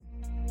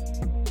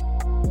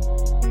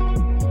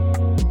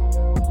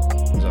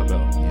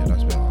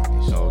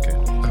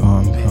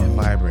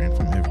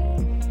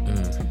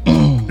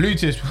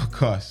to this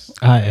podcast.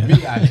 Hi.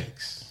 Me,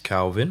 Alex.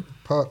 Calvin.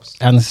 Pops.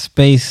 And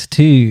Space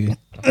 2.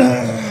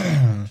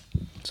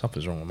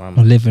 Something's wrong with my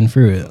mic. Living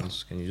through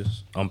it. Can you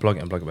just unplug it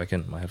and plug it back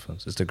in? My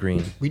headphones. It's the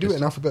green. We do it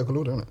in alphabetical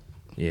order, don't it?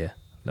 Yeah.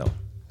 No.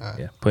 Alright.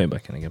 Yeah. Put it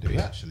back in again, Do we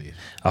please. actually?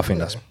 I think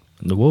that's.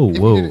 Whoa, If we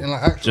whoa. did it in,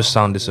 like, actual Just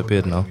sound alphabetical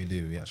disappeared order, now. We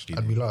do. We actually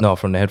I'd do. be like, No,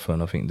 from the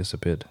headphone, I think it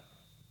disappeared.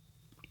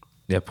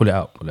 Yeah, pull it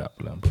out. Pull it out.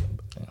 Pull it out.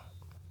 Yeah.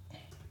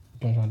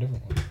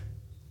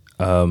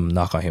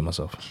 No, I can't hear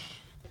myself.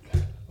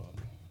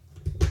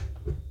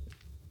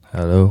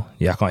 Hello?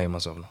 Yeah, I can't hear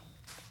myself now.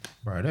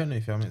 Bro, I don't know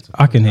if you're meant to.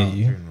 I can put it hear out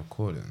you. during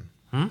recording.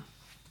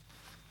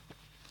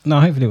 No,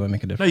 hopefully it won't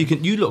make a No,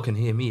 difference. you lot can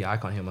hear me. I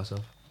can't hear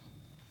myself.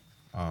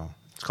 Oh,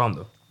 It's calm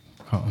though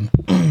Can't.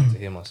 to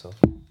hear myself.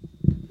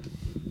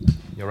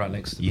 You're right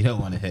next to me. you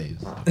don't want to hear.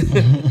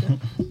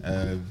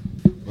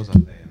 What's I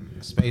saying?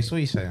 Space, what are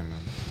you saying, man?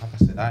 Like I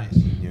said, I ain't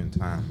seen you in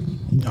time.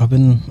 I've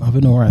been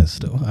alright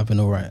still. I've been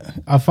alright.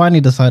 I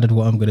finally decided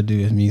what I'm gonna do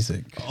with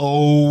music.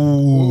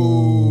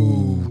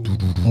 Oh,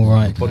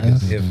 Alright, Pod gets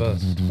to guys. hear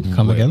first.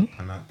 Come again?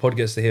 and that, Pod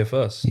gets to hear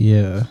first.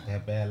 Yeah. they're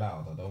bare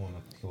loud. I don't want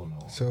to kill no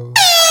one. so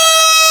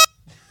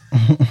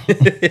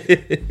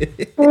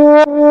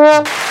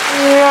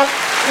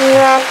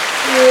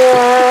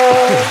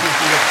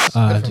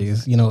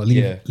Jeez. You know what?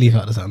 Leave Yeah. leave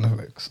out the sound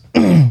effects.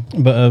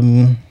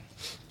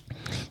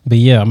 But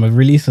yeah, I'm gonna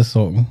release a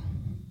song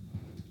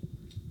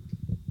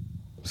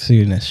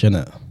soonish,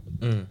 innit?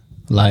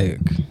 Like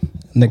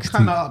next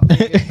Kind to of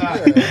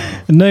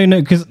that. no,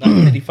 because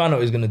Did he find out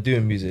what he's gonna do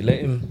in music? Let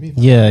him.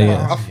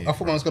 yeah. I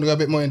thought I was gonna go a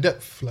bit more in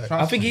depth. Like,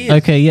 I think he is.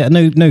 Okay, yeah,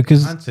 no,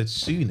 because Man said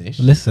soonish.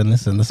 listen, the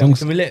song's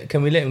Can we let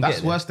him That's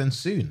get there? worse than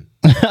soon.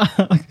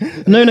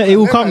 no, it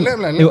will come. let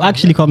him, It will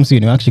actually come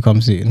soon. It will actually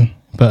come soon.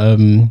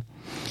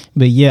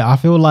 But yeah, I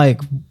feel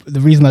like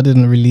the reason I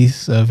didn't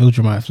release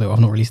Viltrumite Flow, I've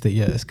not released it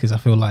yet, is because I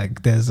feel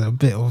like there's a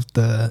bit of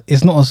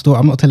it's not a story.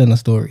 I'm not telling a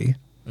story,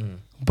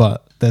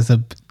 but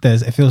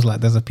it feels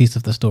like there's a piece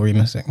of the story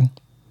missing,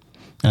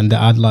 and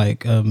that I'd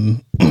like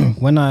when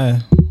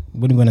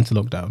we went into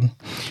lockdown,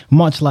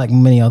 much like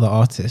many other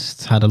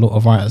artists, had a lot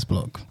of writer's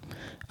block,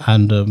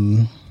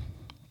 and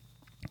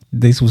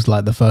this was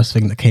like the first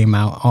thing that came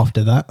out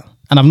after that.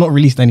 And I've not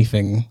released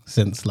anything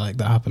since like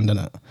that happened,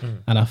 innit?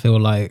 And I feel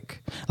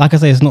like I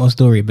say, it's not a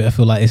story, but I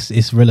feel like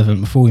it's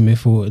relevant. Before we move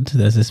forward,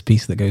 there's this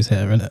piece that goes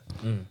here, innit?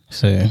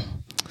 So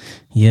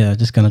yeah,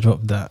 just gonna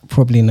drop that.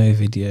 Probably no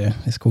video.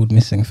 It's called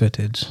Missing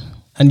Footage,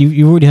 and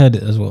you've already heard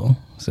it as well.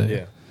 So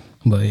Yeah.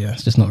 but yeah,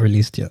 it's just not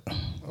released yet.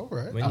 all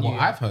right. When Well, you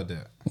I've heard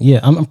it. Yeah,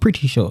 I'm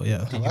pretty sure.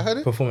 Yeah, Have I heard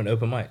it? perform an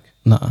open mic.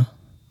 nah.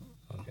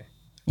 Okay.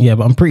 Yeah,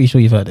 but I'm pretty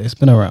sure you've heard it. It's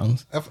been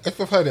around. If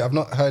I've heard it, I've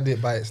not heard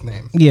it by its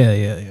name. Yeah.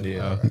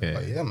 Yeah. Okay.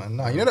 But yeah, man.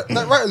 Nah, you know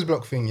that writer's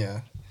block thing,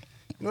 yeah?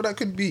 You know that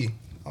could be.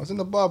 I was in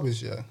the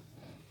barbers, yeah.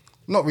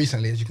 Not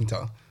recently, as you can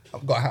tell.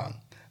 I've got a hat on.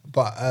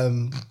 But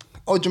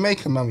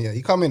Jamaican man, yeah,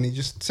 he come in, he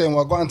just saying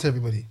what I got on to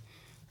everybody.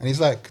 And he's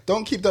like,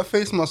 don't keep that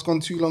face mask on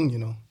too long, you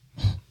know.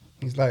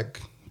 He's like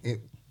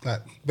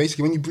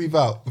basically when you breathe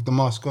out with the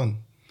mask on,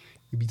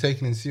 you be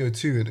taking in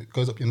CO2 and it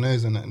goes up your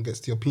nose and that and gets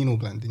to your pineal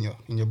gland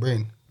in your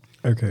brain.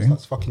 Okay.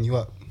 Starts fucking you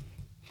up.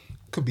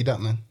 Could be that,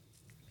 man.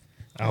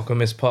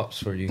 Alchemist Pops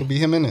for you. Could be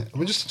him, innit? I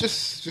mean, just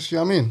you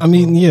know what I mean? I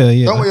mean,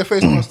 yeah. Don't wear your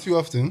face mask too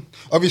often,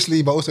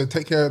 obviously, but also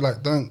take care.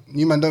 Like, don't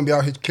be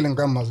out here killing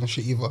grandmas and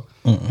shit either.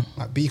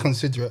 Like, be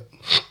considerate.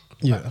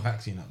 Yeah. Like the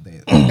vaccine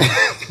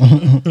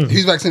update.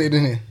 Who's vaccinated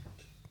in here?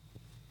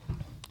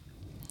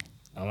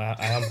 I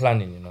am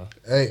planning, you know.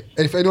 Hey,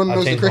 if anyone I'll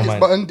knows the change my crickets mind.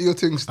 button, do your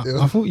thing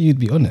still. I thought you'd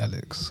be on it,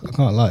 Alex. I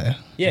can't lie.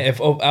 Yeah,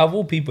 if out of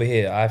all people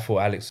here, I thought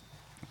Alex.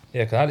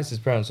 Yeah, because Alex's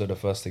parents were the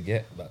first to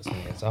get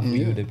vaccinated. So I thought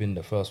you would have been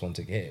the first one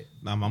to get it.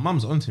 Now my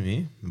mum's onto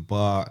me,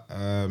 but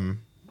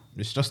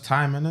it's just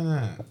timing,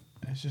 innit?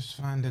 It's just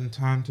finding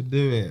time to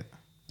do it.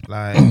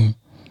 Like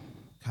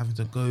having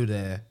to go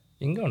there.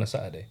 You can go on a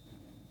Saturday.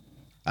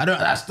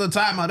 That's the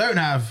time I don't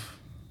have.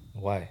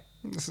 Why?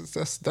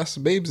 That's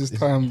babes'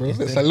 time, bro.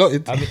 It's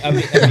allotted. I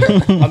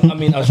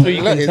mean, I'm sure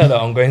you can tell her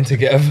I'm going to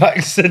get a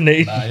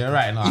vaccination. Nah, you're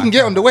right. No, You can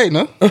get on the way,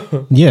 no?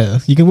 Yeah,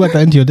 you can work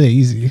that into your day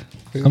easy.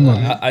 Come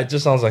on. It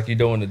just sounds like you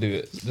don't want to do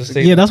it. Just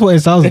say Yeah, that's what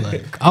it sounds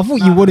like. I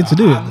thought you wanted to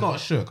do I'm it.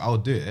 not shook. I'll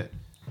do it.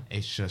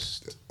 It's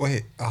just.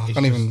 Wait, I It's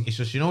can't just, even. it's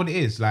just, you know what it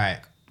is?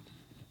 Like,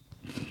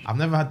 I've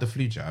never had the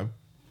flu jab.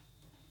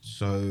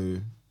 So,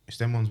 it's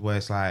them ones where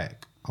it's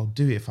like, I'll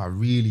do it if I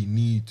really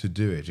need to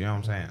do it. Do you know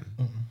what I'm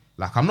saying?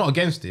 Like, I'm not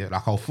against it.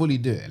 Like, I'll fully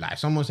do it. Like,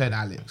 someone said,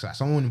 Alex, like,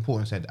 someone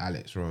important said,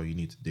 Alex, bro, you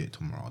need to do it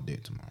tomorrow. I'll do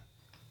it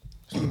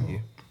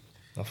tomorrow.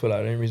 I feel like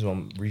the only reason why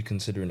I'm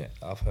reconsidering it,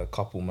 I've heard a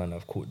couple man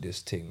have caught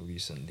this thing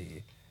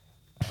recently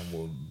and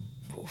were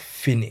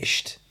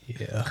finished.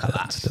 Yeah,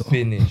 still.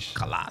 Finished.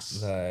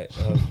 Class. Like,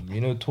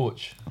 you know,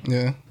 Torch.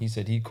 Yeah. He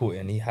said he caught it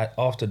and he had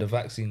after the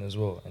vaccine as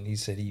well, and he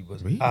said he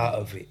was Really? out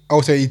of it.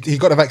 Oh, so he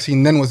got the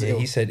vaccine, then was Yeah, ill.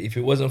 he said if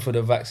it wasn't for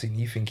the vaccine,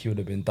 he think he would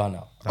have been done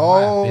out. That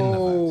might have been the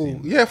Oh,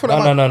 vaccine. yeah. For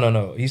that.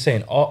 No. He's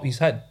saying he's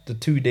had the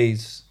 2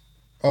 days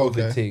Oh, COVID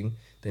okay. thing.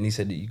 Then he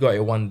said that he got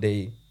it one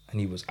day and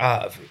he was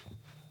out of it.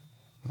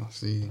 I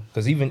see.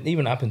 Because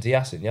even happened to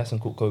Yasin. Yasin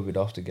caught COVID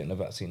after getting the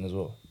vaccine as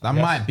well. That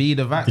might be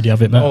the vaccine. Did you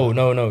have it back? No.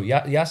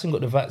 Yasin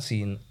got the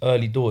vaccine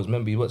early doors.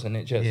 Remember, he works at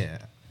NHS. Yeah.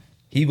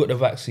 He got the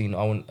vaccine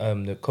on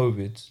the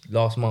COVID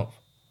last month.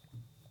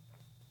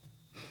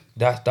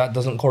 That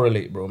doesn't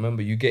correlate, bro.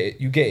 Remember, you get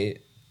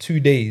it 2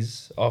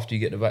 days after you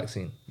get the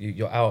vaccine.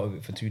 You're out of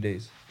it for 2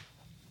 days.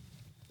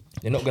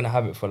 You're not gonna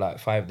have it for like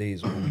 5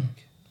 days or a week.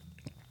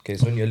 Okay,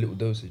 it's only a little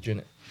dosage,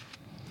 innit?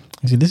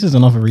 You see, this is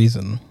another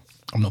reason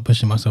I'm not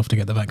pushing myself to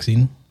get the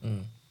vaccine.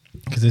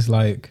 Because it's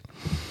like,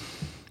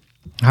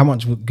 how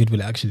much good will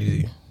it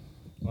actually do?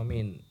 I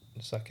mean,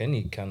 it's like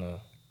any kind of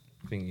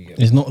thing you get.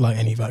 It's not like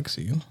any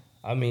vaccine.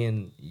 I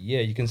mean, yeah,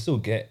 you can still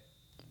get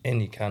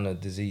any kind of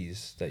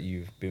disease that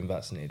you've been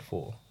vaccinated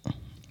for.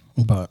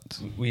 But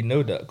We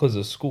know that because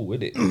of school,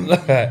 isn't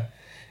it?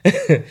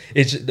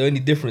 It's the only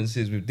difference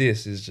is with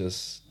this is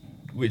just,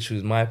 which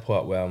was my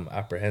part where I'm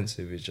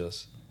apprehensive, is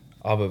just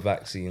other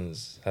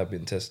vaccines have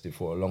been tested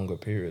for a longer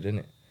period,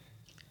 innit?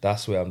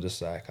 That's where I'm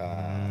just like,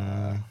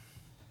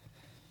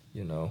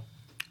 you know,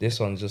 this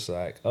one's just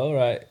like, all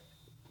right,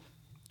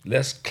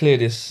 let's clear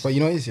this. But you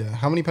know what it is, yeah?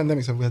 How many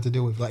pandemics have we had to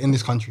deal with, like, in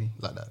this country,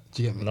 like that?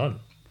 Do you get me? None.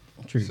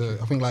 true. So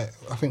I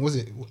think was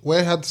it,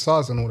 where had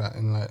SARS and all that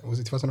in, like, was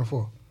it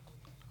 2004?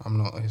 I'm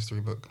not a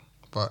history book.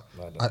 But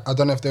I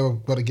don't know if they were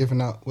giving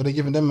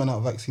them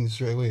out vaccines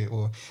straight away,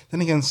 or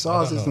then again,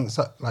 SARS isn't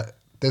like,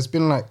 there's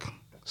been like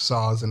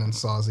SARS and then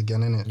SARS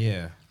again, innit?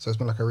 Yeah. So it's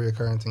been like a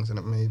reoccurring thing, so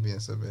that maybe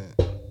it's a bit.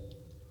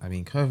 I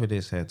mean, COVID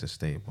is here to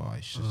stay, but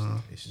it's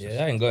just, Yeah,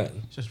 that ain't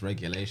going. it's just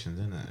regulations,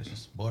 isn't it? It's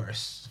just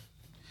Boris.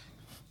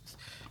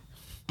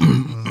 You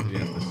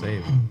have to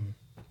save.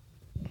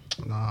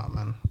 Nah,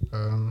 man.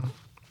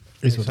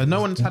 So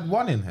no one's had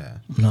one in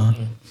here. No,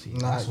 See,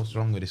 that's what's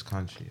wrong with this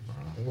country, bro.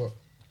 What?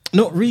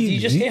 not really. Did you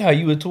just hear how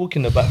you were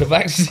talking about the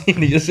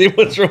vaccine? You say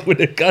what's wrong with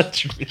the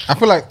country? I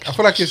feel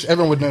like it's,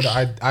 everyone would know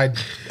that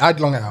I'd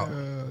long it out.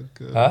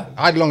 Huh?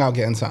 I'd long out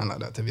getting something like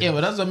that, to be Yeah, honest.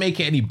 but that doesn't make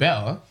it any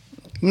better.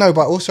 No,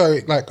 but also,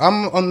 like,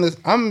 I'm on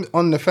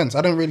the fence.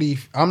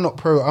 I'm not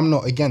pro, I'm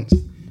not against.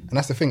 And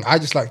that's the thing. I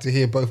just like to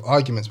hear both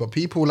arguments, but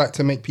people like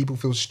to make people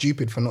feel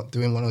stupid for not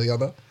doing one or the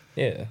other.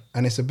 Yeah.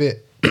 And it's a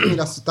bit,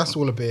 that's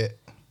all a bit.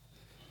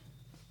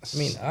 I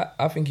mean,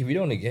 I think if you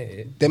don't want to get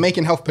it, They're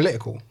making health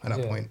political at that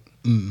Yeah. point.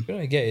 if you don't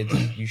want to get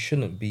it, you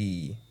shouldn't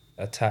be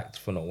attacked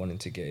for not wanting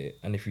to get it.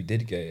 And if you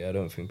did get it, I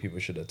don't think people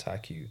should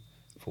attack you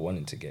for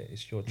wanting to get it.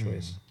 It's your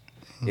choice.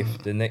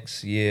 If the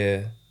next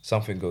year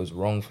something goes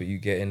wrong for you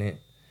getting it,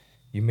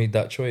 you made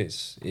that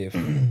choice. If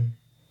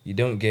you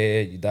don't get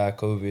it, you die of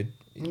COVID,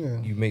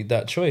 you make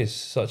that choice.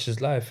 Such is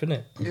life,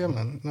 innit? Yeah,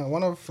 man. No,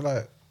 one of,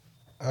 like,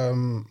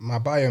 my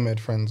biomed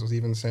friends was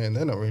even saying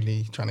they're not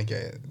really trying to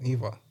get it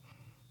either.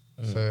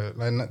 So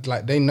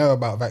like they know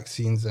about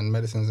vaccines and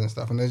medicines and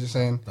stuff, and they're just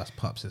saying That's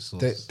Pups' sauce.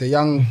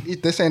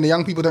 they're saying the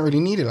young people don't really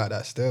need it like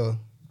that still.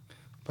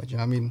 But you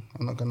know what I mean?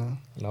 I'm not gonna.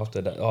 And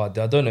after that,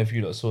 I don't know if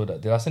you lot saw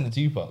that. Did I send it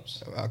to you,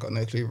 Pops? I got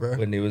no clue, bro.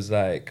 When it was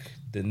like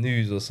the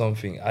news or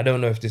something. I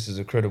don't know if this is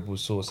a credible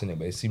source in it,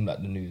 but it seemed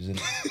like the news, innit?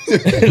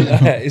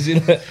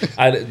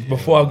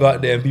 Before I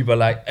got there and people are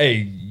like, hey,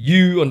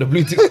 you on the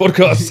Blue Tick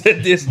podcast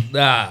said this.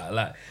 Nah,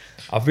 like,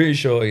 I'm pretty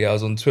sure, I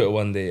was on Twitter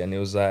one day and it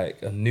was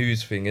like a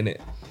news thing, innit?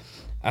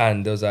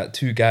 And there was like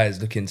two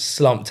guys looking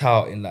slumped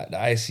out in like the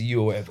ICU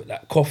or whatever,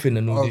 like coughing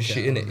and all this shit,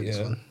 innit? remember this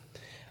Yeah. one.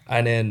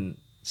 And then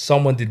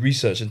someone did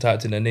research and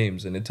typed in their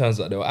names and it turns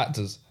out they were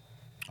actors.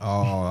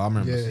 Oh, I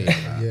remember seeing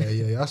that.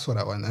 Yeah, I saw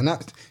that one. And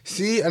that,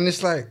 see, and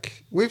it's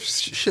like, with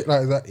shit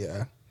like that,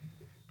 yeah,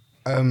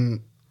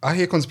 I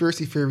hear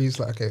conspiracy theories,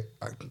 like, okay,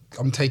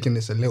 I'm taking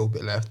this a little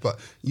bit left, but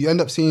you end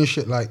up seeing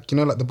shit like, you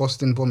know, like the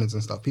Boston bombings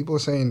and stuff. People are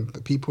saying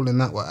the people in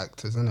that were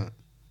actors, innit?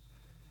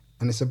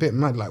 And it's a bit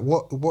mad, like,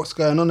 what's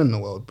going on in the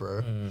world,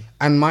 bro?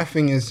 And my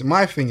thing is,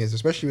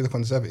 especially with the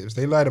Conservatives,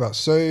 they lied about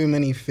so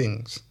many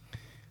things.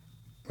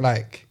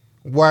 Like,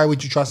 why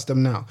would you trust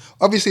them now?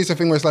 Obviously, it's a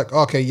thing where it's like,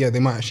 okay, yeah, they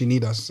might actually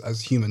need us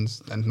as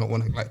humans and not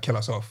want to, like, kill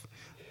us off.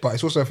 But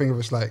it's also a thing where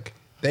it's like,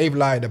 they've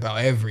lied about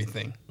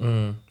everything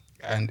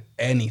and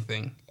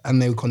anything.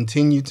 And they will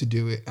continue to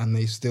do it, and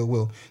they still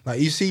will.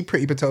 Like, you see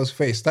Priti Patel's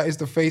face. That is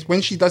the face,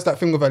 when she does that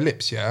thing with her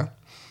lips, yeah?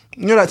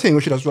 You know that thing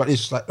where she does like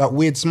this, like that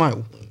weird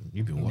smile?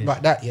 You've been watching.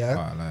 Like that, yeah?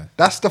 Alright, like-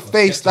 That's the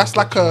face. That's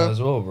like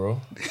As well,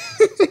 bro.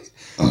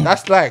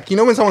 that's like, you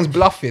know when someone's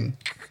bluffing?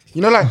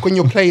 You know, like when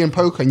you're playing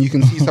poker and you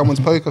can see someone's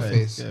poker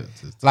face? yeah,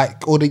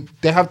 Like, or they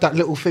have that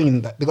little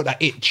thing, that they got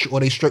that itch, or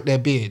they stroke their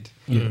beard.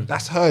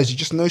 That's hers. You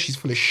just know she's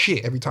full of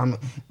shit every time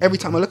I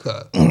look at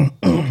her.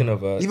 Talking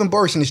of, Even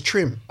Boris and his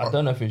trim. I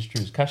don't know if it's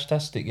true. Is Cash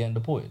Tastic getting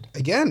deported?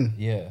 Again.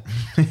 Yeah.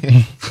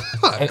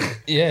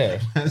 Yeah.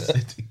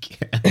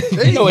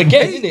 Hey, You know,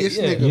 again, hate innit? this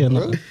Yeah. nigga, Yeah,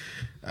 bro. no.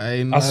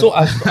 I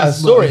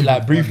saw it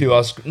like briefly.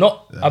 I've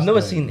never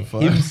not seen even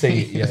fun. him say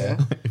it, yeah.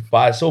 But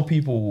I saw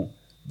people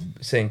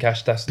saying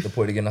Cash Tastic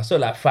deported again. I saw it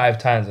like 5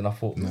 times and I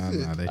thought, Nah, they.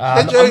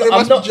 They're joking, they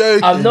must be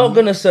joking. I'm not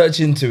gonna search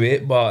into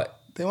it, but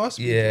They must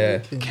be yeah.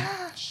 joking.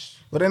 Cash.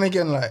 But then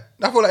again, like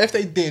I feel like if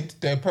they did,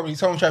 they'd probably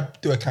someone tried to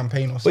do a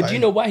campaign or something. But do you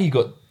know why he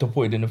got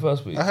deported in the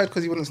first place? I heard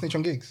because he wouldn't snitch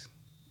on gigs.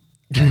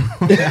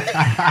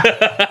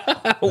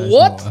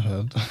 What? I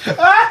heard.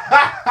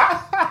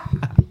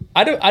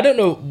 I don't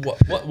know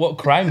what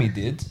crime he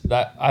did.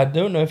 Like I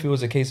don't know if it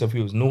was a case of he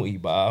was naughty,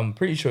 but I'm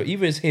pretty sure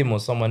either it's him or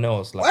someone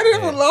else. Like, Why did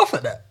everyone laugh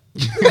at that?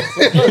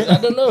 I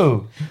don't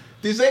know.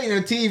 This ain't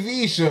a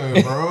TV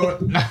show, bro.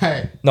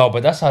 Like, No,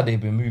 but that's how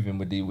they've been moving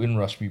with the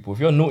Windrush people. If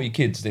you're naughty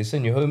kids, they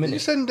send you home in You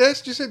it. said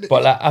this. You said.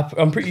 But like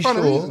I'm pretty Find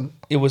a sure reason.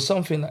 it was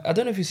something. I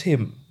don't know if it's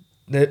him.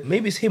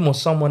 Maybe it's him or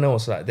someone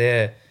else. Like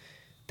they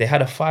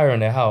had a fire in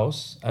their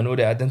house and all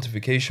their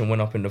identification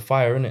went up in the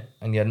fire, innit?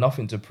 And he had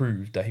nothing to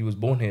prove that he was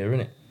born here,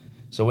 innit?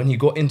 So when he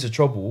got into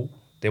trouble,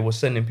 they were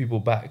sending people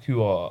back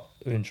who are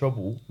in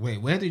trouble.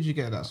 wait, where did you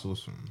get that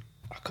source from?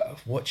 I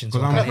can't watching. Because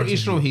some I'm pretty interview.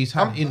 sure he's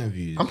had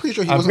interviews. I'm pretty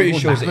sure he I'm wasn't. pretty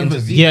born sure it's back. an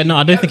interview. Yeah, no,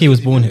 I don't think he was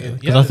born here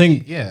because I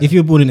think if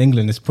you're born in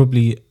England, it's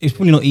probably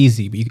not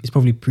easy, but it's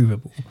probably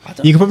provable.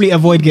 You can probably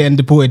avoid getting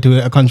deported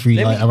to a country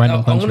Let like me- a random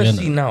I country. want to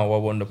innit? see now. I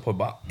want to put,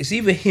 but it's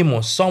either him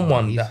or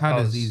someone He's that had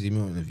a has. ZZ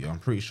Mill interview. I'm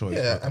pretty sure.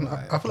 Yeah, he's and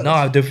talking I about feel it.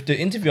 like No, the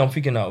interview I'm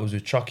thinking out was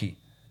with Chucky.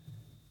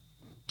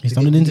 He's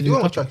done an Did interview. you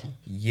with watch Chucky. Chucky?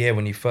 Yeah,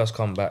 when he first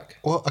come back.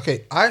 Well,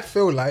 okay. I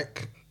feel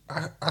like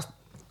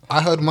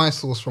I heard my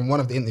source from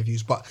one of the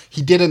interviews, but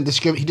he didn't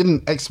He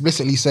didn't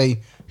explicitly say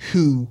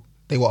who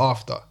they were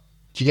after.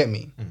 Do you get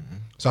me?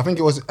 So I think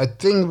it was a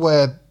thing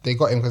where they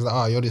got him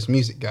because you're this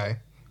music guy.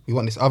 We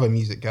want this other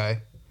music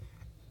guy,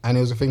 and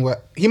it was a thing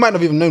where he might not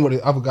have even known what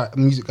the other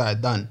music guy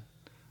had done,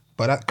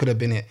 but that could have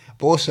been it.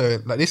 But also,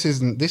 like this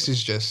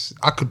is just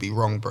I could be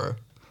wrong, bro.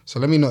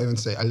 So let me not even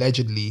say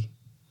allegedly,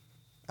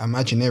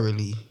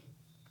 imaginarily,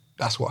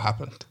 that's what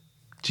happened.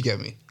 Do you get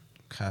me?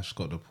 Cash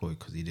got deported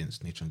because he didn't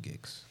snitch on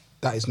gigs.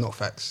 That is not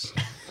facts.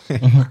 I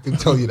can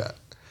tell you that.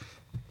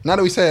 Now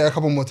that we say it a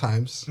couple more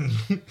times,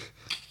 you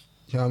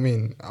know what I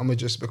mean? I'm going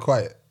to just be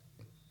quiet.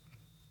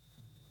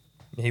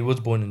 He was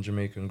born in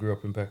Jamaica and grew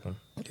up in Peckham.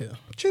 Yeah.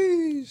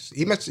 Jeez.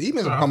 He must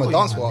become a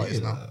dancehall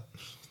artist now.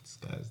 This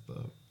guy's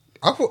dope.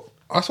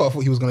 That's what I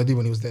thought he was going to do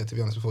when he was there, to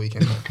be honest, before he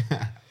came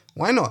back.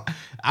 Why not?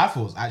 I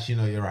thought, actually,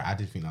 no, you're right. I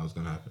did think that was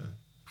going to happen.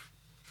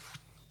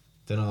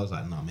 Then I was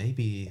like, no,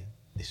 maybe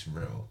it's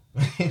real.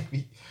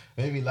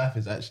 maybe life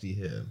is actually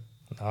here.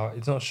 No,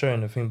 it's not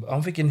showing the thing. But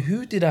I'm thinking,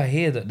 who did I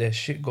hear that their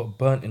shit got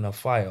burnt in a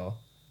fire?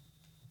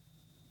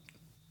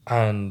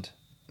 And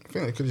I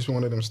think it could just be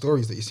one of them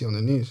stories that you see on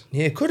the news.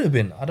 yeah, it could have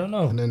been. I don't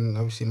know. And then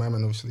obviously my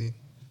man, obviously.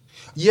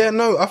 Yeah,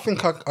 no, I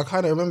think I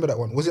kind of remember that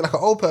one. Was it like an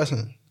old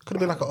person? Could have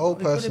been like an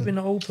old It could have person. been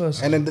an old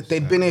person. And then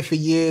they'd been here for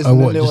years, Oh, and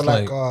then what, they were just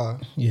like,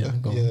 like- Yeah,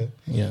 go on. yeah.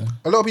 Yeah.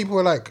 A lot of people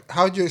were like,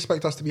 how do you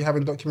expect us to be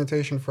having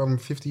documentation from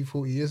 50,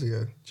 40 years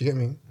ago? Do you get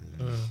me?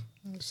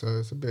 So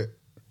it's a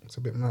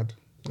bit mad.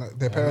 Like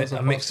their parents I'm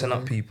are mixing passed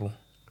up away. people.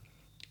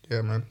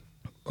 Yeah, man.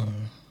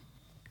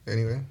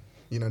 Anyway,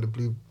 you know, the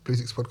Blue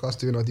Six podcast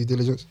doing our due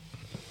diligence.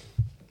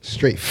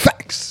 Straight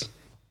facts.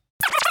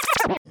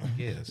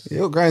 Yes.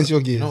 Yeah, what grinds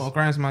your gears? You know what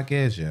grinds my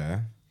gears,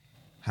 yeah?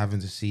 Having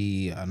to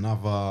see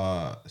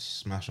another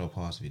Smash or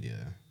Pass video.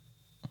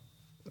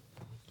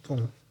 Come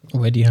on.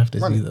 Where do you have to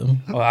Run see it.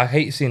 them? Oh, I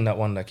hate seeing that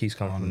one that keeps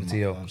coming from the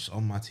TL.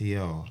 On my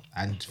TL.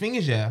 And the thing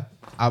is, yeah,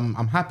 I'm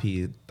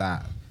happy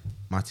that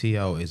my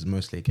TL is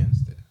mostly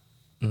against it.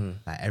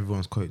 Like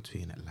everyone's quote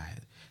tweeting it like,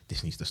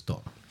 this needs to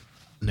stop.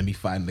 Let me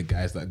find the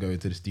guys that go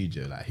into the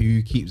studio. Like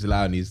who keeps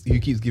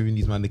giving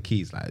these man the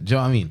keys? Like, do you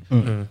know what I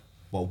mean?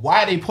 But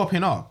why are they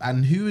popping up?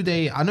 And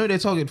I know they're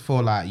targeted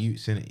for like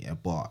youths in it, yeah,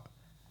 but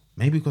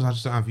maybe because I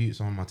just don't have youths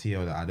on my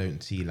TL that I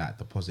don't see like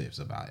the positives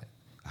about it.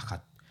 Like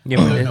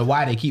I don't know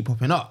why they keep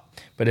popping up.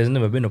 But there's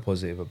never been a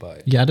positive about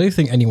it. Yeah, I don't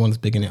think anyone's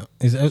bigging it out.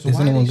 Is So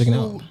why anyone are they bigging it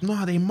still-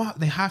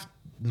 out?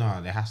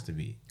 No, there has to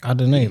be. I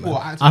don't know, People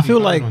man. are I feel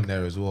actively like going on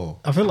there as well.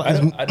 I feel like I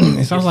it's- don't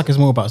it sounds think like it's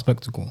more about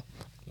spectacle.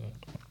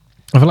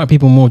 I feel like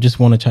people more just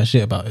want to chat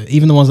shit about it.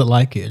 Even the ones that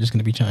like it are just going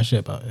to be chatting shit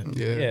about it.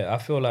 Yeah. Yeah, I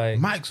feel like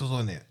Mike's was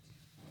on it.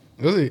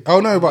 Was he? Oh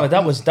no, but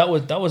that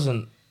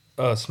wasn't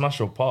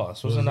Smash or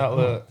Pass. Wasn't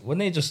that when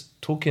they just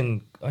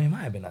talking? Oh, it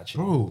might have been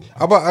actually. Bro,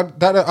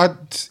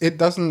 it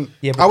doesn't.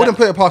 Yeah, but I wouldn't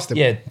that- put it past him.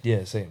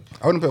 Yeah, same.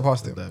 I wouldn't put it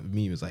past him. the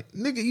meme was like,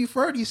 nigga, you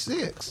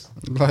 36.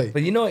 Like,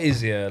 But you know what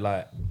is, yeah,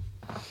 like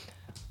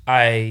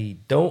I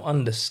don't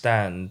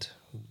understand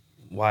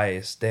why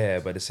it's there,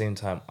 but at the same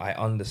time I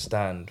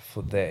understand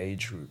for their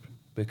age group.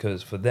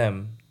 Because for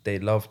them, they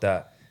love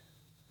that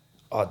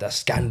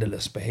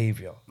scandalous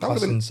behavior. That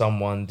would've been- Cussing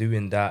someone,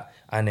 doing that,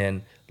 and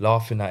then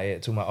laughing at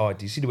it, talking about,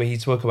 do you see the way he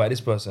spoke about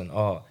this person?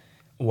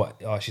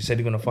 She said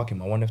you're gonna fuck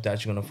him. I wonder if they're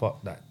actually gonna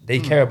fuck that. They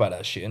care about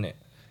that shit, innit?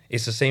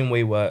 It's the same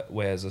way where,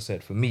 as I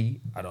said, for me,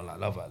 I don't like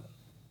Love Island.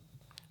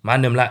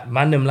 Man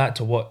them like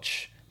to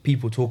watch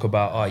people talk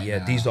about,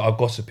 these that are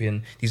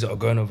gossiping, these that are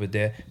going over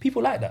there.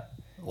 People like that.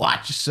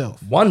 Watch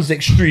yourself. One's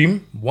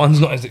extreme, one's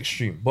not as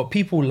extreme. But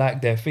people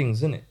like their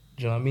things, innit?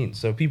 Do you know what I mean?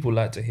 So people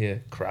like to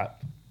hear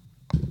crap.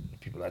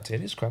 People like to hear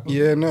this crap.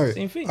 yeah, no,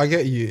 Same thing. I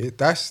get you.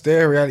 That's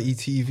their reality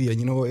TV, and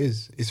you know what it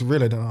is? It's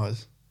realer than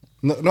ours.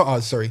 Not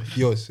ours, sorry,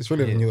 yours. It's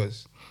realer than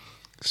yours.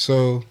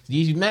 So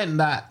You meant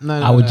that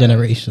Our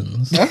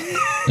generations.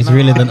 It's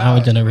really than our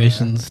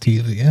generation's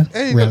TV, yeah?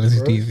 There you go, Reality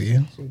bro.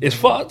 TV. It's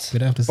fucked.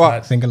 We'd have to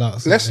But single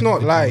out. some let's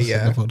not lie,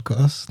 individuals in yeah. The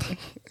podcast.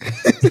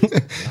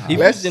 If you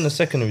was in a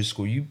secondary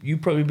school, you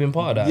probably been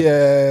part of that.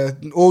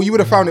 yeah, or you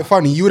would have found it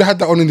funny. You would have had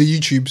that on in the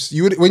YouTubes.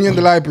 You would when you're in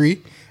the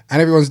library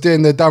and everyone's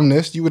doing their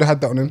dumbness. You would have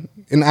had that on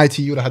in IT.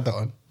 You would have had that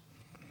on.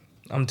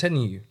 I'm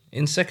telling you,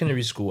 in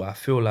secondary school, I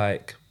feel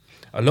like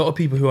a lot of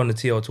people who are on the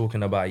TL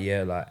talking about,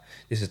 like,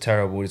 this is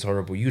terrible, this is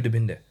horrible. You'd have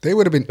been there They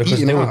would have been because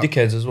eating they were up.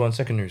 dickheads as well in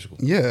secondary school.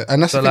 Yeah,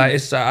 and that's So the thing. like,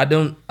 it's I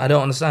don't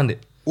understand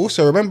it.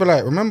 Also, remember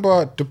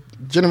the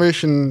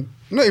generation,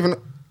 not even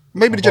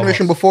maybe the Above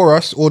generation us. before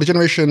us or the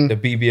generation The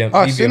BBM,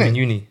 us, BBM innit? in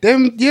uni.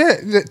 Them, yeah,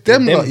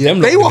 them lot, yeah. them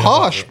They lot were would've been a part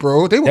harsh, of it.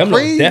 bro. They were Them lot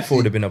crazy. definitely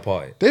would have been a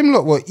part. Them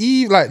lot were do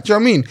you know what I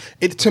mean?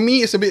 It to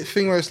me, it's a bit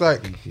thing where it's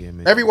like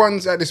BBM.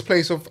 everyone's at this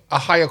place of a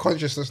higher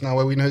consciousness now,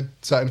 where we know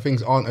certain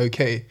things aren't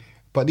okay.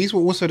 But these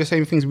were also the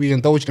same things we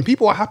indulged in.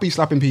 People are happy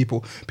slapping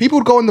people. People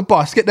would go on the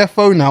bus, get their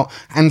phone out,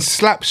 and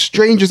slap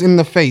strangers in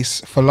the face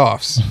for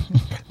laughs.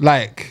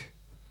 Like,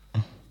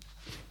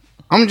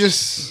 I'm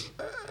just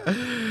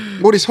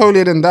all this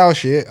holier than thou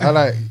shit. I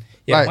like.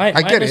 Yeah, like,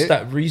 I get minus it.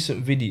 that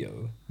recent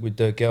video with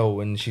the girl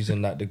when she's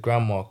in like the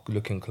grandma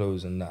looking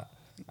clothes and that,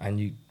 and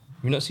you've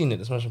not seen it.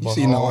 The Smash You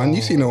seen that one?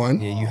 You seen that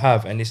one? Yeah, you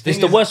have, and it's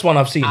the worst one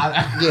I've seen.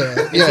 Yeah,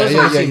 It's yeah, the worst yeah,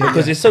 one I've yeah, seen yeah.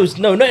 because it's so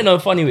not in a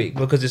funny way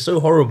because it's so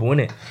horrible,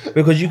 innit?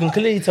 Because you can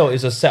clearly tell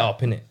it's a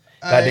setup, innit?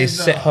 Like they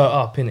set her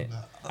up, innit?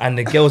 And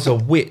the girl's a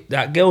witch.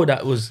 That girl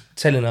that was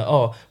telling her,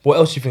 "Oh, what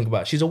else you think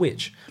about?" She's a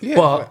witch. Yeah,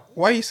 But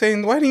why are you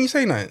saying? Why didn't you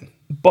say that?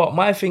 But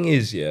my thing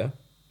is, yeah,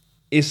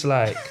 it's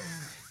like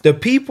the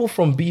people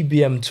from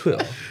BBM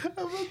Twitter.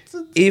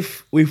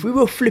 If we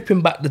were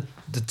flipping back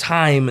the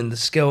time and the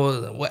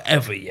scale, and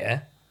whatever,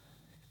 yeah,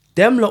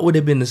 them lot would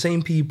have been the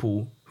same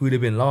people who would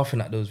have been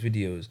laughing at those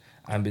videos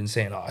and been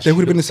saying, "Oh, They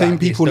would have been the same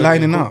people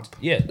lining up.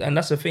 Yeah, and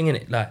that's the thing,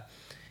 innit? Like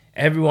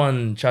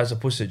everyone tries to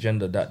push the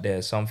agenda that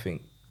there's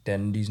something.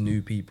 Then these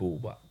new people,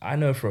 but I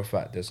know for a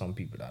fact there's some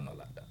people that are not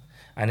like that.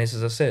 And it's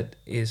as I said,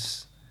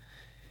 it's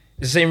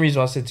the same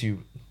reason I said to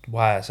you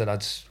why I said I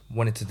just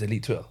wanted to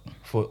delete Twitter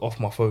off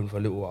my phone for a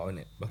little while,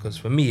 innit? Because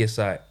for me, it's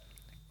like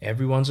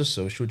everyone's a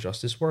social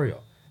justice warrior.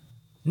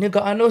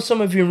 Nigga, I know some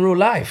of you in real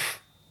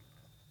life.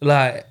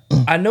 Like,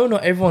 I know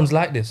not everyone's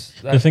like this.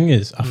 Like, The thing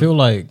is, I feel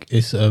like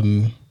it's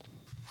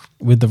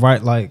with the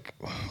right, like,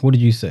 what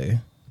did you say,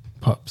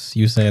 Pups?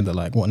 You were saying that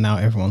like, what now?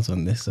 Everyone's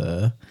on this.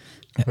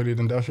 Holier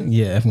than thou shit.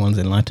 Yeah, everyone's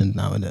enlightened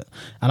now, innit?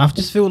 And I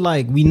just feel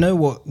like we know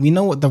what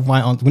the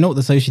right answer. We know what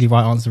the socially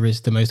right answer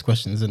is to most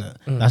questions, innit?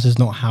 That's just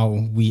not how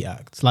we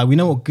act. Like we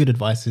know what good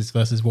advice is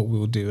versus what we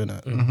will do,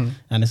 innit?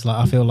 And it's like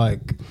I feel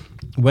like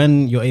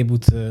when you're able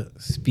to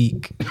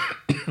speak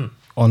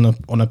on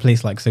a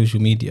place like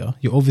social media,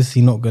 you're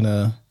obviously not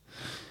gonna.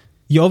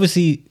 You're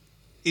obviously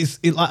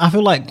I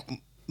feel like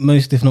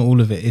most, if not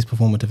all of it, is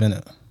performative,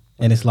 innit?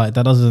 And it's like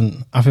that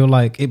doesn't. I feel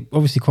like it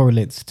obviously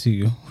correlates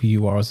to who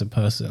you are as a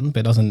person,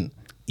 but it doesn't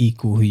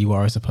equal who you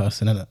are as a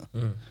person,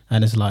 innit?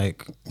 And it's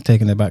like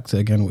taking it back to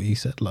again what you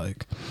said.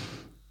 Like,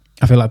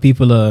 I feel like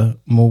people are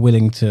more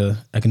willing to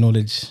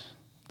acknowledge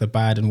the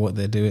bad in what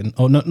they're doing,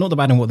 or not the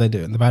bad in what they're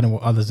doing, the bad in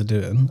what others are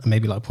doing, and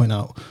maybe like point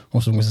out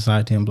what's wrong with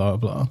society and blah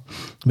blah blah.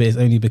 But it's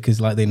only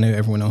because like they know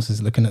everyone else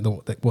is looking at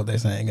what they're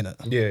saying, innit?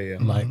 yeah.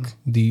 Like,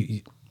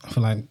 I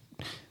feel like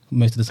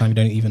most of the time you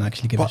don't even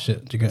actually give a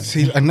shit. Do you get it?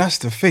 See, and that's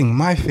the thing.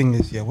 My thing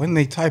is, yeah, when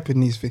they type in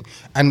these things,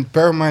 and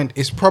bear in mind,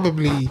 it's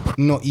probably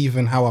not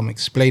even how I'm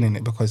explaining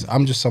it because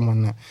I'm just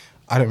someone that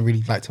I don't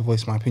really like to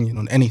voice my opinion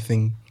on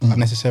anything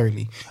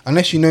necessarily.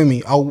 Unless you know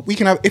me,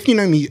 if you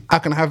know me, I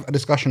can have a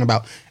discussion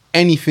about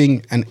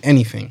anything and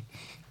anything.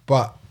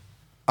 But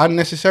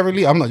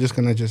unnecessarily, I'm not just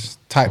gonna just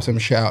type some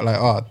shit out like,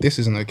 "Oh, this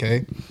isn't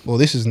okay," or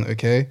 "This isn't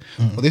okay,"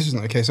 or "This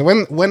isn't okay." So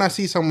when I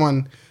see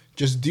someone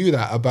just do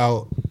that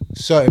about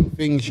certain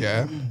things,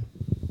 yeah,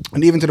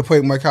 and even to the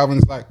point where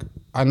Calvin's like,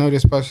 I know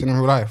this person in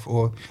real life,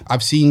 or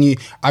I've seen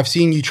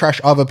you trash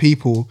other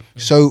people.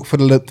 So for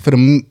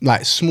the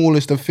like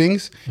smallest of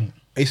things,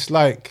 it's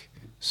like,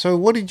 so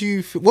what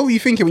were you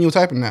thinking when you were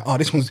typing that? Oh,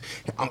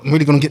 I'm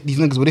really gonna get these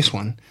niggas with this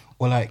one,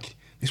 or like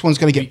this one's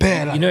gonna get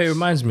better. You know, it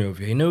reminds me of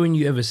you. You know when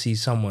you ever see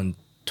someone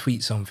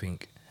tweet something,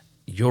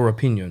 your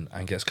opinion,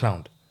 and gets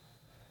clowned,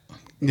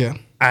 Yeah,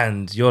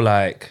 and you're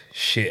like,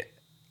 shit.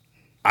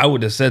 I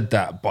would have said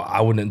that, but I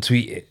wouldn't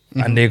tweet it.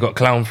 And they got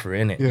clowned for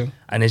it, innit? Yeah.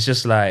 And it's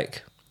just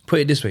like, put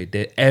it this way,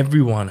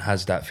 everyone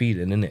has that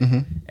feeling,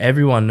 innit?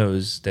 Everyone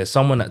knows there's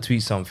someone that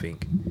tweets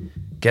something,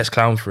 gets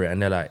clowned for it, and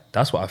they're like,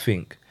 that's what I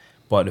think.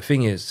 But the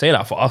thing is, say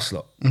that for us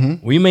lot.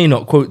 We may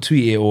not quote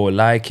tweet it or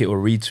like it or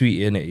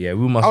retweet it, innit? Yeah,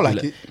 we must I'll be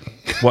like it.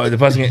 What, the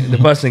person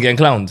getting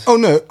clowned? Oh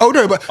no!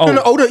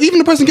 Even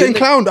the person getting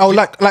clowned, I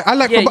like I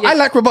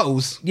like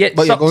rebuttals. Yeah,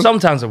 but go on.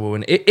 sometimes I will.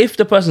 And if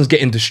the person's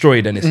getting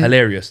destroyed and it's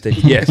hilarious, then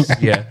yes,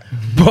 yeah.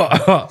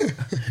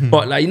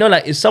 But like, you know,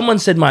 like if someone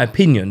said my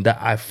opinion that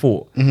I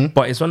thought,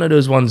 but it's one of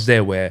those ones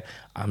there where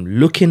I'm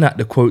looking at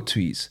the quote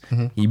tweets.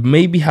 He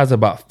maybe has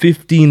about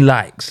 15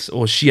 likes,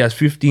 or she has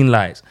 15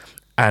 likes,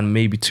 and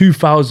maybe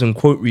 2,000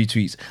 quote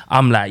retweets,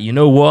 I'm like, you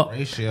know what?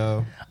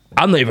 Ratio.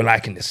 I'm not even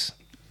liking this.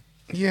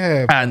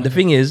 Yeah. And the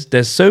thing is,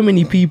 there's so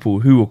many people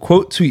who will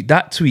quote tweet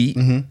that tweet,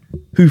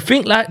 who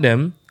think like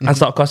them and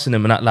start cussing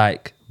them and act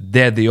like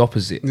they're the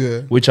opposite.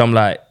 Yeah. Which I'm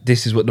like,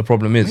 this is what the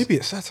problem is. Maybe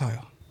it's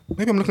satire.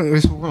 Maybe I'm looking at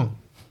this all wrong.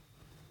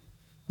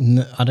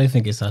 No, I don't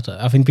think it's satire.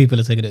 I think people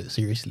are taking it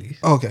seriously.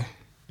 Oh, okay.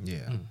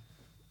 Yeah.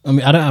 I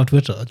mean, I don't have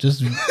Twitter.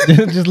 Just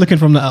just looking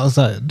from the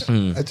outside.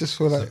 I just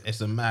feel like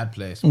It's a mad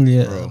place.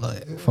 Yeah, bro.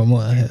 like from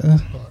what I hear.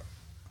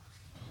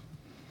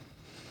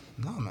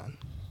 no, man.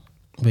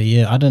 But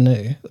yeah, I don't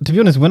know. To be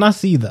honest, when I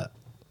see that,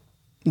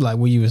 like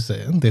what you were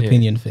saying, the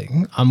opinion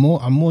thing, I'm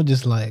more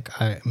just like,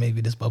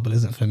 maybe this bubble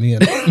isn't for me,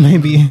 and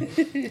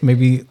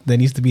maybe there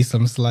needs to be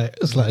some slight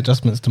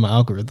adjustments to my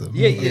algorithm.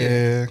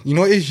 Yeah, you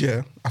know what it is,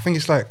 yeah? I think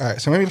it's like, all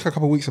right, so maybe like a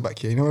couple of weeks back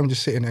here, you know, I'm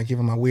just sitting there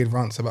giving my weird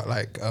rants about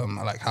like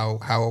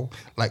how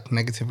like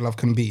negative love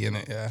can be in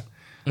it, yeah.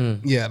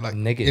 Yeah, like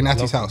Negative in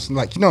Attie's love. house,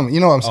 like you know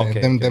what I'm saying.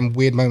 Okay, them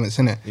weird moments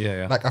in it.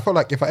 Yeah. Like I felt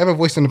like if I ever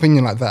voiced an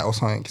opinion like that or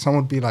something,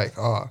 someone would be like,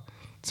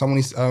 someone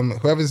is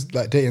whoever's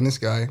like dating this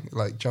guy,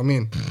 like, do you know what I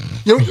mean?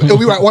 You know, it'll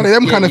be like one of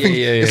them kind of things.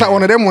 It's like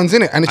one of them ones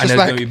in it, and it's And just there's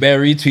like, gonna be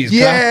bare retweets.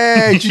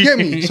 yeah, do you get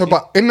me? So,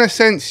 but in a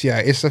sense, yeah,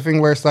 it's the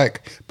thing where it's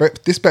like, but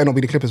this better not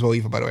be the clip as well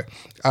either, by the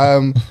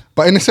way.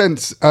 But in a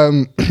sense,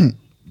 Don't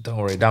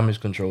worry,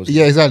 damage control.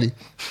 yeah, exactly.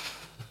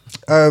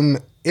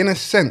 In a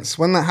sense,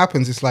 when that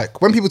happens, it's like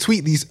when people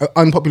tweet these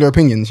unpopular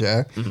opinions,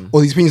 yeah,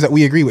 or these opinions that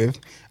we agree with,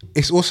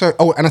 it's also,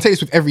 and I say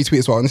this with every tweet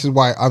as well, and this is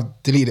why I've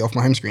deleted it off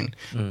my home screen.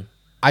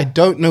 I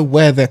don't know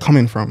where they're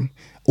coming from.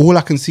 All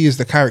I can see is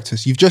the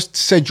characters. You've just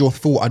said your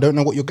thought. I don't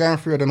know what you're going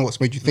through. I don't know what's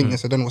made you think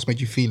this. I don't know what's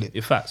made you feel it.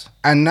 Your facts.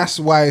 And that's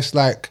why it's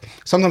like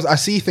sometimes I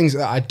see things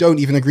that I don't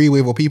even agree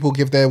with, or people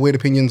give their weird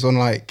opinions on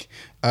like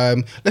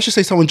let's just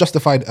say someone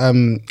justified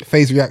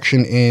Faye's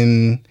reaction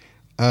in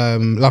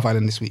Love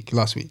Island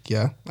last week.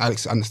 Yeah,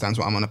 Alex understands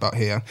what I'm on about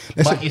here.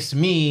 But it's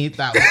me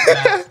that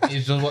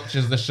is just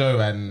watches the show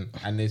and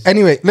it's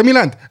Anyway, let me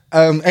land.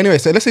 Anyway,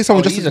 so let's say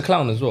someone He's a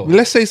clown as well.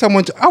 let's say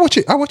someone I watch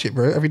it,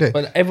 bro, every day.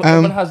 But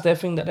everyone has their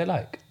thing that they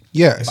like.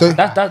 Yeah, so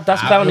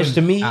That's clownish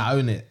to me. I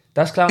own it.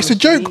 That's clownish. it's a to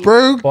joke, me,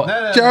 bro. but- Do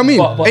you know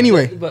what I mean?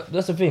 Anyway, but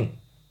that's the thing.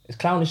 It's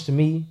clownish to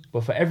me,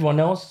 but for everyone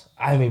else,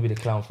 I may be the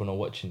clown for not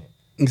watching it.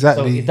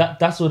 exactly. So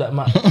that's all that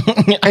matters.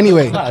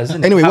 Anyway, matters,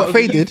 innit? anyway, How what do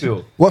Faye you did,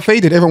 feel?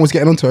 everyone was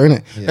getting onto her,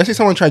 innit? Let's say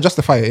someone tried to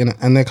justify it, innit?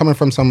 And they're coming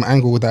from some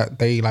angle that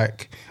they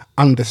like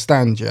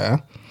understand, yeah?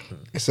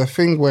 It's a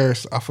thing where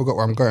I forgot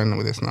where I'm going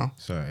with this now.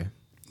 Sorry.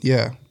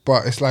 Yeah,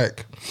 but it's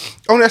like,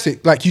 that's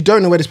it. Like, you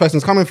don't know where this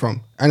person's coming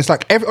from. And it's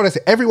like,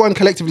 everyone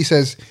collectively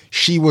says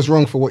she was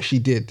wrong for what she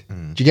did.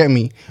 Do you get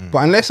me? But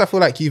unless I feel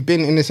like you've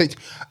been in this,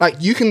 like,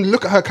 you can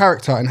look at her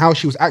character and how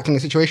she was acting in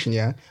the situation,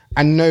 yeah?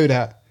 And know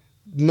that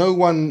no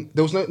one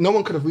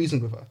could have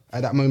reasoned with her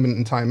at that moment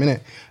in time,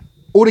 innit?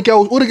 All the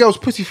girls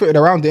pussyfooted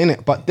around it,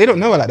 innit? But they don't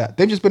know her like that.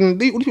 They've just been, all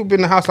the people been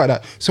in the house like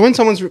that. So when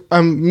someone's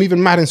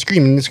moving mad and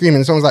screaming,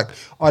 and someone's like,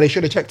 oh, they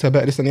should have checked her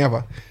better, this than the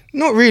other.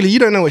 Not really. You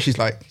don't know what she's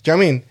like. Do you know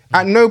what I mean?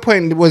 At no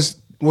point was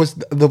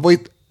the voice,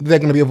 they're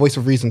going to be a voice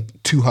of reason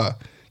to her.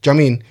 Do you know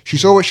what I mean? She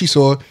saw what she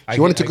saw. She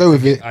wanted to go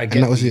with it, and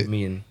that was what it. you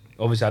mean.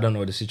 Obviously, I don't know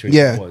what the situation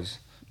Yeah. was,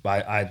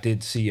 but I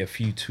did see a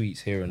few tweets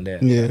here and there.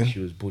 Yeah. Like she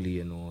was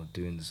bullying or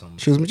doing something.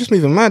 She was just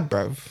moving mad,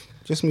 bruv.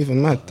 Just moving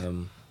mad.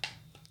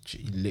 She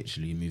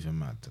literally moving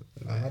mad.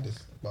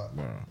 But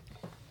Bro.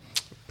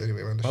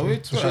 anyway, man, But we're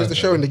the show's the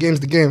show and the game's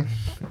the game.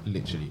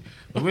 Literally.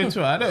 But with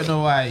Twitter, I don't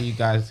know why you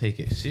guys take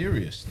it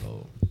serious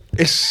though.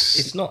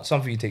 It's not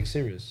something you take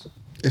serious.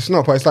 It's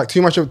not, but it's like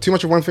too much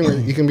of one thing where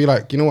you can be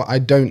like, you know what, I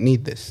don't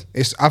need this.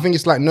 I think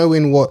it's like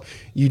knowing what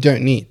you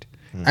don't need.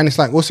 And it's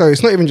like also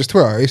it's not even just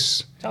Twitter,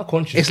 it's How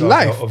conscious it's you are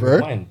life, of bro.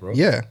 your mind, bro.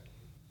 Yeah.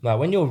 Like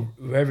when you're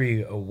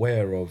very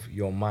aware of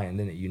your mind,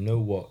 innit, you know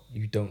what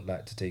you don't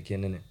like to take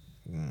in, innit?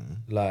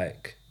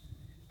 Like,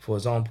 for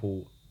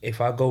example, if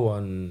I go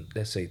on,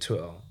 let's say,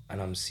 Twitter,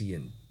 and I'm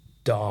seeing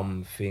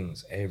dumb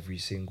things every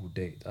single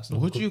day, that's not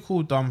What good. do you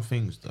call dumb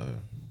things though?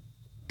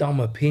 Dumb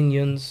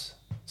opinions.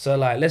 So,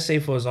 like, let's say,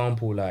 for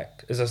example,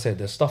 like, as I said,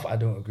 there's stuff I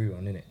don't agree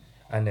on, innit?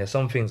 And there's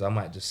some things I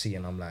might just see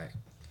and I'm like,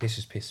 this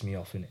just pissed me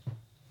off, innit?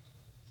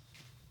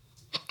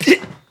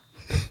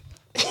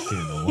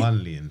 Feeling the one,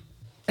 Liam.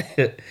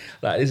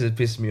 Like, this has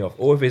pissed me off.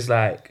 Or if it's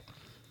like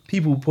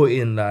people put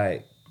in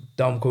like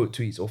dumb quote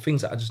tweets or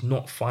things that are just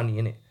not funny,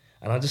 innit?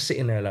 And I'm just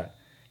sitting there like,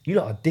 you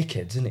lot are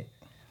dickheads, innit?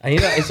 And you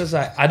know, it's just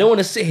like, I don't want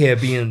to sit here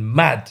being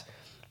mad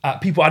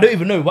at people I don't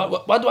even know.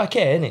 Why do I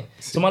care, innit?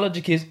 So my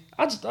logic is,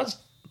 I just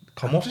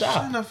come off I'm just that.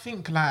 trying to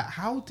think like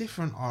how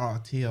different are our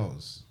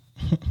TLs?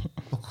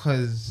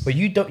 Because But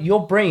you don't,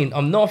 your brain,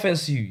 no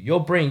offense to you,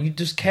 your brain, you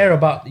care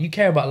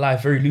about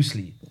life very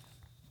loosely.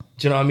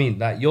 Do you know what I mean?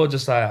 Like, you're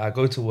just like, I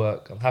go to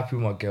work, I'm happy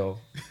with my girl,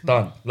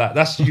 done. Like,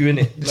 that's you,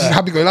 innit? Just Like,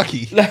 happy go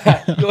lucky.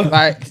 like,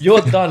 Like,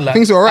 you're done. Like,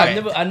 things are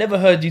alright. I never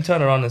heard you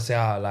turn around and say,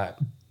 like,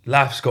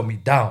 life's got me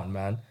down,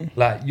 man.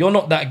 Like, you're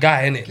not that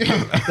guy, innit?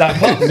 Like,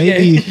 Pops,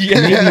 Maybe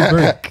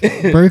yeah.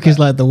 broke is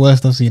like the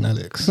worst I've seen,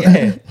 Alex.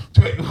 Yeah.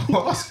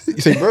 You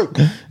say broke?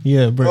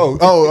 Yeah, broke.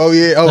 Oh,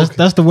 yeah. Oh,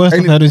 That's the worst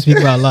Ain't I've heard him speak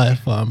about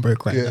life. But I'm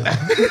broke right yeah. now.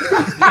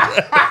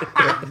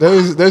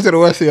 Those are the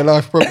worst of your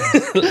life, bro.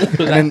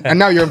 and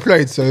now you're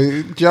employed, so do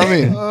you know what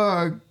I mean?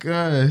 Oh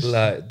gosh.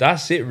 Like,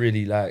 that's it,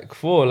 really. Like,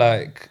 for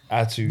like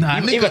Atu, Nah,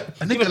 a even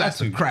nigga likes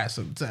to Atu, cry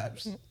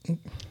sometimes.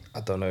 I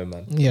don't know,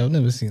 man. Yeah, I've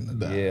never seen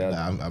that. Nah, Yeah.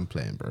 nah, I'm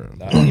playing, bro.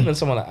 Like, even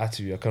someone like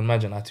Atu, I can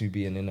imagine Atu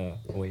being in a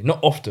way, not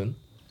often,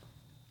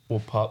 or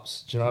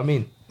Pups. Do you know what I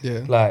mean?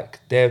 Yeah. Like,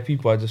 there are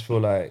people I just feel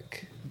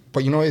like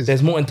But you know what it is?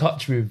 there's more in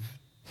touch with,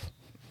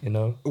 you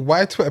know.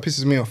 Why Twitter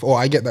pisses me off, or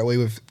I get that way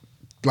with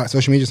like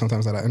social media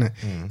sometimes like that, innit?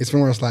 It's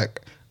when where it's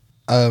like,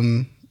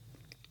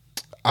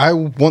 I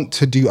want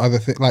to do other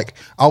things. Like,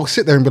 I'll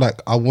sit there and be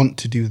like, I want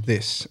to do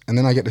this, and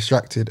then I get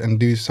distracted and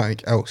do something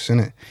else,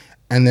 innit?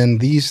 And then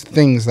these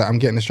things that I'm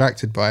getting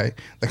distracted by,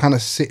 they kind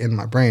of sit in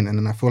my brain, and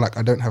then I feel like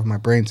I don't have my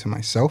brain to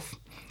myself.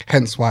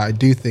 Hence why I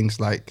do things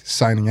like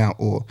signing out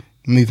or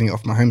moving it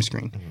off my home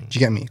screen. Do you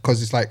get me?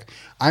 Because it's like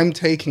I'm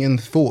taking in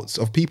thoughts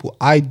of people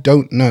I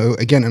don't know,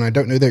 again, and I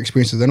don't know their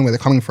experiences, I don't know where they're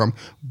coming from,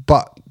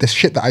 but the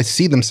shit that I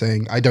see them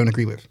saying, I don't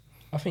agree with.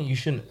 I think you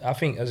shouldn't. I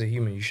think as a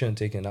human, you shouldn't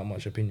take in that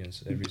much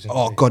opinions every single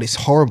Oh day. God, it's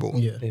horrible.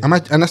 Yeah.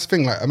 Imagine, and that's the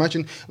thing. Like,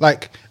 imagine,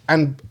 like,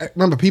 and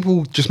remember,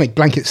 people just make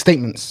blanket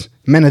statements.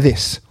 Men are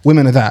this,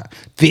 women are that,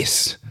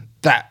 this,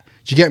 that.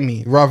 Do you get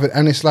me? Rather,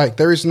 and it's like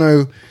there is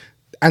no,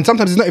 and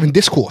sometimes there's not even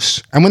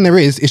discourse. And when there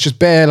is, it's just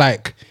bare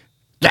like,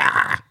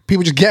 yeah,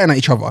 people just getting at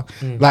each other.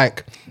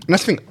 Like, and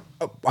that's the thing.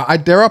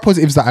 There are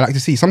positives that I like to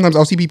see. Sometimes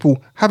I'll see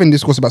people having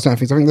discourse about certain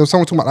things. I think there was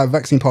someone talking about like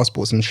vaccine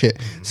passports and shit,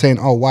 saying,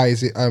 "Oh, why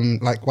is it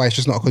like why it's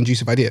just not a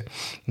conducive idea?"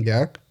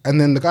 Yeah,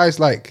 and then the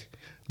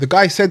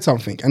guy said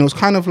something, and it was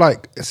kind of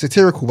like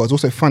satirical, but it was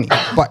also funny.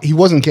 But he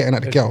wasn't getting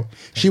at the girl.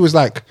 She was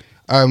like,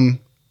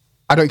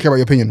 "I don't care about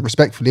your opinion,"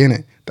 respectfully,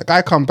 innit? The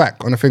guy come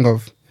back on a thing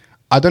of,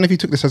 "I don't know if you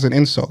took this as an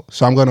insult,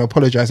 so I'm going to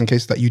apologize in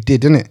case that you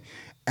did, innit?"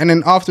 And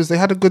then afterwards, they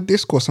had a good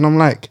discourse, and I'm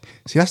like,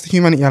 "See, that's the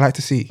humanity I like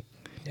to see."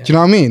 Do you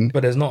know what I mean?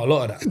 But there's not a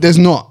lot of that. There's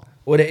not.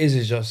 What it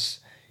is just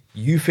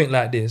you think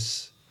like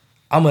this.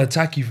 I'm gonna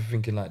attack you for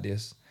thinking like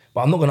this,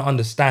 but I'm not gonna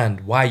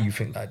understand why you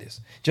think like this.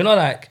 Do you know,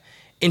 like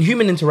in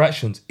human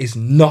interactions, it's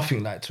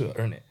nothing like Twitter,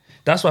 isn't it?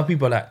 That's why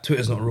people are like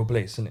Twitter's not a real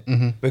place, isn't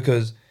it?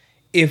 Because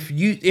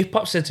if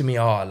Pop said to me,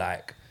 "Oh,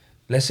 like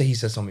let's say he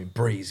said something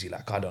brazy,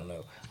 like I don't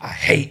know, I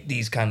hate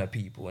these kind of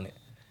people," innit?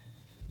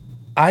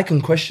 I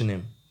can question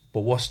him,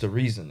 but what's the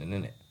reasoning,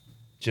 innit?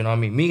 Do you know what I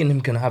mean? Me and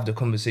him can have the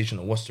conversation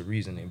of what's the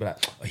reasoning.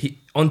 But like,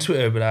 on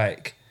Twitter, but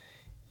like,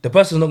 the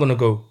person's not gonna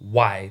go,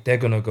 why? They're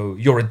gonna go,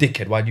 you're a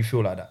dickhead. Why do you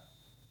feel like that?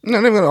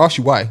 No, they're going to ask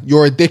you why.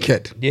 You're a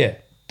dickhead. Yeah,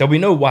 there'll be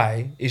no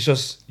why. It's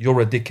just you're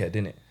a dickhead,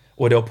 innit?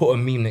 Or they'll put a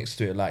meme next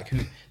to it, like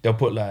they'll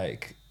put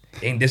like,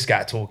 ain't this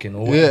guy talking?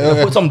 Or Yeah,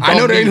 they'll put some. I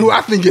know dumb that ain't meme. who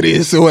I think it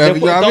is or whatever.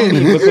 They'll You put know what I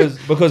dumb mean? meme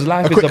because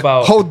life is Quick,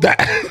 about hold that.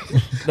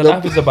 the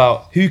life is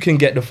about who can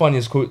get the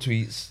funniest quote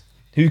tweets,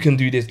 who can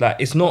do this. Like,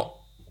 it's not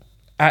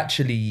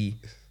actually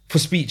for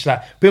speech.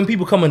 Like, when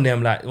people come on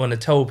them, like, want to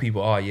tell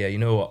people, "Oh yeah, you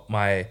know what,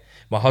 my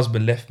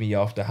husband left me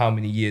after how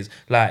many years?"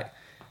 Like,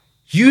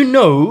 you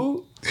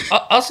know,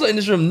 us lot in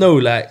this room know,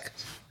 like,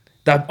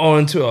 that are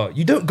on Twitter.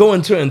 You don't go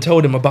on Twitter and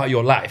tell them about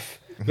your life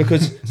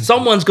because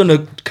someone's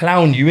gonna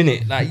clown you,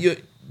 innit? Like,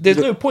 there's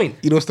no point.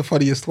 You know what's the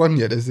funniest one?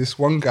 Yeah, there's this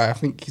one guy. I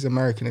think he's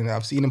American, and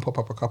I've seen him pop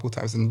up a couple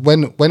times. And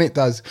when it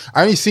does,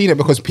 I only seen it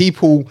because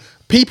people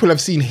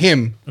have seen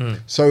him.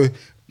 So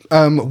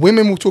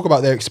women will talk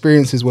about their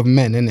experiences with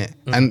men, innit?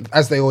 And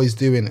as they always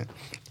do, innit?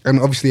 And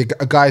obviously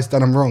a guy's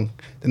done them wrong.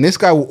 Then this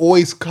guy will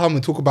always come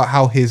and talk about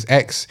how his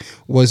ex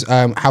was,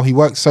 how he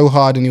worked so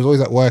hard and he was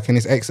always at work, and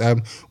his ex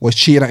was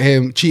cheating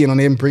on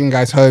him, bringing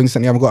guys home,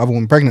 saying, "Yeah, I've got other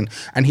women pregnant."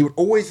 And he would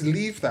always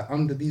leave that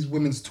under these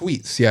women's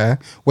tweets, yeah,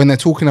 when they're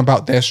talking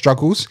about their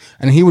struggles.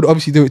 And he would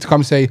obviously do it to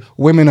come say,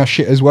 women are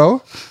shit as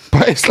well.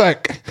 But it's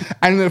like,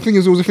 and the thing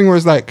is, always the thing where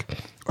it's like,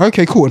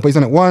 okay, cool. But he's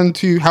done it 1,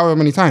 2, however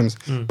many times.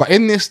 But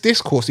in this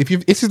discourse,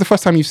 this is the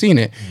first time you've seen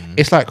it,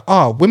 it's like,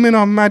 women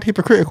are mad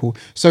hypocritical.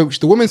 So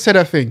the woman said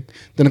her thing,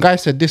 then the guy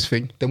said this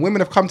thing. Then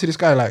women have come to this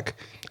guy like,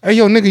 "Hey,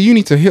 yo, nigga, you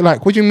need to heal."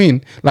 Like, what do you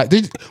mean? Like,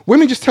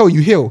 women just tell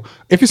you heal.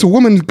 If it's a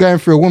woman going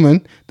through a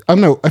woman, I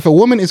don't know. If a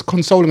woman is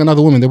consoling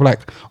another woman, they were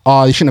like,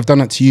 "Oh, you shouldn't have done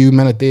that to you.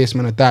 Men are this,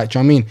 men are that." Do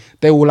you know what I mean?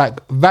 They will like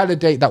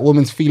validate that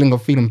woman's feeling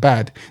of feeling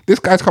bad. This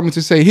guy's coming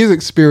to say his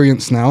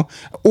experience now,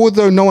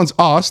 although no one's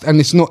asked and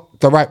it's not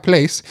the right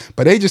place,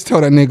 but they just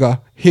tell that nigga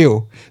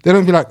heal. They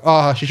don't be like,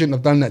 she shouldn't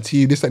have done that to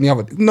you, this, that, and the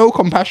other. No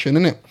compassion,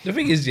 innit? The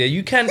thing is, yeah,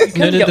 you can No,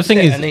 get the thing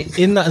upset is, and it-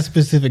 in that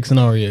specific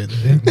scenario,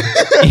 though,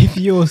 if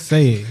you're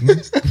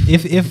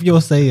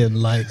saying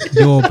like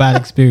your bad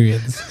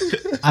experience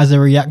as a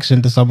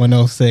reaction to someone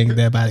else saying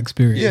their bad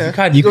experience,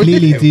 Yeah. you You're a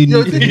clearly dickhead. do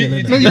You're a need to heal.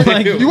 dickhead. innit? No, you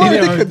Like, you are a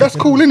dickhead. That's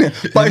cool,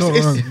 innit? But They're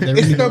not wrong. They're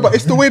really not but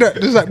it's the way that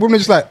there's like women are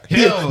just like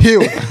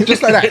heal,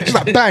 just like that, just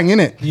like bang,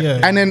 innit? Yeah.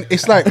 And then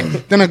it's like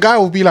then a guy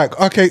will be like,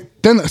 okay.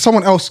 Then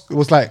someone else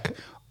was like,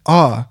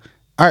 all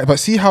right, but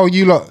see how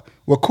you lot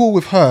we're cool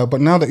with her, but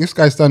now that this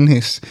guy's done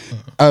this,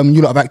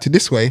 you lot have acted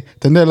this way.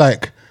 Then they're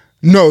like,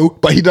 no,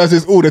 but he does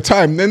this all the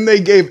time. Then they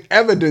gave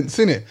evidence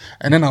in it,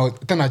 and then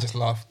I just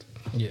laughed.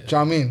 Yeah. Do you know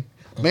what I mean?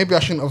 Maybe I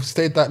shouldn't have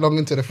stayed that long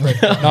into the thread.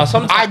 No,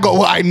 sometimes, I got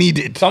what I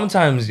needed.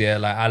 sometimes, yeah,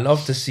 like I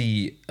love to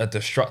see a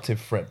destructive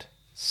thread.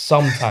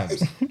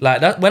 Sometimes,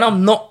 like that when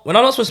I'm not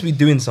supposed to be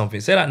doing something.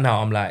 Say that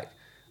now, I'm like,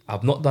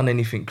 I've not done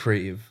anything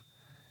creative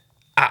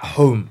at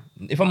home.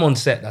 If I'm on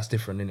set, that's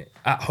different, innit?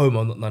 At home,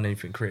 I've not done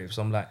anything creative,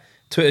 so I'm like,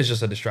 Twitter's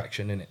just a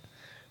distraction, innit?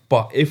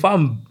 But if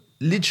I'm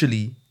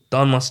literally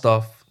done my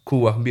stuff,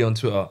 cool, I can be on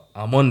Twitter.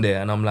 I'm on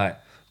there, and I'm like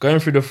going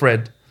through the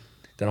thread.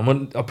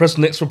 Then I press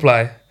next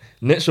reply.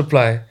 Next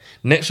reply,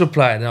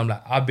 and I'm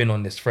like, I've been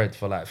on this thread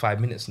for like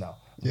 5 minutes now.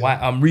 Yeah. Why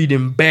I'm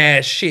reading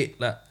bare shit.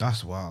 Like,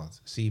 That's wild.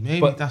 See,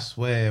 maybe But- that's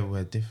where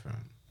we're different.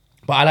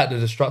 but I like the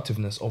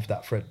destructiveness of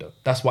that thread though.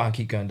 That's why I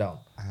keep going down.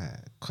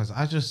 Because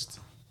I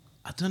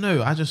don't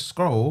know, I just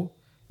scroll.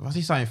 If I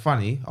see something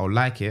funny, I'll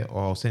like it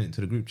or I'll send it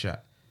to the group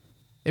chat.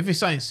 If it's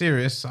something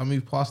serious, I'll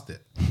move past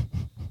it.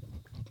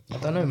 I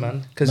don't know,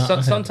 man. Because Nah, I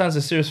heard sometimes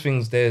the serious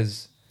things,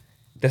 there's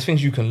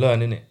things you can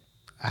learn in it.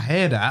 I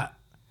hear that.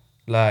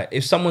 Like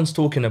if someone's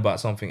talking about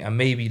something and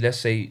maybe let's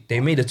say they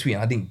made a tweet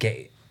and I didn't get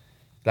it.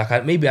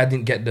 Like maybe I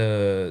didn't get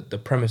the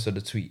premise of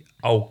the tweet.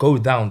 I'll go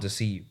down to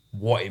see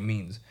what it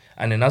means.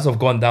 And then as I've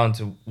gone down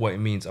to what it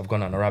means, I've gone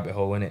down a rabbit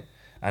hole in it.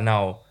 And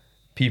now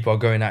people are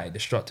going at it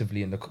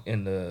destructively in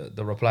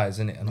the replies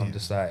in it. And I'm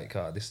just like,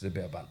 this is a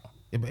bit of banter.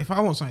 Yeah, but if I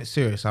want something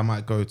serious, I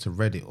might go to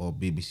Reddit or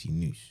BBC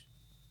News.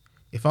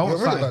 If I want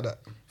You're Reddit something like that?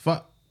 if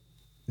I,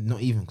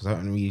 not even because I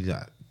don't really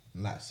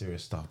like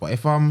serious stuff. But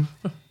if I'm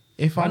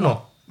Why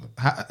not?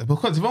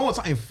 Because if I want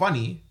something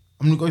funny,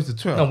 I'm gonna go to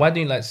Twitter. No, why do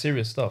you like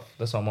serious stuff?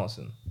 That's what I'm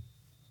asking.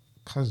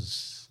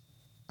 Because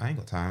I ain't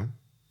got time.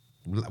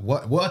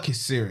 Work is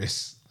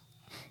serious.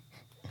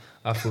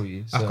 I feel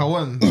you. Like I So,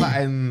 want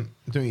something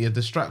doing a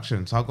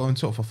distraction, so I'll go and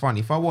talk for fun.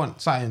 If I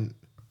want something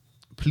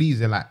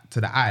pleasing, like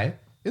to the eye,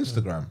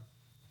 Instagram.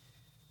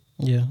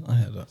 Yeah, I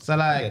heard that. So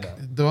like, Yeah,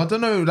 though I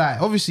don't know.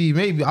 Like, obviously,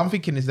 maybe I'm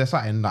thinking is there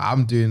something that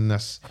I'm doing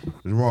that's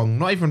wrong?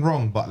 Not even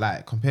wrong, but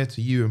like compared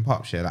to you and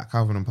Popshare, like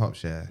Calvin and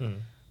Popshare,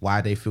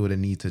 why they feel the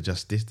need to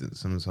just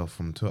distance themselves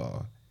from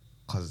Twitter?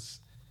 Because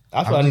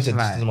I feel I need to just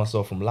like- distance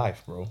myself from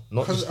life, bro.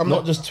 Not 'Cause just, I'm not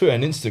not- just Twitter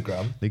and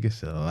Instagram. niggas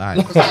still alive.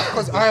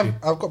 Because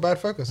I've got bad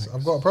focus.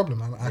 I've got a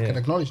problem. I can Yeah.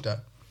 acknowledge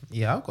that.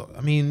 Yeah, I've got.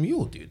 I mean, we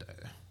all do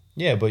that.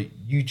 Yeah, but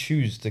you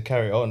choose to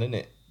carry on,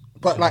 innit?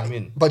 But You know like, what I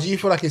mean? but do you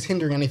feel like it's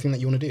hindering anything that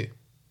you want to do?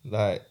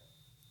 Like,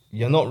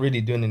 you're not really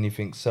doing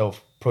anything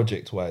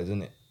self-project wise,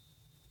 innit?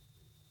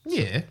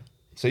 Yeah.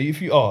 So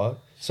if you are,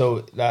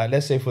 so like,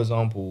 let's say for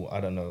example,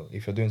 I don't know,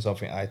 if you're doing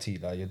something IT,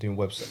 like you're doing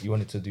website, you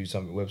wanted to do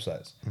something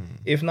websites.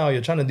 If now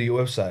you're trying to do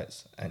your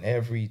websites, and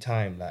every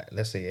time, like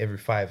let's say every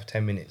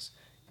 5-10 minutes,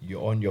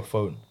 you're on your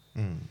phone,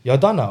 you're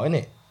done now,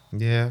 innit?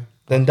 Yeah.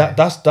 Then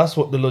that's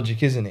what the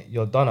logic is, innit?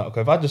 You're done now.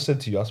 Okay, if I just said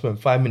to you, I spent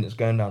 5 minutes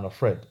going down a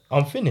thread,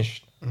 I'm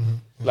finished.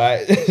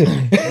 Like,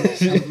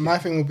 And my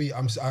thing will be,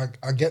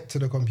 I get to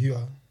the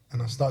computer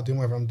and I start doing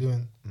whatever I'm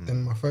doing.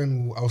 Then my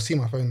phone I'll see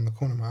my phone in the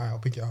corner of my eye. I'll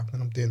pick it up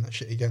and I'm doing that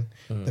shit again.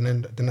 Then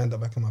end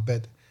up back in my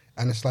bed.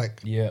 And it's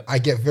like, Yeah. I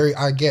get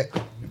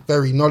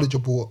very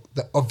knowledgeable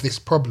of this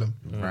problem.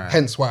 Right.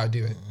 Hence why I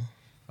do it.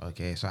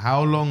 Okay. So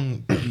how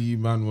long do you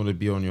man want to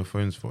be on your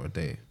phones for a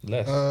day?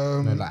 less.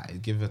 No,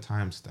 like give a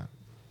timestamp.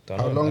 Don't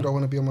How know, long man. do I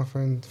want to be on my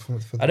phone for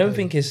the I don't day?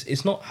 think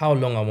it's not how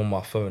long I'm on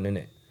my phone,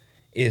 innit?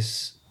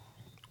 It's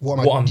what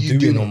I'm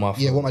doing on my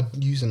Yeah, phone. what am I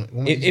using it?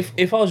 What am I using it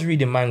if I was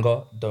reading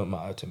manga, don't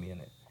matter to me,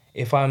 innit?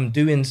 If I'm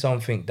doing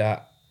something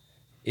that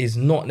is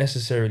not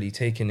necessarily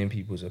taking in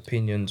people's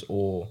opinions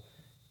or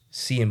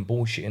seeing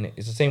bullshit in it,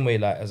 it's the same way,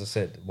 like as I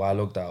said, why I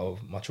logged out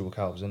of my True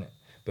Calves, innit?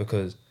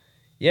 Because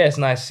yeah, it's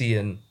nice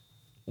seeing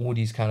all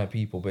these kind of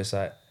people, but it's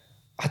like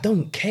I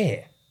don't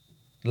care.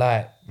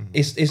 Like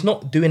it's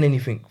not doing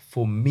anything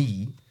for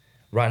me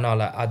right now.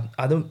 Like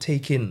I don't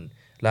take in,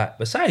 like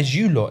besides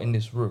you lot in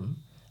this room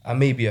and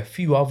maybe a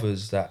few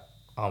others that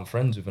I'm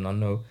friends with and I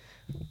know,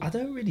 I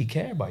don't really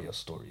care about your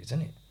stories,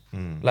 innit?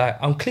 Like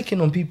I'm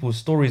clicking on people's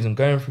stories and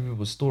going through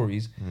people's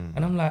stories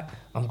and I'm like,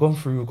 I'm going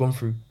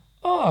through.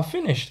 Oh, I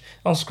finished.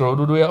 I'll scroll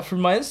all the way up through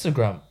my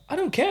Instagram. I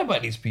don't care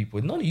about these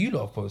people. None of you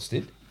lot have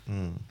posted.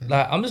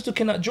 Like I'm just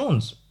looking at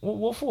John's.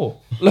 What for?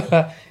 Like,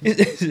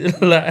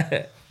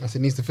 like I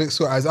said, needs to fix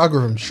his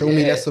algorithm. Show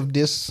me Yeah. less of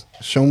this.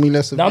 Show me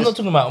less of now I'm this. not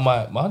talking about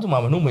I'm talking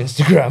about my normal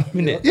Instagram,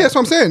 innit? Yeah, that's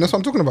what I'm saying. That's what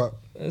I'm talking about.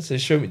 So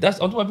show me. I'm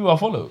talking about people I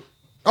follow.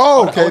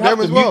 Oh, I okay, would have them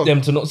to as mute well.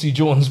 them to not see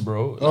John's,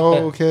 bro. Oh,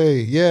 okay,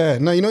 yeah.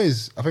 No, you know,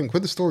 I think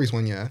with the stories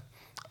one, yeah,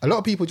 a lot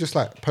of people just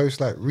like post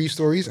like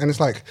re-stories, and it's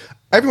like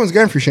everyone's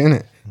going through shit,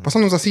 innit? But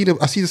sometimes I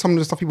see some of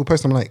the stuff people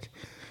post. I'm like,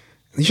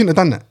 you shouldn't have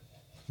done that.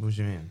 What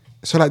do you mean?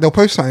 So like they'll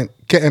post something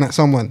getting at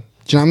someone.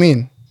 Do you know what I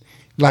mean?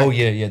 Like, Oh,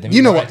 yeah. Them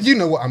You know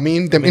indirects. what I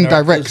mean. Them Them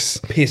indirects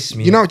indirects piss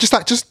me You know, off. just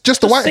the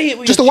Just white, say it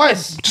with just your the white,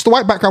 chest. just the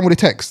white background with a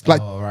text.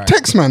 Like Oh, right.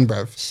 text, man,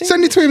 bruv. Say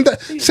Send it to him.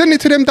 Send it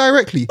to them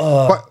directly.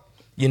 But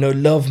You know,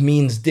 love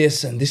means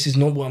this, and this is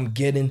not what I'm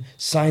getting.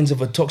 Signs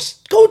of a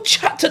Go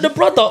chat to the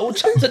brother or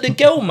chat to the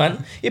girl,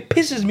 man. It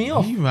pisses me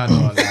off. You man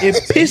are like, It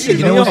pisses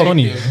You know me what's off.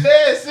 funny?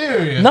 they're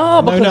serious. Nah,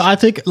 No, because I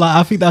think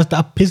I think that's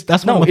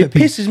that's No, one of my it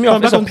pet peeves. pisses me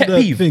off. Back It's a onto pet the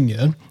peeve. thing,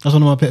 yeah. That's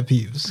one of my pet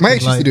peeves. My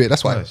ex used to Like- do it.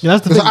 That's why. Yeah,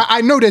 that's the Because thing.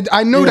 I know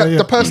that Yeah.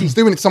 the person's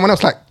doing it to someone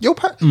else. Like, yo,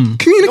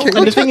 communicate. And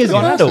go the thing chat is, to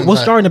the person. what's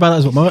Like, jarring about that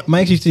is what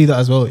my ex used to do that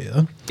as well.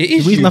 Yeah, It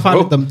is the reason you, I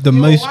found bro. it the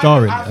most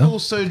jarring. I Yeah? feel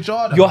so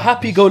jarred. you're about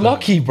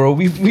happy-go-lucky, bro.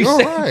 We've You're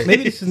said right.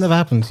 Maybe this has never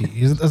happened to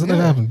you. Has it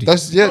never happened to you?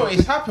 That's No, yeah.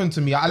 it's happened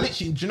to me. I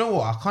literally, do you know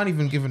what? I can't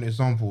even give an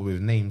example with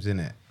names in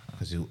it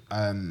because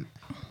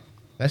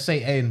let's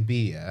say A and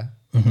B, yeah,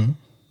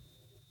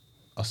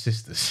 are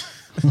sisters.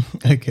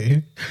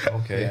 Okay.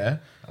 Okay. Yeah.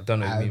 I don't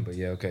know what you mean, but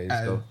yeah, okay.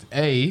 Let's go.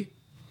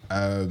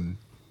 And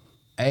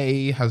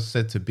A has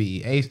said to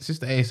B,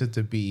 sister A said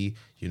to B,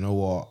 you know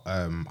what?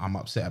 I'm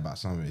upset about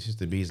something.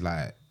 Sister B's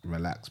like,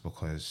 relax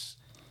because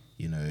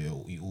you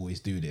know you always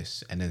do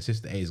this. And then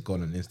sister A's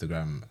gone on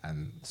Instagram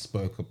and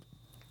spoke a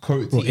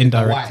quote Well, the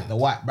indirect.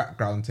 white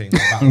background thing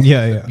about what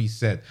Yeah, sister yeah. B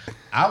said.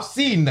 I've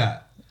seen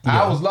that.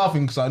 I was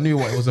laughing because I knew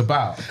what it was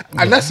about.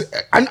 And I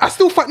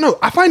still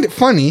I find it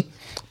funny,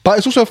 but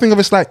it's also a thing of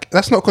it's like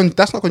that's not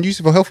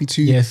conducive or healthy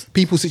to Yes.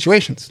 people's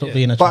situations. Stop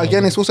being a But child.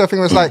 again, it's also a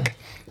thing that's like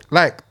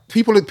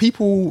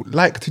people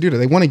like to do that.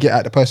 They want to get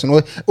at the person,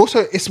 or also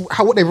it's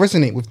what they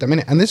resonate with them,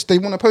 innit? And they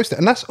want to post it,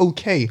 and that's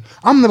okay.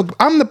 I'm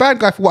the bad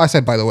guy for what I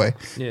said, by the way.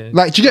 Yeah.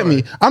 Like, do you get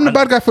me? I'm the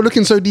bad guy for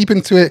looking so deep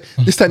into it,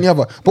 this, that, and the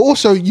other. But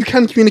also, you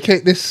can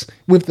communicate this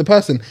with the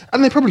person,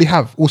 and they probably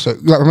have. Also,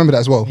 like, remember that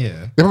as well.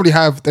 Yeah. They probably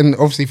have. Then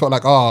obviously felt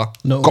like,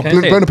 No. got Can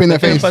I say, blown up in their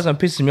the face. person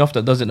pissing me off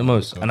that does it the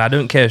most, and I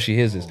don't care if she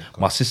hears this.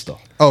 My sister.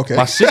 Okay.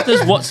 My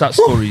sister's WhatsApp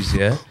stories.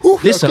 Yeah. Ooh,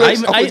 Listen, that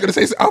was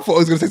close. I thought I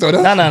was gonna say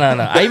something else.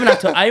 No.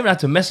 I even had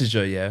to message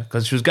her, yeah,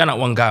 because she was going at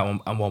one guy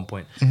at one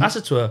point. Mm-hmm. I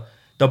said to her,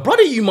 "The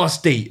brother you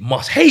must date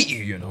must hate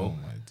you, you know,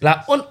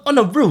 like on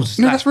the rules."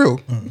 No, like, that's real.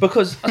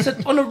 Because I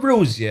said on the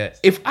rules, yeah.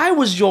 If I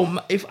was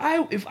if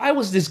I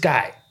was this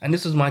guy and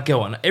this was my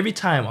girl, and every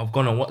time I've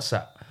gone on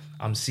WhatsApp,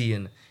 I'm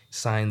seeing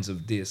signs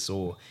of this,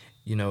 or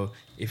you know,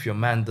 if your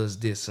man does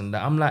this and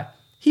that, I'm like,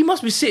 he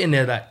must be sitting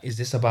there like, is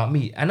this about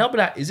me? And I'll be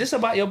like, is this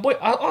about your boy?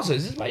 Also,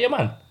 is this about your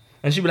man?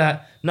 And she'll be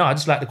like, no, I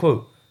just like the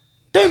quote.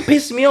 Don't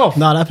piss me off.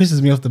 No, that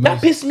pisses me off the That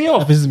most. pissed me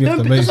off. That pisses me off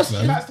Don't the piss- most, that's-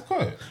 man. That's the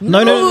quote. No.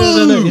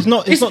 It's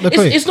not. It's not the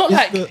quote. It's not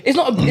like the- it's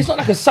not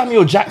like a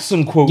Samuel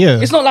Jackson quote. Yeah.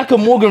 It's not like a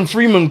Morgan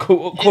Freeman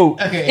quote.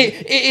 Okay.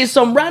 It is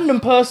some random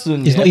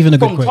person. It's not even a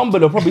good from quote.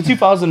 Tumblr, probably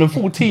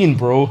 2014,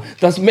 bro.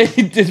 That's made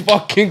this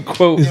fucking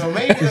quote. You know,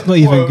 maybe It's the not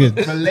even quote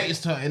good.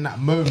 relates to her in that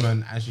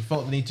moment, and she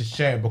felt the need to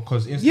share it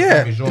because Instagram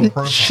Yeah, is your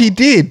profile. she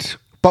did.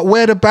 But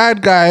we're the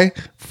bad guy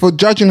for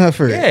judging her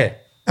for it. Yeah.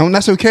 And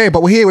that's okay.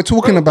 But we're here. We're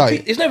talking about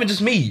it. It's not even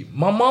just me.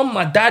 My mom,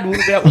 my dad will be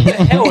like, what the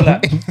hell?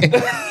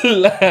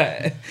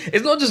 Like,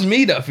 it's not just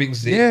me that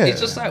thinks it. Yeah.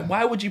 It's just like,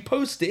 why would you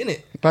post it,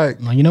 innit? Like,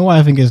 Man, you know why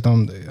I think it's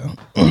dumb though?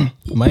 Yeah?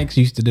 My ex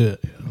used to do it,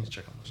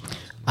 yeah?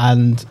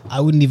 And I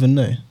wouldn't even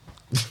know.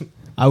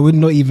 I would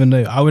not even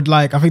know.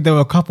 I think there were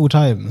a couple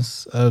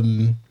times.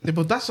 Yeah,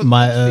 but that's a,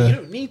 My, you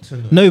don't need to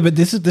know. No, but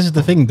this is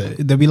the thing though.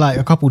 There'll be like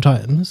a couple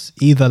times,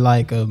 either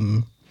like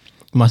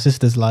my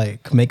sister's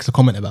like makes a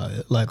comment about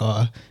it, like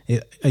are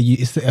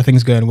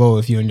things going well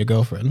with you and your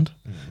girlfriend?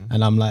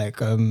 And I'm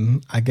like,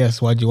 I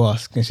guess, why'd you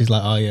ask? And she's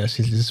like, oh yeah,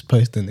 she's just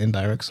posting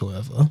indirects or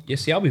whatever. Yeah,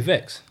 see, I'll be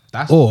vexed.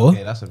 That's Or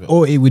okay, that's a bit.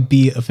 or it would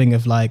be a thing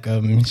of like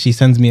she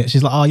sends me,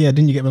 she's like, oh yeah,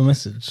 didn't you get my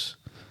message?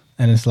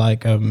 And it's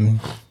like I'm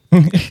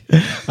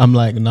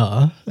like,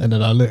 nah. And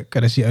then I look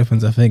and then she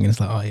opens her thing and it's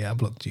like, oh yeah, I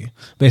blocked you.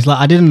 But it's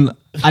like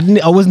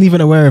I wasn't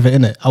even aware of it,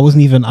 innit?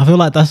 I feel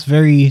like that's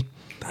very,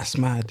 that's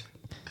mad.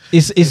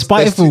 it's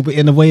spiteful, but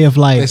in a way of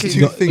like there's two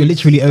you're things.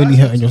 literally only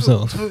hurting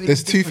yourself.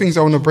 There's two things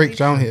I want to break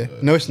down here.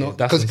 No, it's not.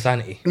 That's 'Cause-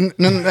 insanity.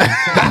 no.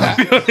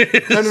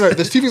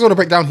 There's two things I want to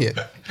break down here.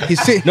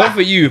 Not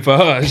for you, for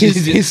her. She's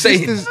his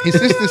insane.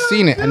 sister's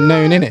seen it and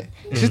known in it.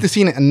 His sister's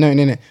seen it and known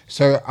in it.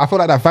 So I feel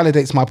like that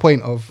validates my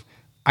point of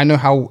I know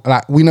how,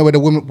 like, we know where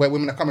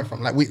women are coming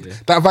from. Like,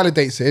 that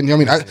validates it. You know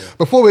what I mean?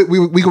 Before we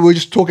were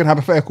just talking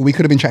hypothetical, we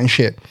could have been chatting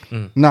shit.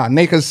 Nah,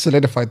 Naka's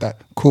solidified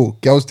that. Cool.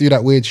 Girls do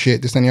that weird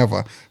shit, this and the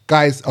other.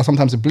 Guys are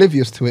sometimes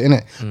oblivious to it,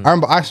 innit? I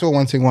remember I saw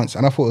one thing once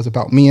and I thought it was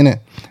about me, innit?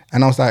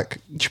 And I was like,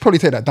 you should probably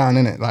take that down,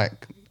 innit?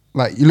 Like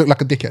you look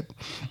like a dickhead.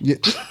 Yeah,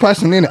 just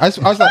personally, innit?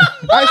 I was like,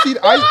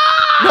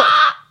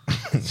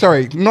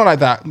 sorry, not like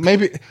that.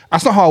 Maybe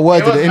that's not how I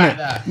worded it, was innit? like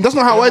that. That's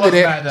not how I It worded was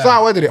it. like That's not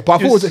how I worded it. But I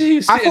thought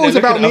it was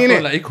about me,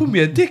 innit? Like, he called me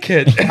a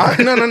dickhead.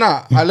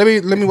 No.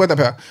 Let me word that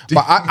better.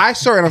 But I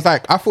saw it and I was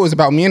like, I thought it was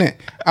about me, innit?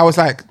 I was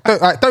like,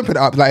 don't put it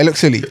up. Like, it looks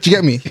silly. Do you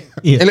get me?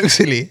 Yeah. It looks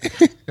silly.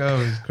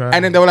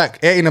 And then they were like,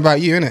 it ain't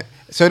about you, innit?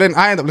 So then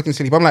I end up looking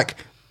silly. But I'm like,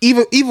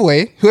 either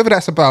way, whoever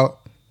that's about,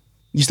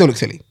 you still look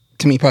silly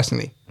to me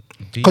personally.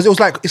 Because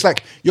it's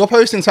like you're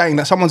posting something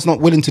that someone's not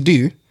willing to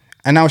do,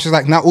 and now it's just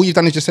like, now all you've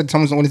done is just said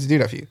someone's not willing to do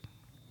that for you.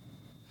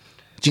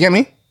 Do you get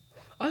me?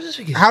 I was just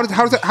thinking, How does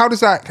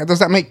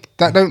that make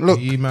that don't look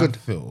Do you man good?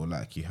 feel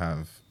like you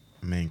have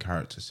main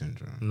character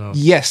syndrome? no.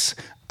 Yes.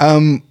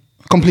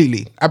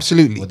 completely,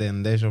 absolutely. Well,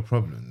 then there's your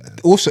problem. Then.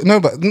 Also, no,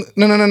 but no.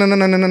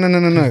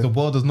 The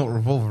world does not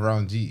revolve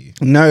around you.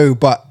 No,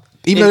 but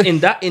even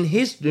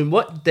in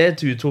what they're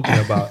two talking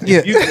about, Yeah.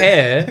 if you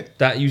care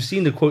that you've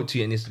seen the quote to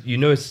you and it's you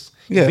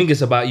Yeah. think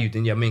it's about you,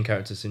 then you're main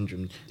character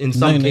syndrome. In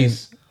some No.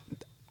 cases,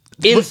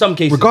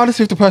 regardless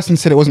if the person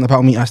said it wasn't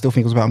about me, I still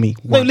think it was about me.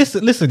 No,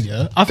 listen,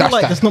 yeah. I feel That's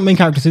like that. that's not main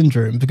character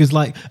syndrome because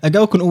like a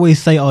girl can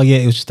always say, "Oh yeah,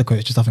 it was just a quote,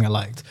 it's just something I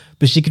liked,"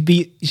 but she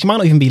might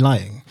not even be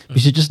lying, but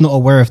she's just not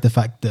aware of the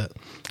fact that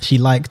she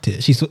liked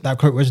it. She thought that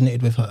quote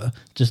resonated with her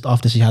just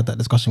after she had that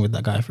discussion with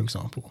that guy, for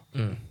example.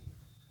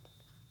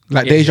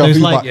 Like Yeah, deja So it's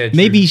vu, like but yeah, true.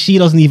 maybe she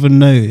doesn't even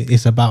know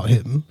it's about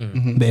him,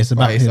 but it's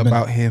about it's him.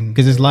 about him.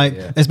 Because it's like,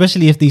 Yeah.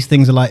 especially if these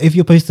things are like, if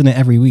you're posting it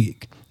every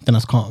week, then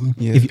that's calm.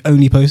 Yeah. If you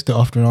only post it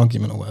after an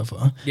argument or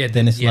whatever,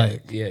 then it's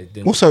like,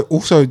 then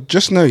also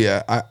just know,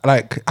 yeah,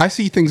 I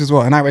see things as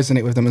well, and I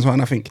resonate with them as well,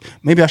 and I think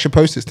maybe I should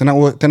post this. Then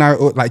I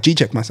like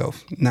G-check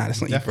myself. Nah, that's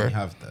not you, Definitely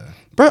bro. have though.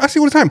 Bro, I see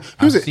all the time.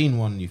 Who's I've it? seen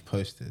one you've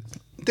posted.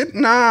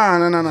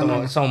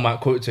 No. someone might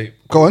quote tape.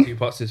 Go on. He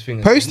posts his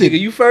finger. Post it. Nigga,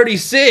 you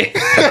 36.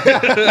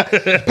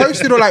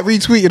 Posted or like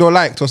retweeted or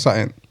liked or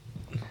something.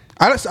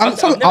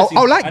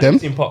 I'll like them.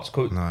 Seen Pops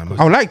quote. No,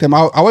 I'll like them.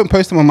 I won't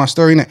post them on my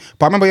story, innit?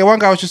 But I remember one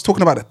guy was just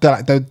talking about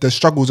the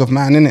struggles of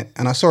man, innit?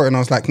 And I saw it and I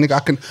was like,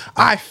 nigga,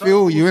 I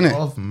feel you, innit?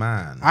 Of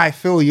man. I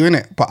feel you,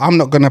 innit? But I'm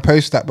not gonna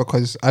post that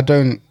because I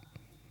don't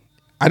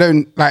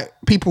like,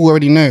 people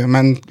already know,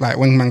 man, like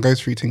when man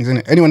goes through things,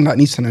 innit? Anyone that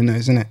needs to know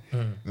knows, innit?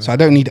 So I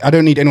don't need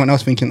anyone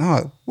else thinking,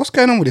 oh, what's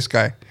going on with this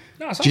guy?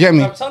 No, Do you get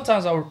me?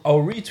 Sometimes I'll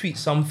retweet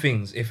some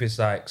things if it's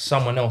like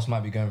someone else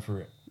might be going through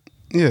it.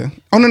 Yeah.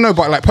 Oh no,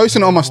 but like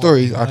posting it on my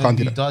stories, I can't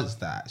do Who that. does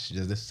that? She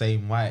does the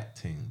same white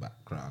thing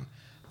background,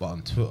 but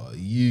on Twitter,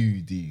 you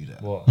do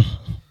that. What?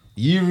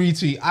 You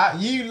retweet,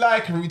 you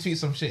like and retweet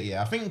some shit,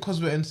 yeah. I think because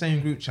we're in the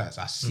same group chats,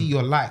 I see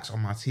your likes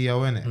on my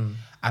TL, innit?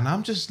 And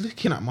I'm just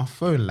looking at my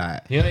phone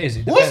like, You know what it is?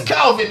 It what's depends.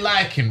 Calvin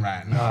liking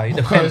right now? Nah, it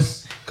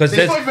depends. 'Cause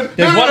there's there's- not even,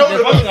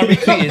 there's one thing I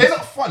retweeted. They're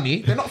not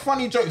funny. They're not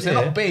funny jokes. They're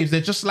Yeah. not babes.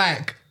 They're just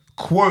like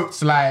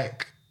quotes,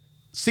 like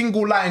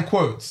single line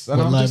quotes. And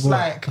What, I'm like just what?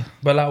 like,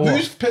 But like what?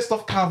 who's pissed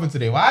off Calvin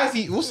today? What's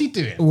he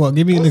doing? What?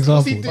 Give me an What's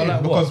he example. doing? But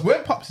like Because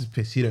when Pops is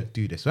pissed, he don't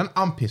do this. When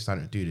I'm pissed, I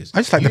don't do this.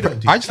 I just like You the don't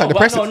do I this. just like the but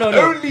pressing. no.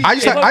 Only- I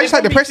just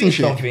like the I'm pressing retweeting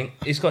shit. something,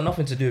 it's got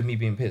nothing to do with me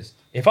being pissed.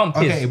 If I'm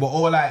pissed, Okay, but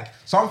or like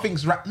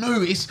something's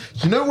no, it's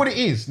you know what it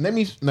is. Let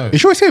me no. You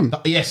sure it's him?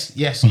 Yes,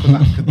 'cause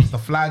like, it's the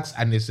flags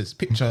and there's this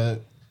picture.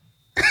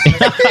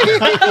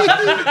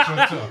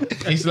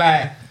 It's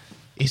like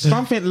it's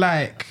something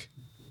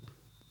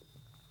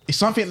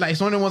like it's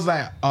one of the ones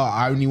like, oh,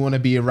 I only want to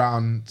be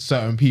around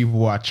certain people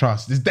who I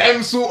trust. It's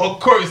them sort of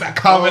quotes that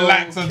Calvin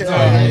likes on Twitter.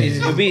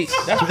 it'll be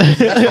that's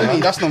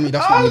That's not me.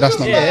 That's not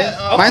me.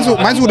 Yeah. Mine's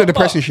all the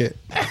depressing But- shit.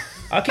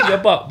 I'll keep your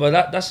butt, but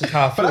that's just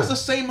how I But feel. that's the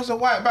same as a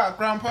white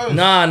background post.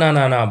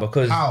 Nah,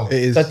 because How? It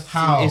is. that's-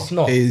 How? it's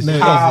not. It is. No,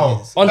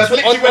 How? On, That's Twi-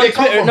 literally on where they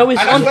come Twitter, from. no,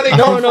 it's And on. that's where they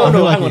No, come no, from.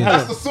 no. I Hang feel on, like hang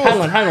That's the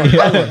source. on. Hang on.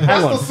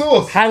 That's the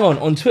source. Hang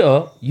on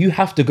Twitter, you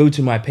have to go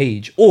to my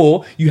page,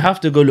 or you have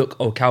to go look.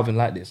 Oh, Calvin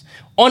like this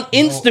on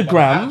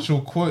Instagram.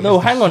 actual quote No,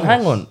 is the hang on.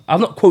 source.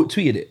 I've not quote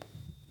tweeted it.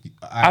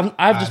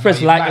 I've just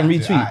pressed you like and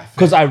liked it. retweet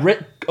because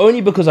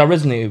only because I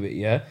resonated with it.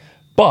 Yeah,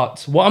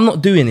 but what I'm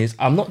not doing is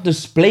I'm not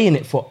displaying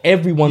it for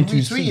everyone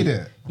to see. retweeted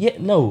it? Yeah,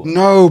 no.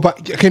 No,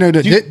 but okay, no. do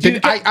you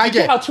get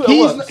how Twitter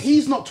works?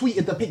 He's not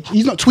tweeted the picture.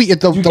 He's not tweeted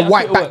the get how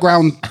white Twitter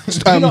background.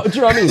 Do you know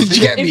what I mean? Do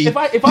you get me? If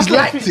I He's put a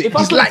liked tweet- it. if I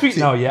He's put a liked tweet it.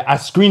 now, yeah, I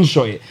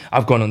screenshot it.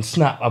 I've gone on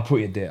Snap, I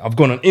put it there. I've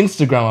gone on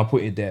Instagram, I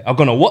put it there. I've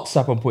gone on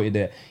WhatsApp, I put it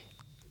there.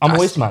 I'm a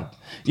waste man.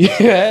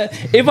 Yeah.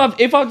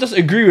 If I just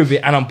agree with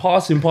it and I'm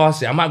passing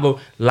past it, I might go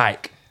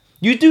like.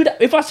 You do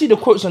that. If I see the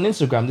quotes on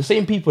Instagram, the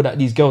same people that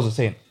these girls are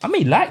saying, I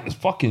may like this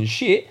fucking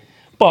shit,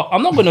 but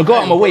I'm not gonna go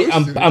out of my way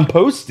and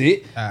post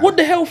it. What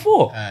the hell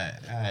for?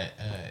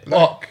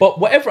 But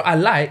whatever I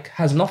like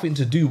has nothing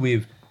to do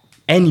with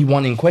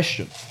anyone in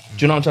question.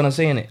 Do you know what I'm trying to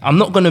say in it? I'm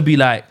not gonna be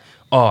like,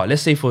 oh,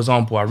 let's say for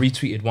example, I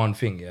retweeted one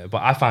thing, yeah,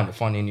 but I found it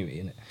funny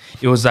anyway, innit?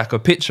 It was like a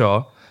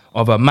picture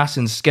of a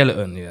massive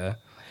skeleton, yeah,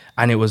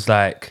 and it was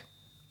like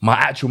my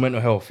actual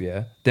mental health,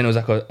 yeah. Then it was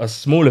like a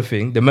smaller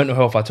thing, the mental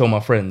health I told my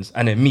friends,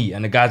 and then me,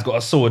 and the guy's got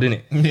a sword in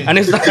it. And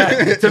it's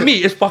like, to me,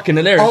 it's fucking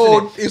hilarious.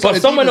 Oh, innit? it's But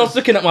like someone demons. else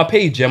looking at my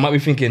page, yeah, might be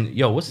thinking,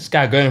 yo, what's this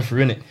guy going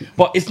through, innit?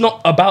 But it's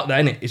not about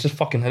that, innit? It's just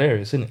fucking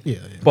hilarious, innit? Yeah.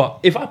 But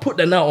if I put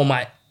that now on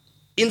my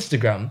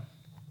Instagram,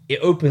 it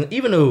opens,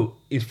 even though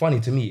it's funny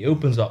to me, it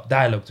opens up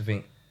dialogue to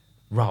think,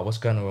 rah, what's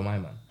going on with my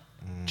man?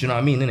 Do you know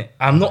what I mean, innit?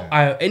 I'm not,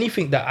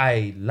 anything that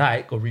I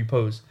like or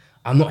repost,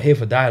 I'm not here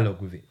for dialogue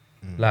with it.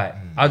 Like,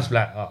 I'll just be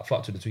like, oh,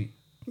 fuck to the tweet.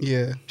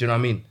 Yeah. Do you know what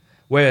I mean?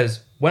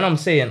 Whereas when I'm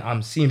saying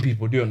I'm seeing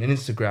people do it on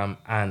Instagram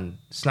and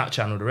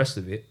Snapchat and all the rest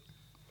of it,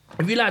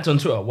 if you liked on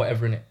Twitter,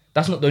 whatever in it,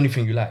 that's not the only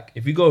thing you like.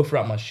 If you go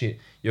throughout my shit,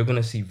 you're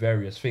gonna see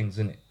various things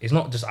in it. It's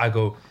not just I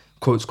go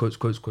quotes.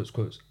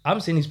 I'm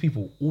seeing these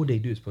people, all they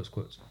do is post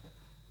quotes.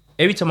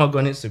 Every time I go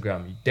on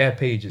Instagram, their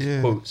page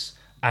is quotes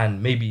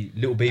and maybe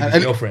little baby's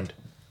And- girlfriend.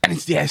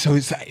 And so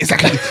it's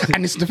exactly,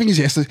 and it's the thing is,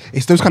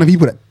 it's those kind of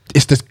people that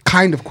it's this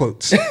kind of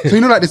quotes. So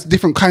like there's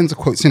different kinds of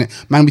quotes in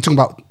it. Man, we talking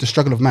about the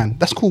struggle of man.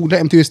 That's cool.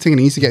 Let him do his thing, and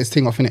he needs to get his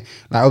thing off in it.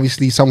 Like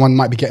obviously, someone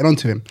might be getting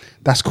onto him.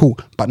 That's cool.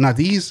 But now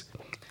these,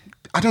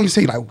 I don't even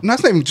say like, no,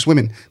 it's not even just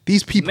women.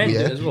 These people, Men do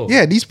it as well.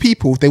 yeah, these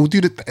people, they will do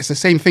it's the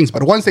same things, but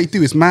the ones they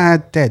do is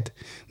mad dead.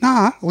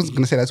 Nah, I wasn't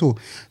gonna say that at all.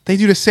 They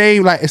do the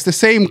same, like it's the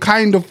same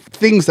kind of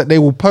things that they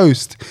will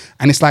post,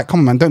 and it's like, come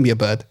on, man, don't be a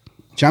bird.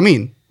 Do you know what I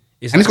mean?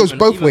 It's And this not goes even-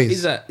 both even-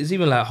 ways. It's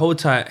even like hold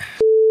tight.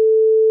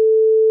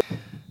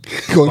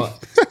 Go on.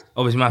 But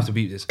obviously, I have to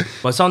beat this.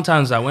 But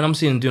sometimes, like when I'm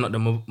seeing doing like the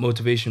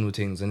motivational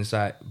things, and it's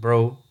like,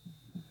 bro,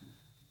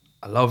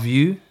 I love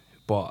you,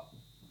 but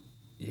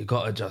you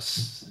gotta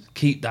just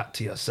keep that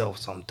to yourself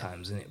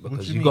sometimes, innit?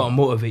 Because do you you gotta mean?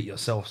 motivate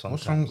yourself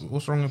What's sometimes. wrong?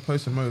 What's wrong with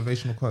posting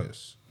motivational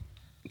quotes?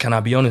 Can I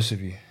be honest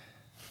with you?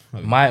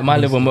 My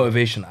level of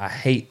motivation,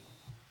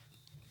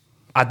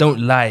 I don't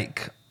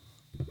like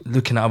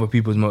looking at other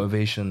people's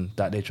motivation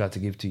that they try to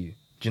give to you.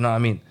 Do you know what I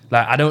mean?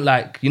 Like I don't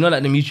like, you know,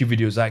 like the YouTube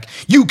videos, like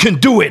you can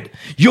do it.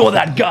 You're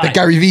that guy. The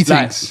Gary Vee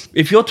Like, things.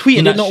 if you're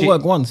tweeting Did that it not shit,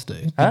 work once though?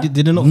 Huh?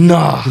 Did it not?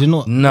 Nah. Did it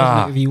not?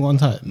 Nah. resonate with you one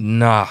time?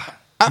 nah,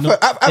 At There's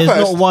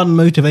first, not one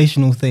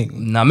motivational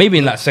thing. nah. Maybe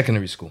in like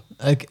secondary school.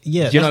 Like,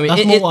 yeah, Do you know what I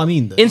mean? That's more what I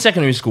mean. Though. In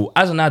secondary school,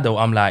 as an adult,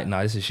 I'm like,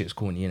 nah, this is shit's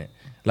corny, innit?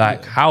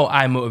 Like how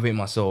I motivate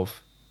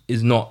myself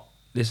is not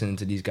listening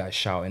to these guys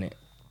shouting it.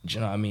 Do you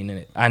know what I mean?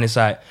 Innit? And it's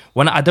like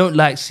when I don't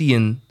like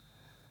seeing,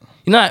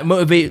 you know, like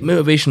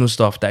motivational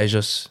stuff that is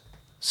just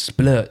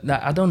splurge.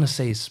 Like I don't want to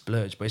say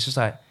splurge, but it's just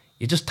like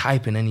you're just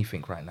typing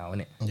anything right now,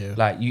 innit? Yeah.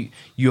 Like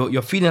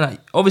you're feeling like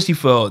obviously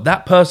for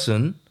that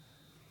person,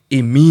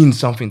 it means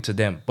something to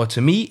them, but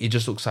to me, it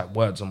just looks like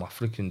words on my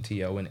freaking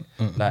TL,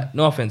 innit? Like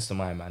no offense to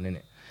my man,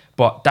 innit?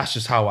 But that's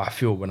just how I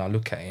feel when I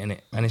look at it, innit?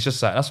 And it's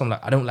just like that's what I'm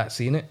like. I don't like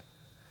seeing it.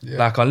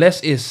 Like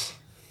unless it's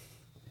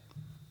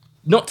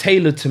not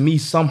tailored to me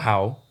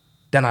somehow,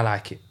 then I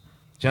like it.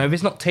 Do you know, if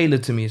it's not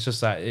tailored to me, it's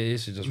just like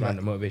it's just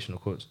random motivational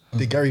quotes.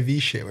 the Gary Vee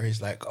shit where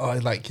he's like, oh,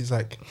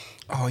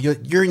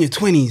 you're in your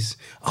 20s.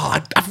 Oh,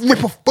 I'd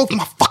rip off both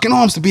my fucking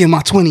arms to be in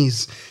my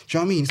 20s. Do you know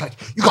what I mean? It's like,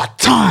 you got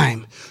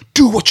time.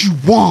 Do what you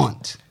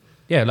want.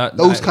 Yeah, like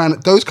Those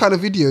like, kind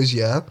of videos,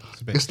 yeah.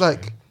 bit It's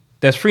like,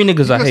 there's three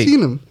niggas you I guys hate.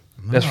 seen them?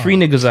 There's three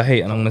niggas I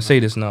hate, and I'm gonna say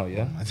this now,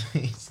 yeah.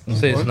 I'll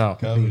say this now.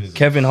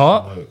 Kevin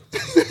Hart,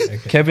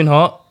 Kevin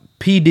Hart,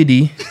 P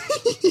Diddy,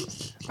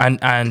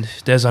 and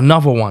there's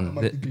another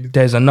one.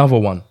 There's another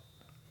one,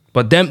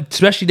 but them,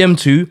 especially them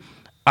two,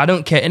 I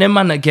don't care. And them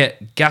man that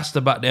get gassed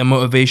about their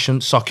motivation,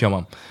 suck your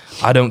mum.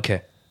 I don't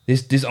care.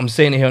 This I'm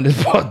saying it here on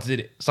this pod, did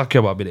it? Suck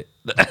your mum, did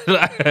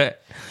it?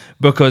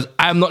 Because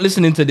I'm not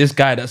listening to this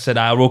guy that said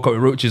I woke up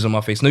with roaches on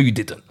my face. No, you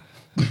didn't.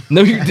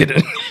 No, you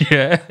didn't.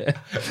 Yeah.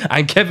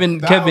 And Kevin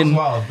was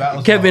wild. That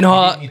was Kevin wild.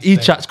 Hart, You need to he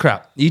say chats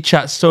crap. He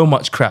chats so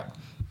much crap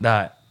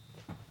that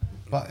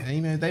But you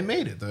know they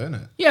made it though,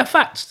 innit? yeah,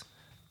 facts.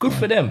 Good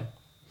for them.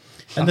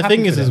 and I'm the happy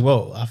thing for is, them. as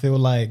well, I feel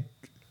like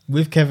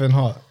with Kevin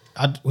Hart,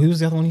 who was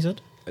the other one he said?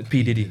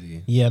 P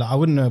Diddy. Yeah, like, I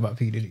wouldn't know about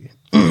P Diddy,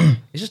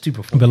 It's just too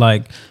performing. but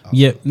like,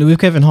 yeah, no, with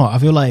Kevin Hart, I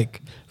feel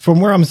like from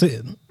where I'm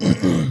sitting,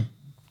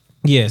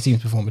 yeah, it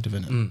seems performative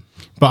in it.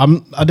 But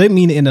I don't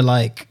mean it in a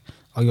like,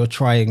 oh, you're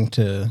trying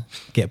to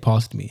get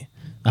past me.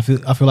 I feel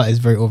like it's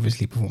very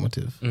obviously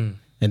performative.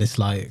 And it's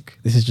like,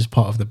 this is just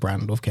part of the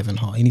brand of Kevin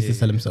Hart. He needs to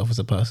sell himself as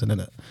a person,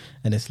 innit?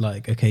 And it's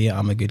like, okay, yeah,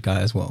 I'm a good guy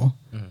as well.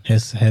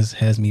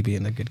 Here's me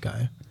being a good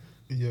guy.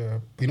 Yeah,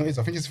 but you know, I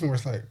think it's the thing where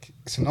it's like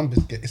it's a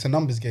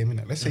numbers game,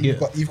 innit? Let's say Yeah.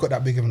 you've got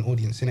that big of an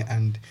audience in it,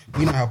 and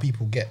we know how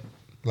people get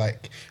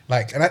like,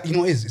 and that, you know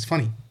what it is? It's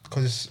funny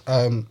because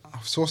I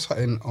saw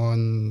something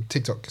on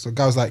TikTok. So a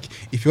guy was like,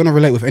 if you want to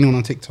relate with anyone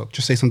on TikTok,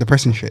 just say some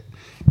depressing shit,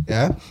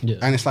 yeah.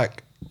 And it's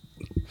like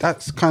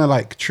that's kind of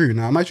like true.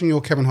 Now imagine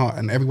you're Kevin Hart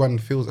and everyone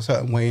feels a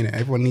certain way in it.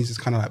 Everyone needs this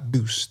kind of like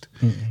boost.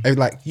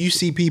 Like you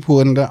see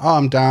people and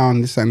I'm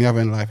down, this that, and the other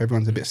in life.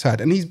 Everyone's a bit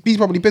sad, and he's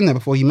probably been there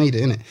before he made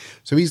it, innit?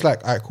 So he's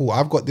like, all right, cool.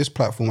 I've got this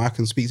platform. I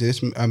can speak to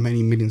this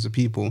many millions of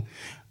people.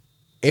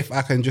 If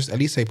I can just at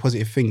least say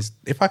positive things,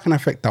 if I can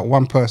affect that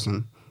one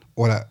person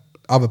or that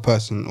other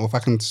person, or if I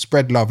can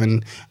spread love,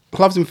 and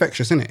love's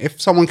infectious, innit? If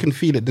someone can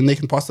feel it, then they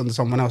can pass it on to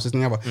someone else, isn't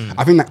the other?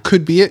 I think that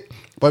could be it.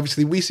 But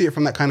obviously we see it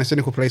from that kind of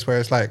cynical place where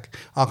it's like,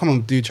 oh, come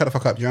on, dude, shut the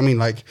fuck up. Do you know what I mean?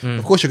 Like,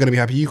 of course you're going to be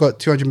happy. You got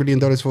 $200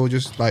 million for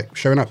just like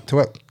showing up to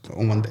work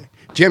on one day.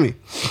 Do you get me?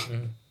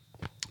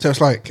 So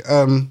it's like,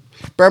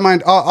 bear in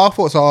mind, our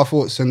thoughts are our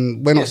thoughts,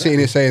 and we're not sitting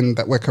here saying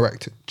that we're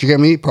correct. Do you get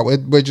me? But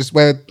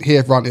we're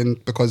here ranting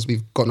because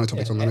we've got no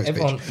topics on the notes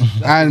page.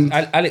 And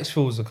Alex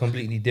feels are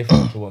completely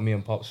different to what me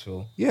and Pops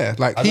feel. yeah,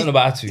 like I don't know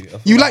about you.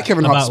 you like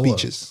Kevin Hart's About what?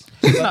 speeches.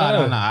 No, I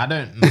don't.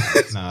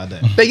 No, I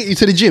don't. They get you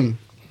to the gym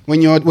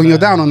when you're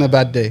down on a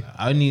bad day.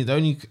 The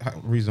only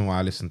reason why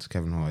I listen to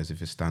Kevin Hart is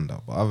if it's stand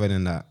up. But other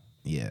than that,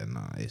 yeah,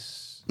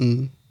 it's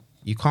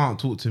you can't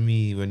talk to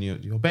me when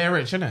you're bare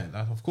rich, innit?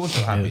 Like, of course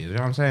you're happy. You know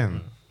what I'm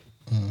saying?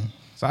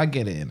 So I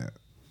get it,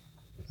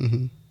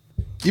 innit?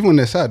 Even when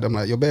they're sad, I'm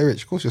like, you're very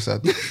rich. Of course you're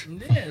sad.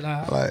 Yeah,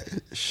 like, like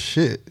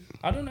shit.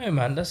 I don't know,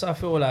 man. I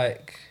feel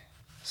like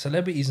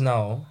celebrities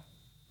now,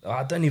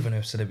 I don't even know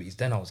if celebrities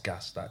then I was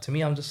gassed. Like to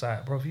me, I'm just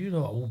like, bro, you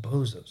lot are all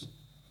bozos.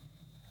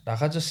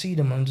 Like I just see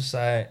them, I'm just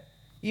like,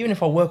 even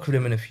if I work with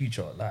them in the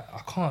future, like I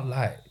can't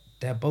lie,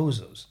 they're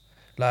bozos.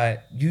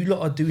 Like you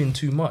lot are doing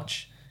too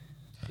much.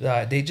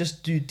 Like they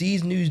just do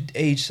these new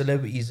age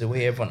celebrities, the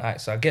way everyone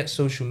acts. I get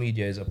social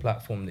media is a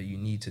platform that you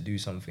need to do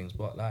some things,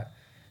 but like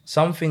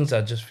some things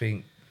I just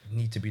think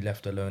need to be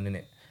left alone in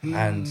it.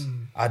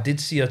 And I did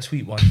see a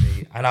tweet one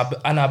day, and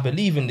I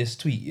believe in this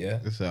tweet. Yeah,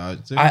 So,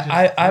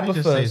 I let me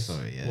just prefer- say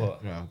sorry, yeah.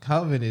 what? Bro,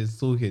 Calvin is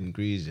talking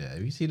grease, yeah.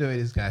 Have you seen the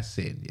way this guy's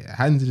sitting? Yeah,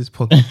 hands in his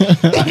pocket.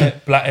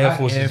 Black Air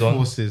Forces Air on.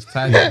 Forces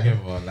tied together,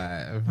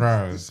 like,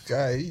 bro. This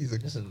guy, he's a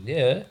Listen,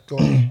 yeah, go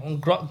on.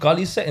 on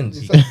gully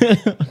settings.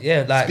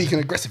 Yeah, like Speaking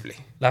aggressively.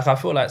 like I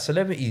feel like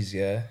celebrities,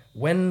 yeah,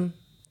 when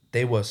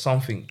they were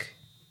something,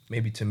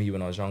 maybe to me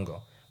when I was younger,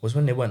 was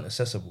when they weren't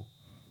accessible.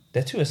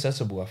 They're too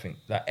accessible, I think.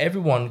 Like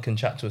everyone can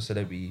chat to a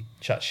celebrity,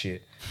 chat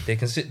shit. They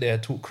can sit there,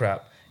 talk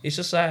crap. It's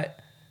just like,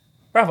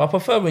 bruv, I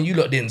prefer when you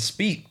lot didn't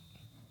speak.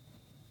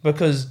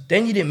 Because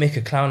then you didn't make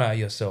a clown out of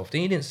yourself.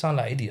 Then you didn't sound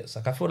like idiots.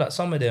 Like I feel like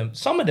some of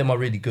them are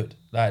really good.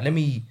 Like let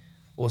me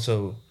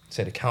also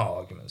say the counter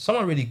argument. Some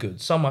are really good.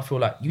 Some I feel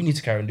like you need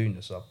to carry on doing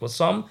this stuff. But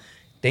some,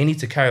 they need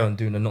to carry on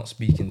doing the not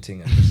speaking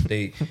thing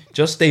and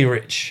just stay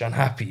rich and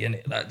happy in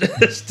it. Like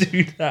just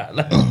do that.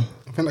 Like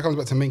I think that comes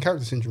back to main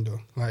character syndrome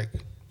though. Like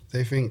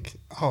they think,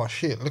 oh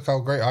shit, look how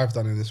great I've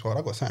done in this world.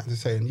 I've got something to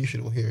say and you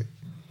should all hear it.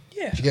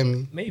 yeah, Do you get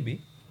me?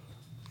 maybe.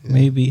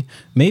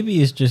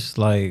 Maybe it's just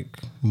like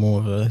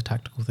more of a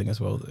tactical thing as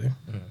well, though.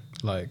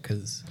 Like,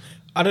 because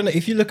I don't know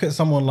if you look at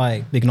someone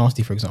like Big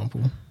Nasty, for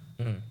example.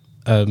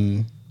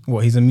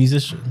 He's a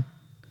musician,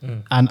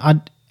 and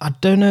I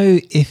don't know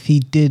if he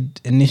did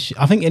initially.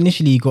 I think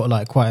initially he got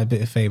like quite a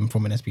bit of fame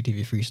from an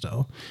SBTV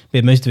freestyle,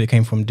 but most of it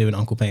came from doing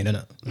Uncle Payne,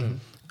 innit?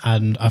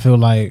 And I feel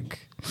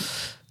like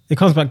it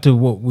comes back to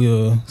what we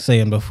were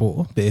saying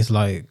before, but it's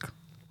like,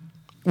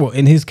 well,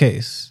 in his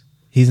case,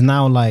 he's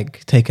now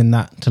like taken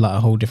that to like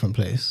a whole different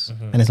place,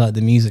 and it's like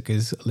the music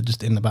is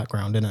just in the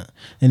background, innit?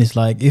 And it's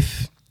like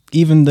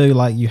even though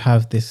like you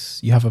have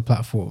a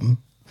platform,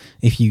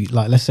 if you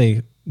like, let's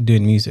say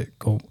doing music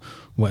or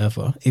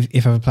whatever, if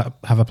you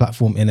have a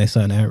platform in a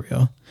certain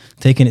area,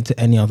 taking it to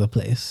any other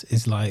place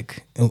is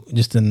like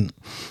just an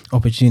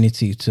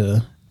opportunity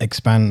to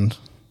expand,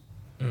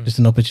 just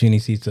an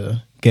opportunity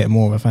to get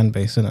more of a fan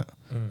base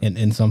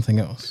in something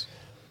else.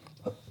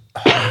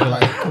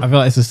 I feel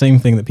like it's the same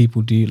thing that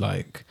people do,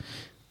 like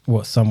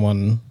what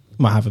someone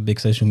might have a big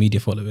social media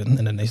following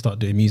and then they start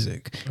doing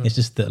music. It's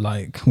just that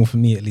like, well, for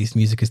me at least,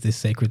 music is this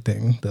sacred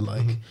thing that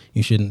like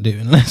you shouldn't do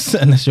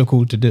unless you're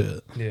called to do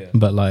it. Yeah.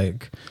 But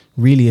like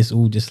really it's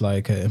all just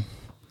like a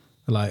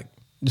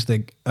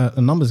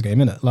numbers game,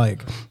 innit?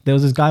 Like there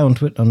was this guy on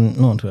Twitter,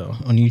 not on Twitter,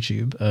 on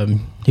YouTube.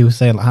 He was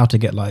saying like how to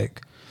get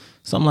like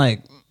some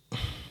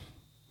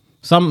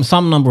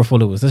number of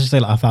followers. Let's just say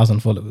like 1,000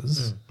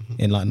 followers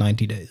in like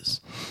 90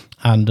 days.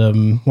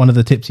 And one of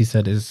the tips he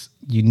said is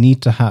you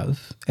need to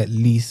have at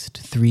least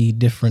 3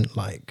 different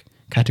like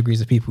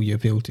categories of people you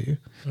appeal to.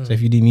 So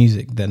if you do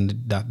music,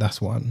 then that's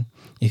one.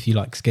 If you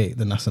like skate,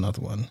 then that's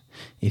another one.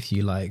 If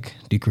you like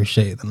do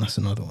crochet, then that's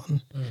another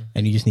one.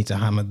 And you just need to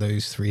hammer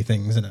those 3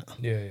 things, innit?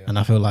 Yeah. And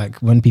I feel like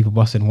when people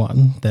bust in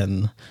one,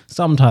 then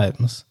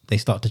sometimes they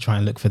start to try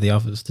and look for the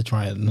others to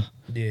try and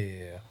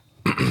Yeah.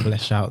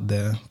 flesh out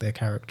their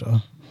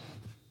character.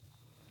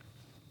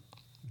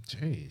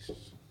 Jeez.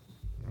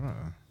 Right.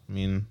 I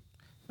mean,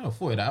 no,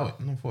 thought it that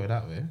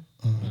way.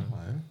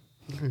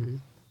 Right.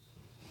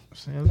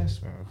 Say less,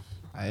 bro.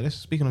 Hey, let's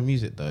speaking of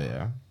music though,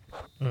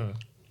 yeah.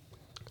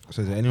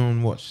 So, did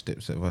anyone watch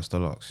Dipset vs.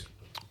 Deluxe?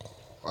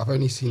 I've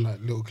only seen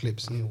like little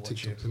clips and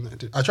TikToks and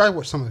that. I tried to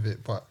watch some of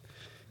it, but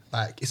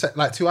like it's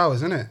like 2 hours,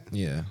 isn't it?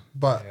 Yeah.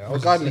 But Yeah, I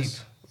was regardless,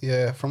 asleep.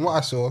 yeah, from what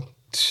I saw,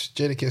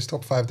 Jadakiss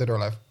top 5 dead or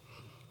alive.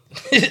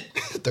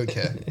 Don't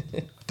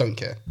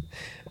care.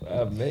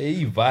 Man,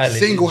 he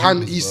violated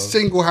He's Jews,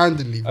 bro.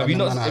 single-handedly. Have you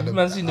not? Have you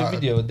man seen the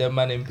video of them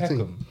man in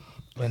Peckham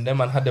when them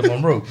man had them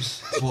on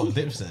ropes? What,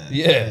 Dipset?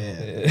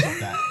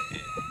 Yeah.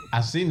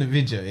 I've seen the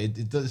video.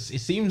 It does. It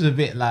seems a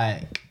bit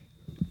like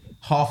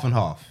half and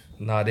half.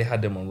 Nah, they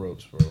had them on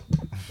ropes, bro.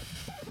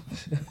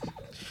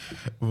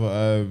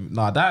 But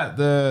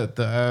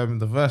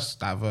the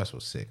verse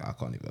was sick. I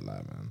can't even lie,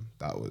 man.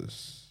 That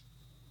was,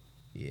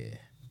 yeah.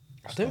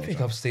 I don't think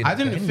I've stayed. I up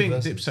for didn't any think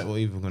verses. Dipset were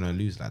even gonna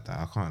lose like that.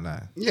 I can't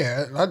lie.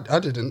 Yeah, I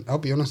didn't. I'll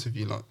be honest with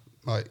you,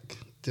 like,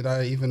 did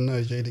I even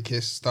know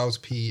Jadakiss, Styles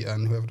P,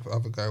 and whoever the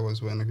other guy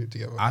was were in a group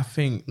together? I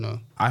think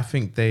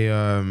they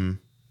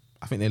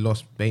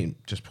lost bait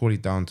just probably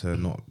down to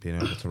not being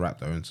able to rap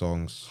their own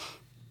songs.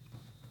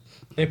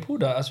 They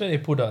pulled out. I swear they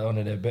pulled out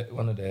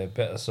one of their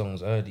better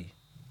songs early.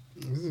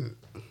 Is it?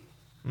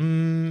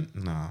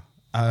 Nah.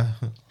 But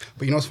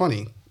you know what's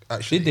funny?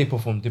 Actually, Did they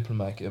perform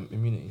Diplomatic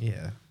Immunity?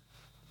 Yeah.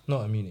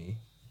 Not Immunity.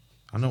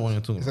 I know what you're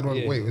talking is that about.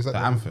 one? Yeah. Wait, was that The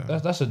anthem.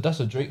 That's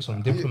a Drake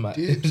song. Diplomat.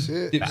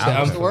 Dipset. Dipset That's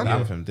anthem. the one? The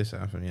anthem. This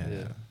anthem.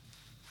 Yeah.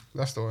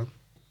 That's the one.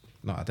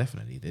 No,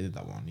 definitely they did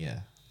that one.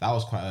 Yeah, that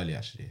was quite early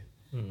actually.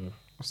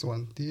 What's the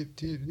one?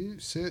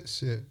 Sit.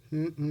 Sit. I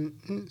don't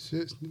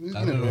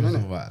know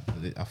something about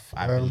it.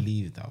 I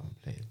believe that one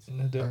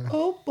played.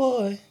 Oh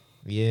boy.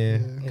 Yeah,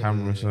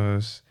 camera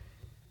shows.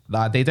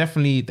 Like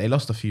they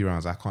lost a few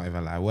rounds. I can't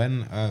even lie.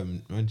 When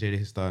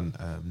Jadakiss done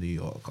New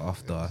York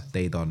after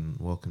they done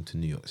Welcome to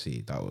New York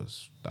City, that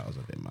was a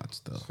bit mad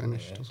still.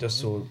 Finished. Yeah, just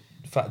saw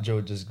Fat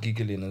Joe just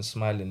giggling and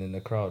smiling in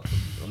the crowd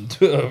on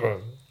Twitter,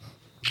 bro.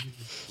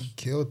 He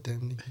killed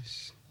them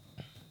niggas.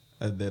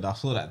 And then I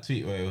saw that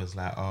tweet where it was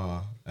like,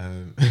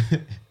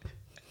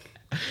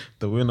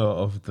 the winner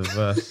of the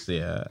verse,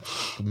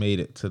 made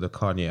it to the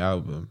Kanye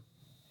album.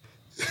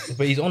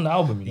 But he's on the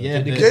album, you know.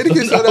 Yeah,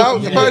 Jadakiss on the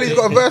album. Apparently he's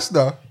got a verse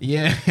now.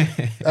 Yeah.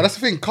 And that's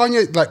the thing.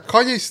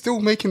 Kanye's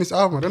still making this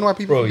album. I don't know why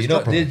people. Bro, you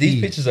know these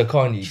He's pictures of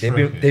Kanye,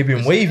 tripping. they've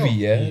been wavy,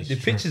 yeah. He's The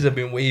pictures have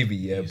been wavy,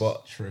 yeah. He's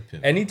But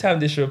tripping. anytime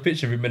they show a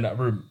picture of him in that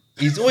room,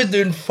 he's always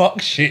doing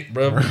fuck shit,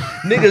 bro.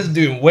 Niggas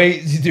doing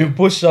weights, he's doing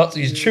push-ups,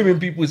 he's trimming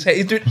people's hair,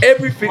 he's doing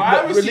everything Why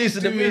but was he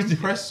releasing the doing music.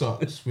 press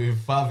ups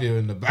with Fabio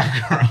in the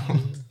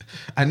background?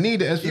 I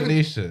need an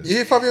explanation. You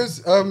hear Fabio's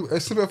a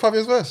snippet of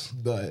Fabio's verse.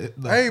 No.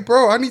 Hey,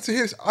 bro, I need to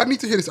hear this. I need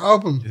to hear this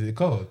album, Is it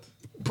cold?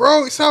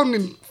 bro. It's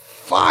sounding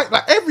fine.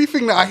 Like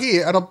everything that I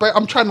hear, and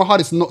I'm trying my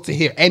hardest not to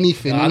hear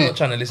anything. Nah, I'm innit? not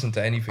trying to listen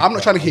to anything. I'm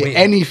not trying to hear waiting.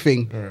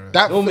 anything.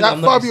 That Normally, that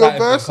I'm not Fabio excited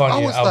for verse, I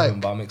Kanye was album,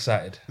 like, but I'm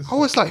excited.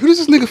 who does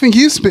this nigga think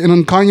he is spitting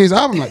on Kanye's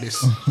album like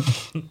this?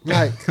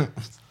 Like,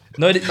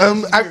 No,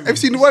 have you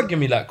seen the one? Give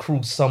me like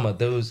Cruel Summer.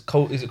 Those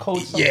cold. Is it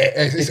Cold Summer? Yeah,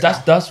 it's-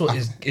 that's what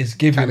is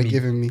giving kind me of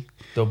giving me.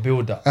 the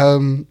build up.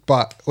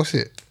 But what's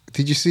it?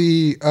 Did you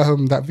see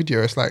that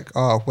video? It's like,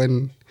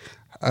 when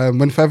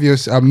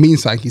Fabio's mean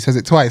something, he says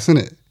it twice, isn't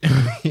it?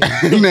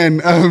 And then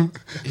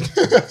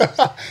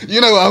you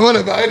know what I'm on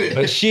about, innit?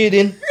 But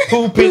shitting,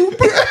 pooping.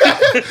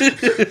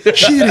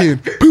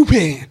 Shitting,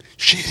 pooping,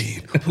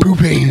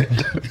 pooping.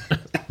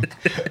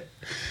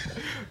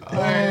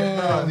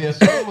 Yeah,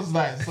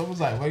 someone was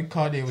like, when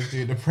Kanye was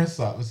doing the press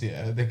ups, they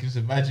can just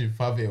imagine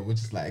Fabio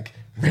was just like,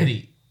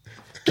 ready,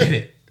 get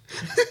it,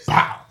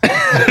 bow.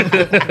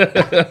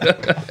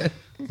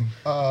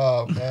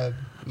 Oh man,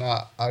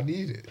 nah, I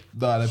need it.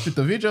 No,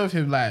 the video of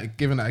him like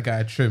giving that guy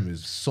a trim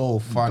is so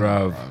funny,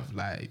 Bruv. bro.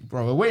 Like,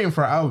 bro, we're waiting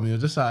for an album. You're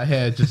just out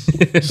here just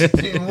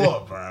doing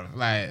what, bro?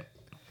 Like,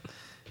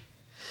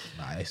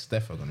 nah, it's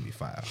definitely gonna be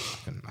fire.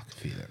 I can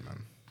feel it,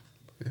 man.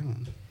 Yeah.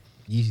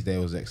 Yeezy Day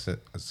was a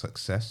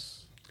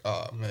success.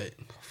 Oh mate,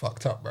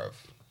 fucked up, bruv.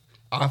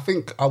 I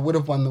think I would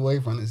have won the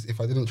Wave Runners if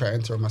I didn't try to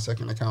enter on my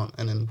second account,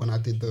 and then when I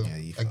did the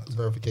you fucked up.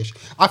 verification,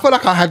 I felt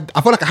like I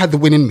had the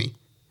win in me.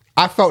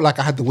 I felt like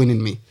I had the win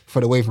in me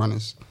for the Wave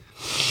Runners,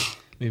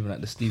 Moving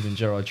like the Steven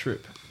Gerrard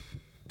trip.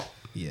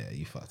 Yeah,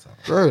 you fucked up.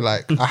 bro.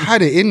 Like I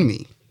had it in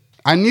me.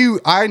 I knew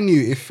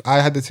if I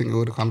had the thing, it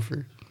would have come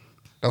through.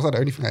 That was like the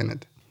only thing I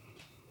needed.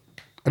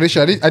 I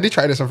did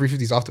try this on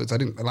 350s afterwards. I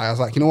was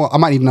like, you know what? I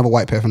might need another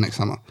white pair for next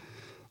summer.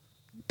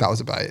 That was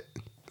about it.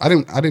 I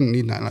didn't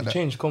need nothing like that.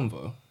 Change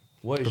convo.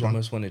 What is your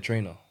most wanted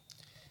trainer?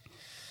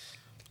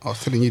 I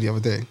was telling you the other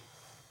day.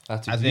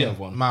 That's I if you think have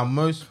one. my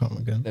most Come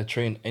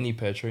again? Any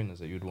pair of trainers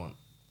that you'd want.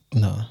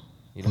 No,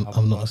 You don't have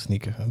I'm one? not a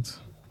sneakerhead.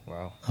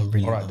 Wow. I'm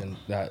really All right not.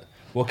 then.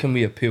 What can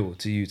we appeal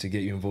to you to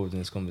get you involved in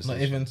this conversation?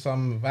 not even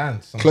some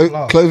Vans, some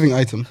Clothing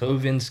item.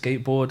 Clothing,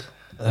 skateboard.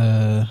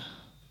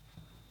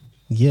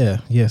 Yeah,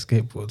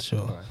 skateboard, sure.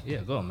 All right. Yeah,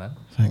 go on, man.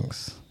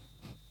 Thanks.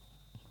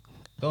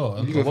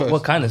 Oh, You go What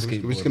first. kind of We're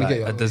just skateboard? gonna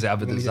get Like, you- does it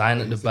have a we're gonna design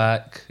get at you. the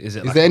back? Is it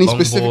Is like there a any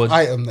longboard? specific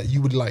item that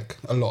you would like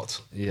a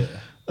lot? Yeah.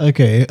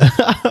 Okay.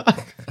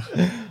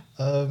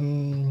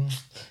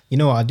 You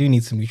know what? I do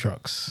need some new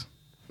trucks.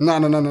 No. I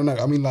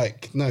mean,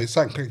 it's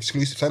something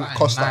exclusive. Something that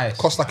Something nice,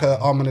 cost like an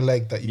arm and a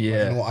leg. That you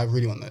Yeah. know what? I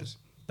really want those.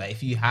 Like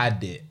if you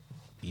had it,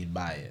 you'd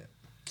buy it.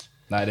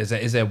 Like, is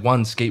there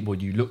one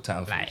skateboard you looked at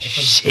and Like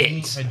thought,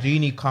 if a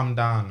genie come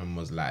down and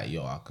was like,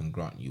 "Yo, I can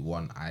grant you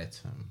one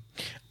item."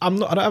 I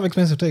don't have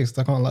expensive taste.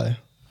 I can't lie.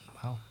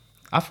 wow.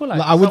 I feel like,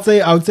 Like, I would say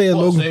a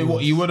What, long. so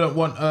what, you wouldn't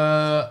want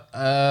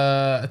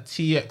a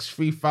TX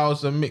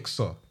 3000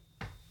 mixer?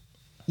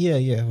 Yeah,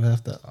 we'll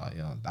have that. Oh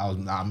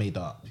yeah, I made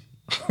that up.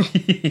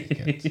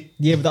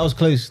 Yeah, but that was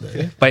close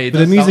though. But it For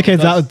does the music sound-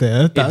 heads it does- out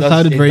there, it that does-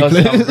 sounded it very does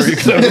sound close. very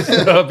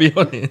close, I'll be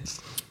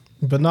honest.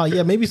 But no,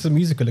 yeah, maybe some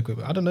musical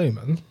equipment. I don't know,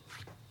 man.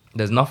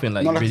 There's nothing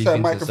like Not you like a really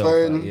certain think to yourself,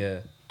 microphone. like, yeah.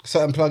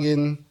 Certain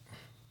plug-in.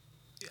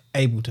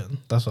 Ableton.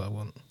 That's what I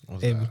want.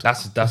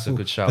 Ableton. That's a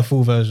good shout. The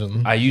full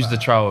version. I used the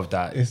trial of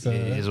that. It's, It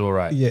is all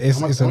right. Yeah, it's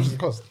How much does it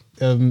cost?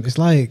 it's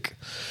like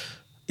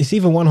it's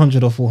either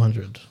 100 or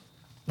 400.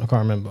 I can't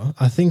remember.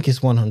 I think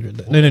it's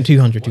 100. No,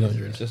 200.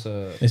 It's just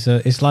a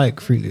It's like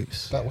Fruit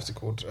Loops. That what's it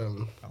called?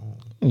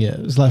 Yeah,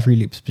 it's like Fruit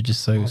Loops, but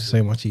just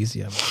so much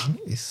easier. Man.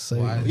 It's so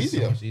Why is it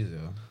easier. so much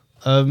easier?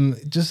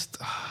 just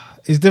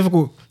it's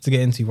difficult to get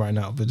into right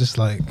now, but just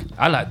like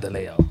I like the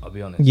layout, I'll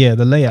be honest. yeah,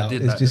 the layout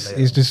did is like the just layout.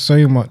 it's just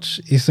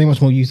so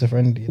much more user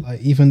friendly.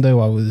 Like even though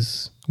I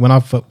was when I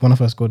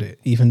first got it,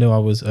 even though I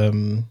was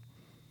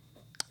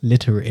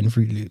literate in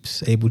Fruit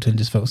Loops, Ableton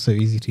just felt so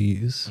easy to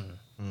use.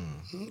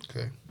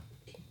 Okay.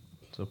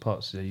 So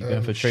parts. Are you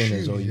going for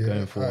trainers or are you shoes,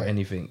 going for alright.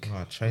 anything? Oh,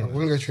 We're trainers.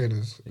 gonna go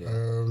trainers.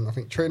 I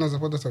think trainers.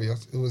 What did I tell you?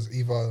 It was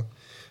either,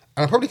 and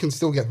I probably can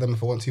still get them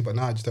if I want to, but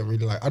now I just don't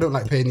really like. I don't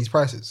like paying these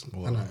prices,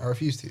 and I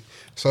refuse to.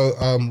 So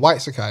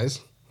white Sakai's.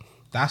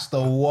 That's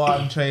the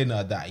one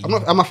trainer that you.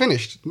 Am I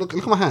finished? Look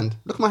at my hand.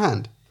 Look at my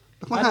hand.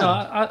 Look at my I, know,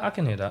 hand. I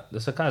can hear that.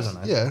 The Sakai's are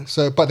nice. Yeah.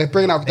 So, but they're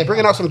bringing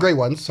out some grey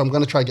ones, so I'm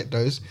gonna try get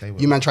those. They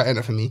will. You man try to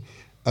enter for me.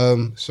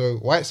 So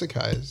white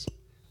Sakai's.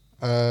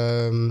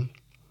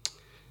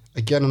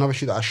 Again, another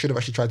shoe that I should have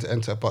actually tried to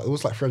enter, but it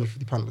was like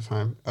 £350 at the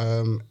time.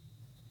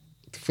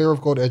 Fear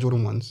of God Air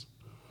Jordan 1s.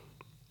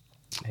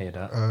 Hear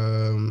that.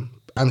 And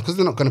because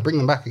they're not going to bring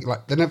them back,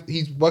 like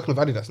he's working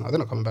with Adidas now, they're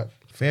not coming back.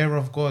 Fear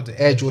of God.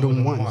 Air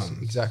Jordan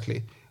 1s,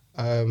 exactly.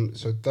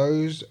 So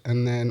those,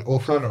 and then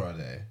What colour are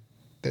they?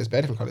 there's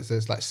bare different colors.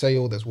 There's like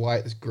sail, there's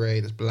white, there's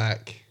grey, there's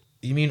black.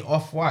 You mean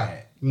off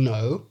white?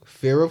 No,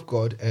 Fear of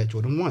God Air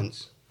Jordan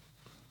 1s.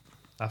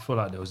 I feel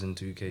like they was in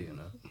 2K, you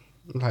know.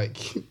 Like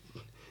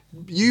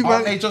you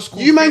Aren't man, they just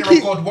called you man Fear keep.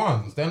 of God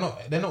ones? They're not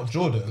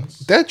Jordans.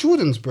 They're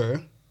Jordans,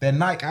 bro. They're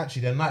Nike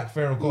actually. They're Nike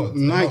Fear of God.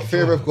 They're Nike not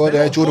Fear of Jordans. God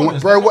They're Air not Jordan 1,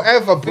 Jordans. bro. They're not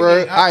Whatever, bro.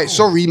 thinking at Alright, all.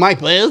 sorry, my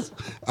players.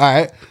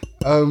 Alright.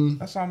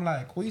 That's why I'm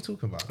like, what are you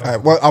talking about? All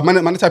right, well, I'm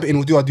gonna type it in.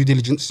 We'll do our due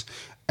diligence,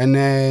 and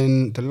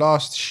then the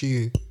last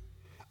shoe.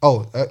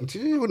 Oh, I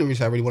wouldn't really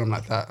say I really want them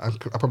like that. I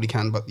probably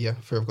can, but yeah,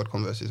 Fear of God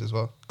Converses as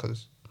well,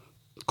 because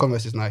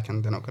Converse is Nike,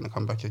 and they're not gonna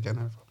come back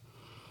again.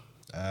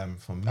 Ever.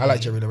 For me, I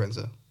like Jerry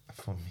Lorenzo.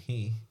 For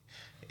me,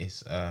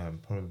 it's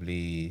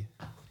probably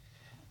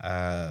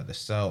the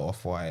Cell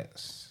Off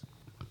Whites.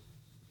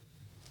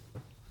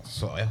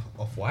 So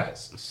Off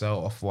Whites,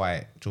 Cell Off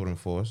White Jordan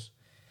 4s.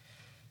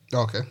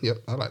 Oh, okay, yep,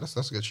 I like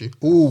that's a good shoe.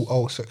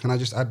 Oh, so can I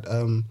just add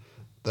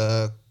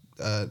the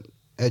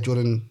Air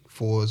Jordan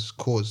 4s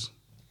Cause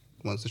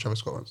ones, the Travis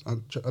Scott ones? Are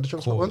the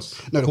Travis Scott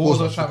ones? No, the Cause Cause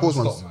or ones. The Travis Cause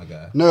Scott, ones. my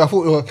guy? No, I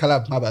thought it was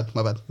collab. My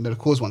bad. No, the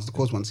Cause ones. The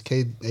Cause ones.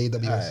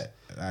 KAWS.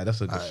 Alright,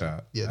 that's a good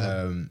shout.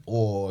 yeah,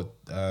 Or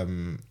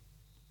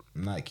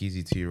Nike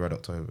Easy 2 Red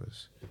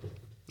Octobers.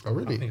 Oh, I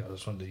really? think I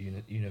just want the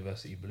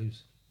University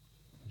Blues.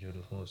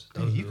 Jordan 4s.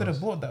 Dude, you could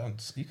have bought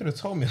that. You could have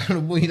told me I would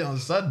have bought you that on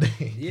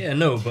Sunday. Yeah,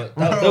 no, but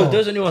Bro.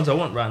 those are the ones I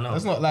want right now.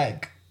 That's not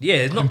like Yeah,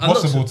 it's not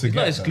impossible I'm not, to it's get,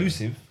 not though.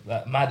 exclusive,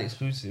 like mad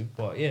exclusive,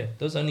 but yeah,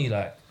 those are only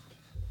like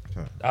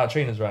Okay. our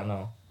trainers right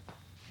now.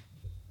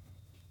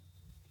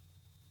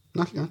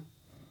 Nothing.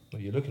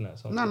 What you're looking at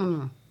something?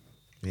 No.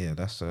 Yeah,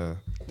 that's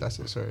That's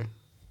it. Sorry.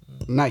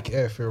 Nike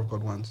Air Fear of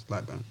God ones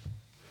like that.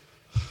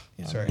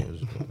 yeah, Sorry. it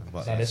was good,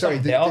 but Like, Sorry,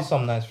 there are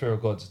some nice Fear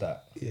of Gods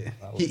that. Yeah.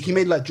 that He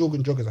made like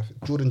Jordan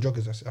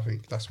joggers. I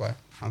think that's why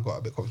I got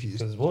a bit confused.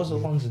 Because what was the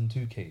ones in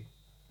 2K?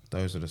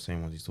 those are the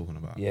same ones he's talking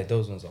about. Yeah,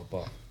 those ones are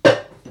bar.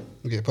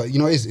 Okay, but you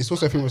know, it's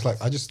also a thing where it's like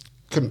I just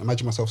couldn't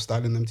imagine myself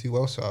styling them too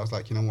well, so I was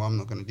like, you know what, I'm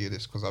not gonna do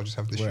this because I'll just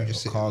have this shoe Wear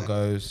just sitting there.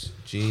 cargos,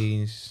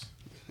 jeans.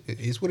 It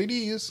is what it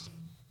is.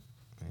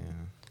 Yeah.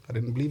 I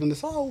didn't believe in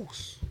this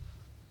house.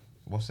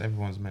 What's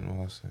everyone's mental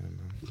health saying,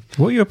 man?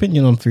 What are your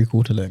opinion on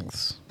 3/4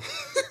 lengths?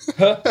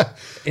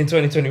 In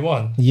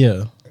 2021.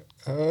 Yeah.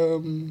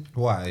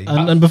 Why?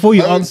 And before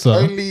you answer,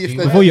 only if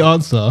before you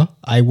answer,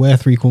 I wear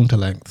 3/4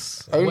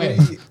 lengths, only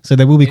Wait. so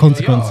there will be In your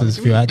consequences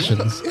yard? for your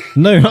actions.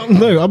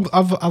 No,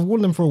 I've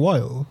worn them for a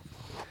while.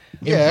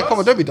 yeah, come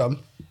on, don't be dumb.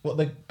 What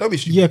the? Don't be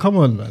stupid. Yeah, come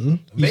on, man.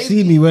 You Maybe-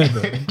 see me wear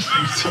them.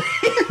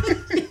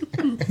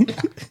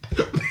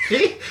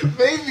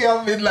 Maybe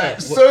I've been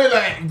like so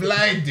like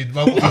blinded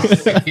by what I'm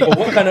saying. But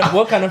what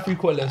kind of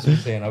 3/4 lengths are we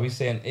saying? Are we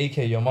saying AK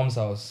your mum's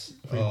house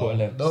 3/4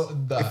 lengths? No,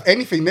 If that.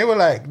 anything, they were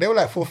like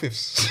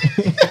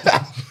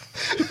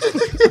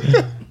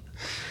 4/5.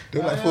 They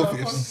were like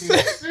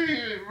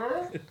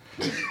 4/5.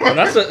 And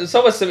that's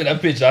someone sent me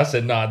that picture. I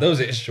said, nah, those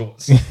are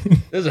shorts.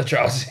 Those are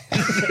trousers.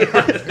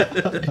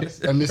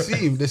 And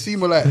the seam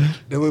were like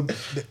they were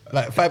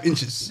like 5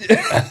 inches.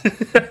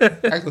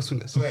 Ankle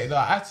swingers. Wait, no,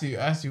 actually,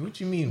 what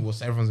do you mean?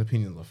 What's everyone's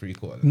opinions on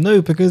 3/4?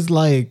 No, because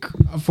like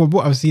from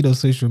what I've seen on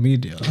social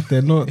media,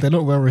 they're not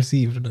well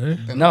received. No.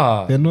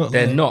 Nah, They're not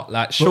They're like- not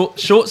like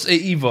shorts are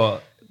either.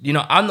 You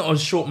know, I'm not a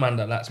short man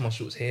that likes my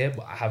shorts here,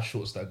 but I have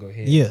shorts that go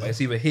here. Yeah. But it's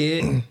either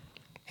here,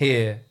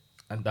 here,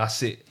 and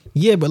that's it.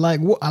 Yeah, but like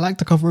what I like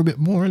to cover a bit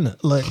more in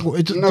it, like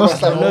what, No, but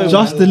just, it's like,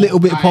 just a little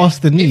bit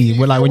past the knee,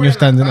 where like when you're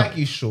standing up.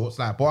 Nike shorts,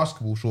 like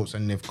basketball shorts,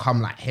 and they've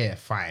come like here,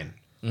 fine.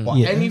 But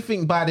Yeah.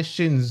 anything by the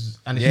shins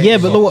and the Yeah,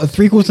 but look what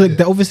 3/4.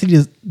 They're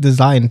obviously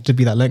designed to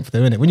be that length,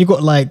 though, innit? When you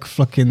got like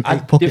fucking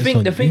 8 pockets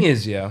on The you. thing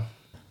is, yeah,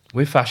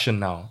 with fashion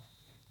now,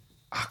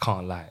 I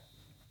can't lie.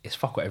 It's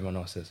fuck what everyone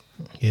else says.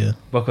 Yeah.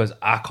 Because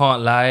I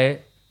can't lie,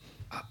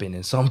 I've been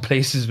in some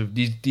places with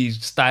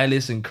these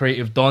stylists and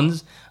creative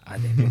dons,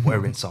 and they've been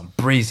wearing some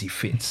brazy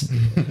fits.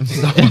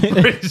 Some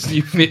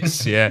brazy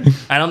fits, yeah.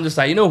 And I'm just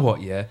like, you know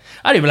what, yeah?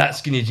 I don't even like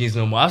skinny jeans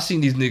no more. I've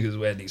seen these niggas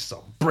wear these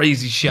some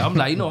brazy shit. I'm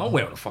like, you know, I'm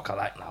wearing what the fuck I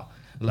like now.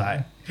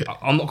 Like,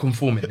 I'm not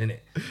conforming, innit,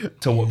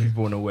 to what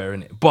people want to wear,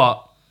 innit.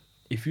 But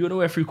if you want to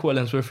wear 3/4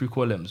 lengths, wear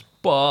 3/4 lengths.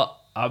 But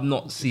I'm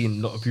not seeing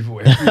a lot of people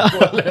wearing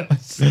football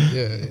lengths.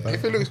 Yeah.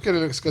 If it looks good, it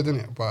looks good, doesn't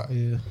it? But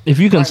Yeah. If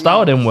you can Right style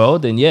now, them well,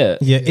 then yeah.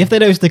 Yeah, if they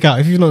don't stick out,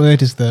 if you've not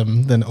noticed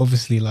them, then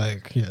obviously,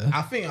 like, yeah.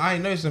 I think I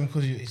notice them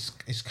because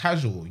it's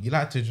casual. You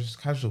like to just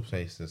casual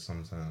places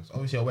sometimes.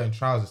 Obviously, I'm wearing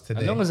trousers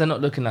today. As long as they're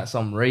not looking like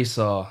some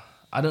racer,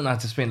 I don't know how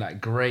to explain like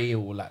grey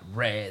or like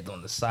red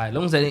on the side. As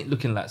long as they ain't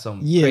looking like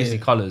some Yeah. crazy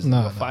colours, No,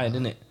 we're no, fine,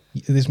 innit?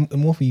 There's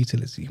more for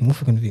utility, more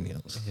for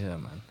convenience. Yeah,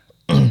 man.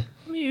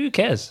 I mean, who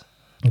cares?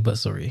 But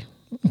sorry.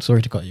 I'm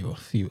sorry to cut you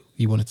off. You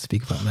wanted to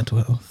speak about mental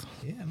health.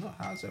 yeah, not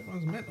how's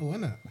everyone's mental,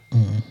 innit?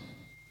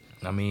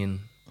 I mean,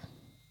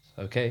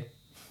 okay.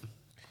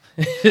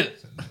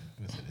 It's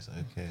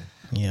okay.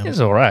 Yeah, It's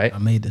all right. I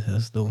made it here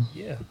still.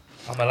 Yeah,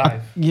 I'm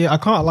alive. Yeah, I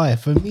can't lie.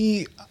 For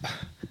me,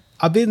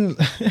 I've been.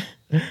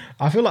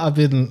 I feel like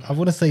I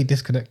want to say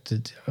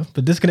disconnected, yeah,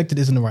 but disconnected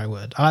isn't the right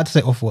word. I like to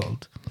say off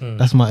world.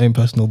 That's my own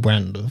personal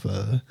brand of.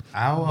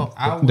 Our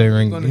They we're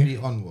ring gonna you. be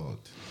on world.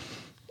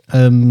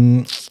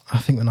 I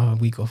think another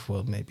week off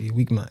world, maybe a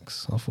week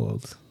max off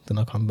world. Then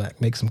I'll come back,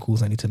 make some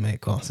calls I need to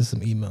make, answer some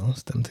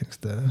emails, them things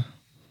there.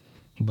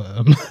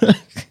 But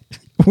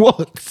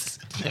what?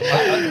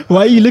 Why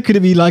are you looking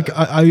at me like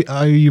I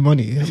owe you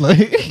money?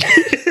 Like,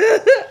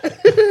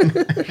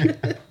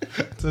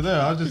 So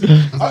no,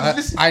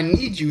 I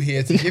need you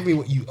here to give me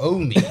what you owe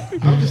me.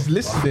 I'm just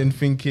listening,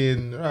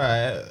 thinking,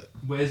 right.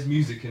 Where's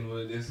music in all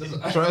of this?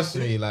 Trust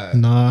me, like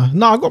nah,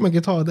 I got my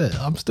guitar there.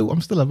 I'm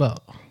still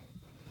about.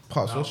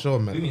 Pops, what's your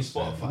We mental? mean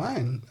Spotify.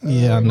 Mine.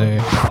 Yeah, I know.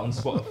 On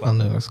Spotify. I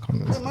know it's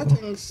coming. Well, my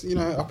thing's,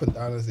 up and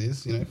down as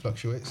is, it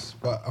fluctuates.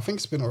 But I think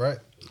it's been all right.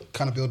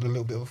 Kind of building a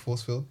little bit of a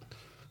force field.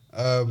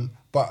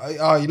 But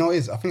you know what it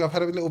is? I think I've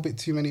had a little bit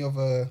too many of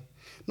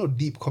not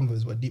deep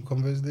convos, but deep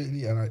convos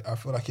lately. And I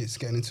feel like it's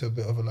getting into a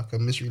bit of a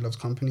misery loves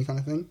company kind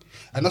of thing.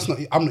 And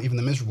I'm not even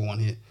the miserable one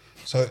here.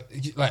 So,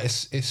 like,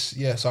 it's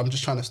yeah, so I'm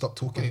just trying to stop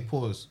talking. Okay,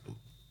 pause.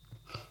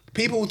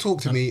 People will talk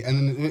to me and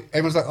then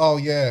everyone's like, oh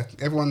yeah,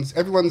 everyone's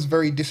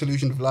very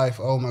disillusioned with life.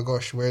 Oh my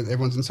gosh, where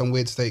everyone's in some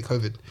weird state,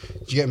 COVID. Do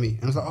you get me?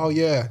 And it's like, oh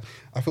yeah,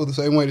 I feel the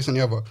same way, this and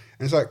the other. And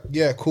it's like,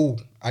 yeah,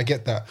 cool, I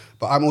get that.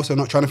 But I'm also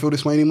not trying to feel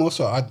this way anymore.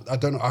 So I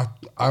don't know,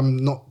 I'm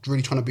not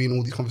really trying to be in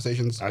all these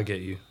conversations. I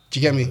get you. Do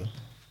you get me?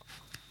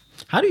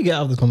 How do you get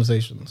out of the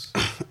conversations?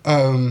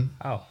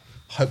 How?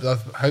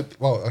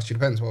 Well, actually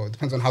depends. Well, it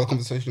depends on how the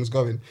conversation's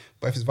going.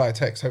 But if it's via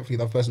text, hopefully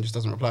that person just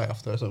doesn't reply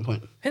after a certain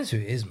point. Depends who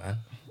it is,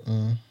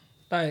 man.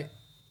 Like,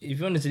 if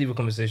you wanted to leave a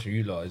conversation with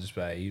you lot, I'd just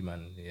be like, you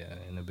man, yeah,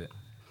 in a bit.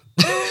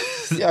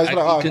 Yeah, I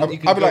was Like, you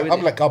can I'll be go like, with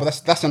oh, it.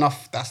 but that's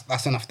enough.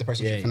 That's enough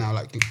depression Yeah, shit for yeah. now.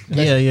 Like, Yeah.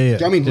 Do you know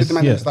what I mean? With Just- the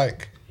man, yeah. it's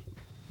like,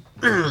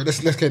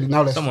 let's get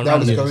now. Let's Someone now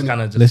let's random go is in.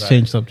 kind of just Let's like,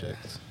 change subject.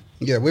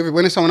 Yeah,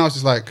 when it's someone else,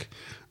 it's like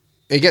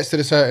it gets to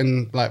the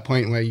certain like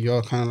point where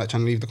you're kind of like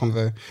trying to leave the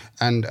convo,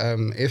 and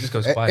if Just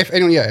goes quiet. if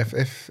anyone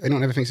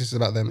ever thinks this is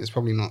about them, it's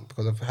probably not,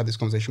 because I've had this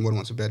conversation more than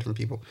once with different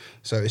people.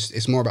 So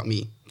it's more about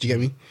me. Do you get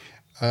me?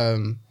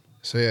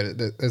 So yeah,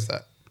 there's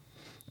that.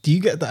 Do you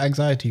get the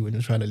anxiety when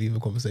you're trying to leave a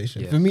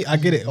conversation? Yes. For me, I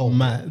get it all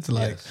mad.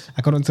 Like, Yes.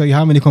 I can't tell you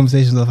how many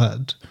conversations I've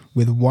had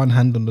with one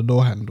hand on the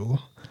door handle.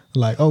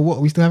 Like, oh, what?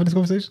 Are we still having this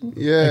conversation?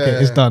 Yeah. Okay,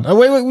 it's done. Oh,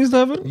 wait, we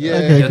still having? Yeah.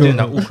 Okay, You're cool. doing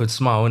that awkward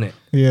smile, innit?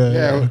 Yeah.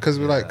 Yeah, because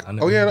we're like, I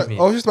know oh yeah, what like,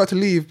 you I was just about to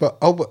leave, but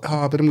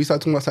then we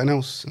started talking about something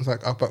else. It's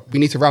like, but we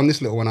need to round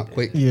this little one up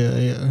quick, Yeah,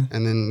 yeah.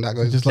 and then that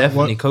goes. Just like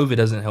Definitely, what? COVID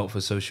doesn't help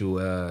for social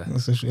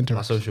Social my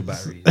interaction. social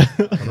battery.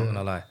 I'm not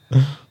gonna lie,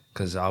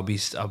 because I'll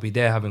be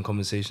there having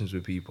conversations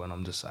with people, and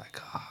I'm just like,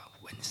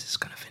 when is this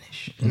gonna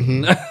finish?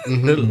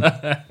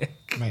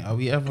 Mate, are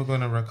we ever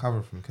gonna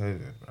recover from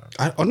COVID,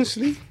 bro?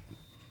 Honestly,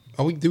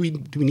 do we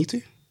need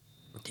to?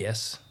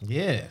 Yes,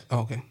 Yeah. Oh,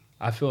 okay.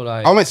 I feel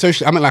like I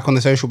meant like on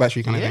the social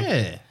battery kind of thing.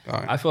 Yeah. All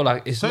right. I feel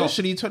like it's not.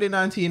 Socially,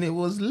 2019, it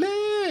was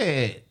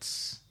lit.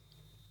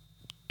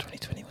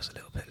 2020 was a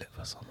little bit lit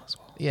for some as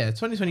well. Yeah,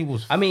 2020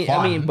 was. I mean,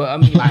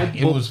 fun. like,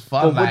 it was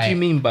fun. But what do you like-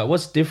 mean by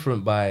what's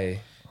different by?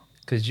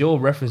 Because you're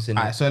referencing.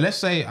 Alright, so let's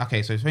say,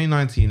 okay, so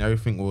 2019,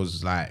 everything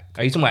was like.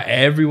 Are you talking about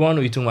everyone, or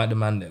are you talking about the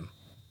man them?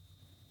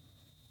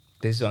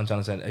 This is what I'm trying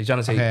to say. Are you trying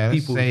to say Okay, let's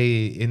people?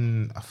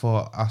 say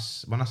for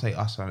us, when I say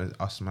us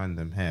man,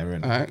 them here,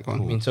 and All right, go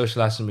on. I mean,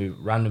 socializing with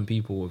random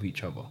people with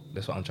each other.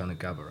 That's what I'm trying to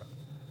gather at.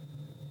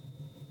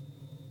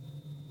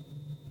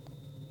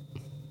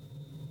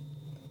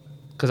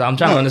 Because I'm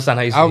trying to understand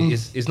how you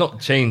see it's not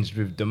changed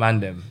with the man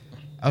them.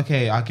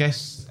 Okay, I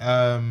guess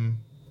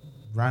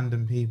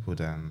random people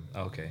then,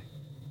 Okay.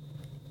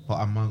 but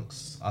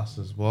amongst us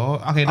as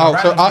well. Okay, Oh,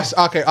 so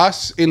random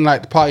us in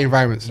like party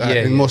environments, like,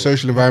 Yeah, in yeah, more yeah.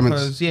 social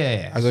environments. Because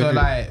yeah, As so I agree.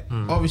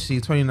 like obviously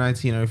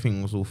 2019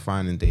 everything was all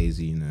fine and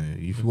daisy. You know,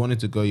 if you wanted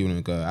to go, you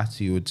wouldn't go.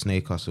 After you would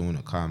snake us and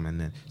wouldn't come, and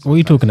then What are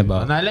you talking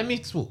about? Now let me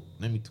talk.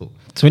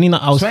 29.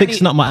 I was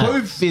fixing up my act.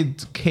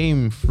 COVID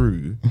came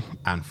through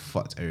and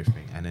fucked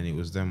everything, and then it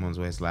was them ones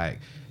where it's like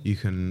you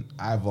can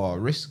either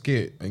risk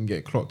it and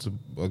get clocked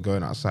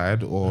going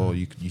outside, or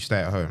you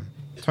stay at home.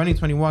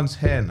 2021's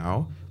here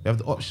now. We have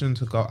the option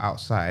to go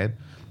outside,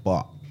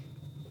 but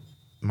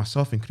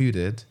myself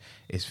included,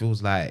 it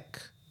feels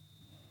like,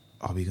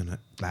 are we gonna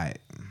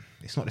like?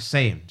 it's not the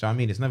same. Do you know what I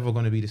mean? It's never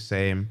going to be the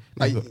same.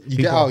 Like People- you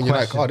people get out and you're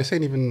question- like, oh, this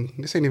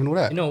ain't even all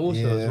that. You know, also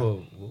Yeah. as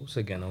well, we're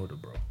also getting older,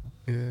 bro.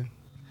 Yeah.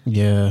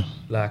 Yeah.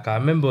 Like I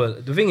remember,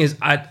 the thing is,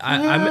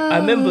 I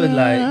remember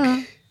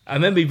like I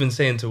remember even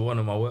saying to one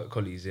of my work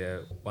colleagues,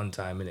 one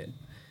time in it,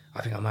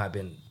 I think I might have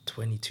been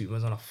 22. It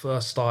was when I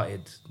first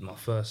started my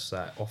first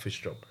office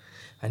job,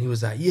 and he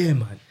was like, "Yeah,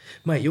 man,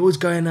 mate, you're always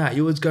going out.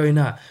 You're always going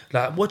out.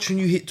 Like watching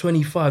you hit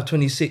 25,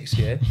 26,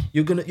 yeah,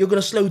 you're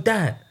gonna slow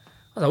down." I was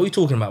like, "What are you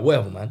talking about?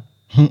 Whatever, man."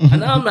 And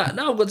now I'm like,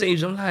 now I've got to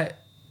age. I'm like,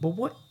 but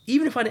what?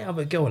 Even if I didn't have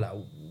a girl, like,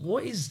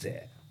 what is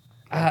there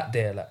out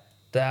there like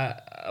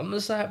that? I'm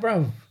just like,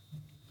 bro.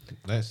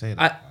 Don't say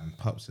that. And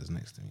Pops is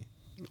next to me.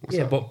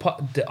 Yeah, but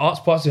the art's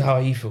part of how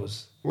he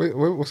feels. Wait,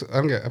 what's I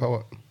don't get about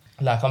what?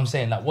 Like I'm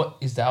saying, like what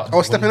is the out?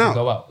 Oh, stepping out.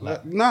 Go out.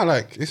 Like, No,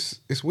 like it's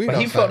weird. but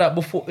he outside. felt that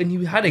before, and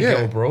you had a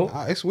girl, bro.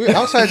 It's weird.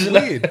 Outside's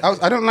weird.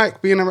 I don't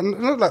like being around.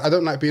 Not like I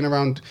don't like being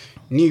around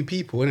new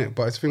people, innit?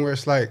 But it's a thing where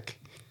it's like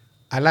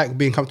I like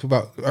being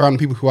comfortable around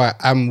people who I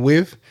am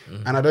with,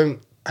 and I don't.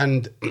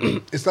 And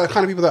it's like the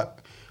kind of people that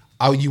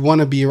you want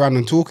to be around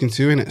and talking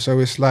to, innit? So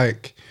it's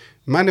like.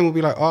 Man then will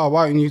be like, oh,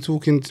 why aren't you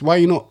talking? Why are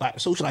you not like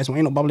socializing? Why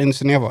are you not bubbling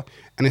this and the other?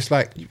 And it's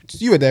like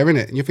you were there,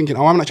 innit? And you're thinking,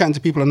 oh, I'm not chatting to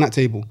people on that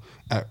table.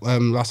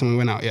 Last time we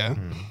went out, yeah.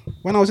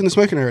 When I was in the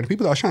smoking area, the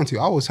people that I was chatting to,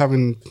 I was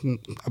having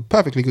a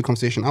perfectly good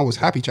conversation. I was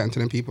happy chatting to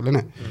them people,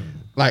 innit?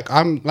 Like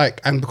I'm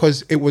like, and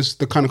because it was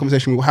the kind of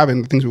conversation we were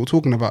having, the things we were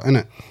talking about,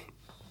 innit?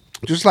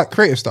 Just like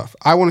creative stuff.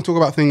 I want to talk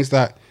about things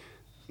that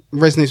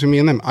resonates with me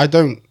and them. I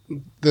don't.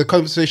 The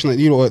conversation that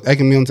you were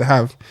egging me on to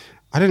have,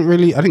 I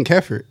didn't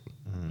care for it.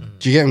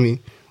 Do you get me?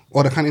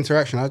 Or the kind of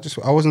interaction, I just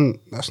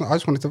wanted to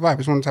vibe. I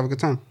just wanted to have a good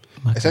time,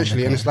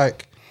 essentially. And it's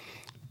like,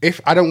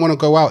 if I don't want to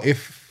go out,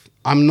 if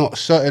I'm not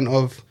certain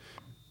of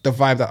the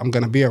vibe that I'm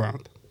gonna be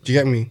around, do you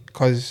get me?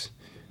 Because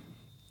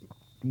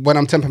when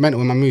I'm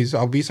temperamental in my moods,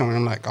 I'll be somewhere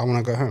and I'm like, I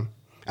want to go home,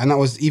 and that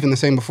was even the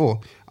same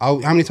before. How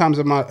many times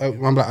am I? I'm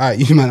like, alright,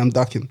 you man, I'm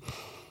ducking.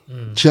 Do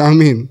you know what I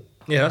mean?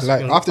 Yeah, that's like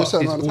the thing, after a it's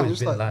certain amount of time, always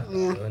just been like, that,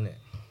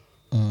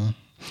 though, innit?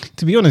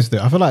 To be honest,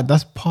 though, I feel like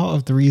that's part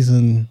of the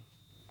reason.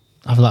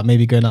 I feel like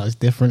maybe going out is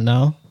different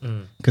now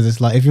because it's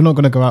like if you're not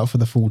gonna go out for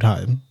the full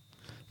time,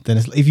 then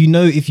it's if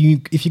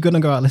you're gonna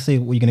go out. Let's say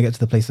you're gonna get to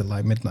the place at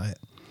like midnight.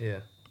 Yeah.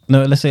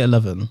 No, let's say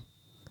 11,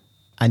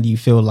 and you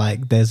feel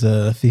like there's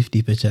a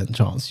 50%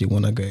 chance you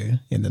want to go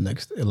in the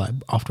next like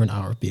after an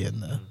hour of being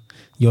there.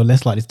 You're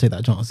less likely to take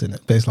that chance in it.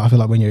 But it's like, I feel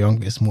like when you're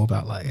younger, it's more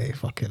about like, hey,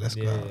 fuck it, let's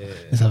go out.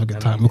 Let's have a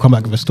good time. We'll come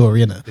back with a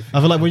story, innit?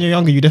 I feel like when you're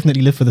younger, you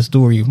definitely live for the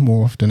story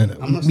more often,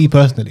 innit? Me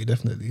personally,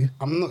 definitely.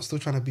 I'm not still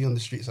trying to be on the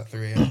streets at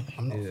 3 a.m.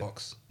 I'm not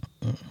Fox.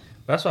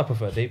 That's why I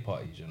prefer day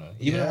parties, you know.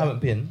 Even if I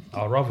haven't been,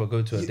 I'd rather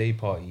go to a day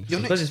party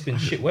You're because next- it's been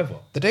shit weather.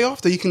 The day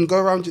after, you can go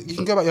around. You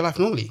can go about your life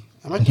normally.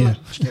 Imagine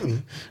that. Just get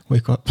me.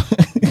 Wake up.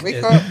 Wake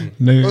Yeah, up. exactly.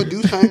 No. Go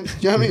do something. Do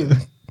you know what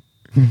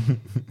I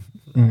mean?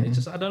 It's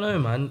just I don't know,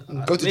 man.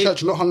 Go to Maybe-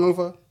 church not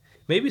hungover.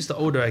 Maybe it's the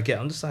older I get,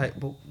 I'm just like,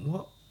 but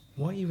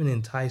what even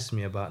enticed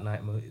me about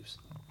night motives?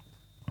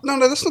 No,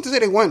 that's not to say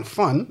they weren't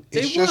fun.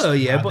 They It's were, just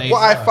yeah, but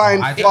what I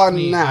find fun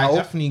definitely- now. I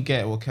definitely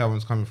get where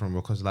Kelvin's coming from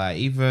because, like,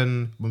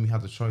 even when we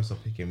had the choice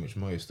of picking which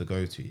motives to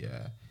go to,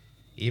 yeah,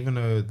 even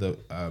though the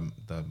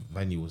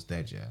venue was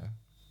dead, yeah,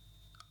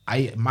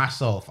 I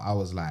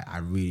was like, I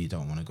really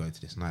don't want to go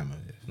to this night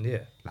motive. yeah,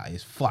 Like,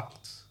 it's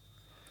fucked,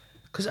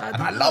 because and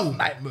I love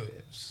night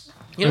motives.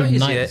 You know, what it is,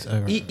 Nights, yeah.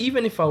 alright.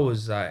 Even if I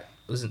was like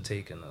wasn't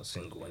taken or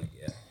single, in it,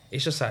 yeah,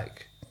 it's just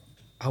like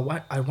I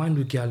wind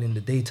with girl in the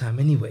daytime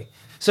anyway.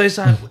 So it's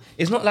like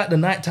it's not like the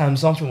nighttime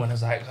something when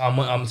it's like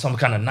I'm some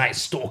kind of night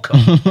stalker.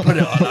 Put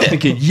it on, I'm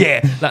thinking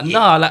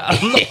nah, like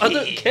I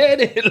don't care.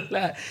 Then.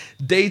 Like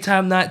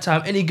daytime,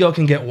 nighttime, any girl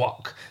can get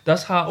walk.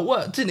 That's how it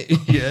works, isn't it?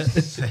 Yeah,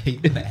 Say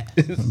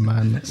that.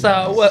 Man. that's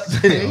how it works.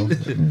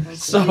 Innit?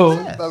 So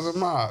Doesn't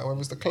matter whether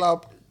it's the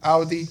club,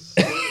 Audi.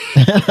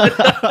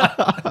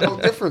 No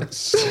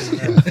difference.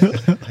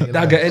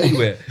 that get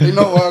anywhere. You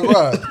know what I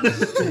got?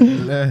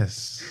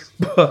 Less.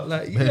 But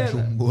like yeah,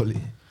 Bedroom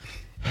bully.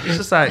 it's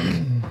just like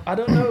I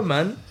don't know,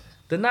 man.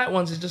 The night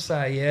ones is just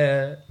like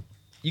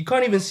you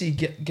can't even see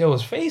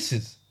girls'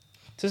 faces.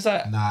 So it's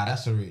like Nah,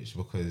 that's a reach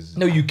because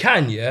no, you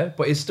can, yeah,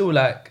 but it's still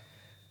like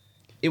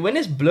when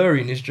it's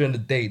blurry and it's during the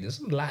day, there's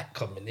some light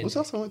coming in. What's the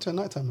last time I went to a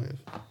nighttime move?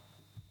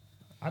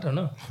 I don't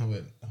know. I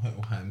went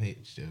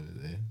YMH the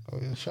other day. Oh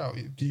yeah, shout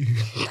you.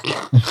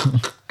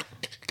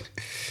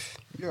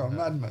 You're a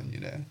madman, you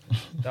know.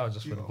 That was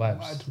just for You're the a vibes.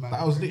 madman.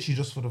 That was literally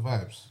just for the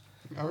vibes.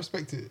 I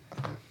respect it.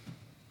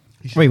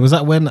 Wait, was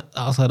that when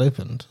Outside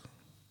opened?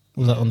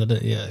 Was that on the day?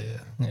 Yeah.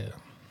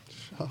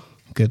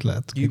 Good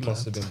lad. You Good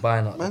must lad. have been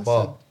buying at the Man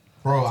bar.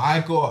 Bro,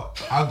 I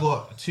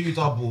got 2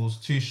 doubles,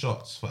 2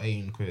 shots for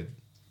 18 quid.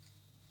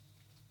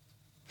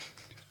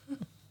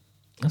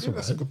 That's, Yeah, all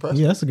that's a right. good price.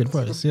 Yeah, that's a good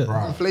price. Yeah.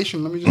 Bro.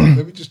 Inflation. Let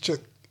me just check.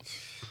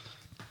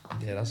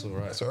 Yeah, that's all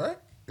right. That's all right.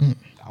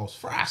 That was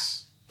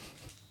frass.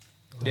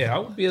 Yeah, I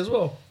would be as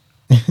well.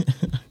 Yeah.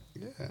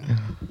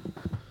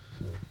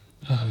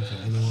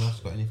 Anyone else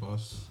got anything for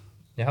us?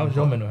 Yeah, how's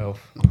your mental health?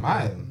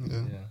 Mine.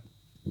 Yeah.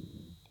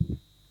 Yeah.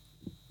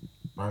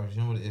 Bro,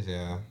 you know what it is,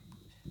 yeah?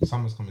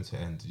 Summer's coming to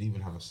an end. Did you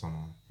even have a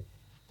summer?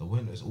 The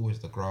winter is always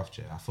the graft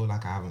year. I feel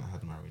like I haven't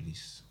had my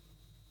release.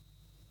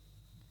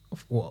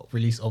 What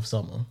release of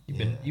summer?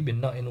 You've been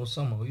nutting all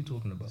summer. What are you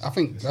talking about? I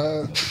think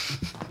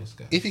This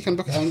guy. if you can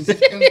book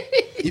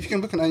if you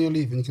can book an annual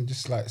leave and you can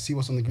just like see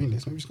what's on the green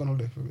list, maybe just go on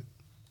holiday for a bit.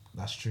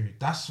 That's true.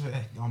 That's what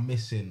I'm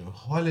missing. A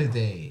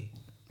holiday.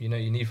 You know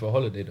you need for a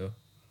holiday though.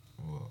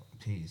 Well,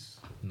 please.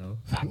 No.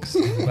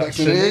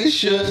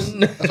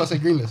 Vaccination. That's why I say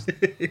green list.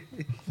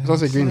 That's why I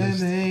say green list.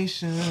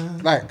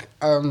 Vaccination. Like,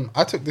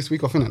 I took this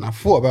week off in it and I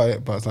thought about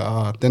it, but I was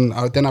like, then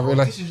I This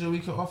realized, is your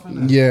week off,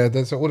 innit? yeah,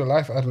 there's all the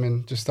life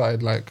admin just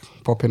started like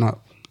popping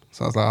up.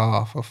 So I was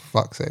like, for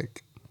fuck's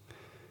sake.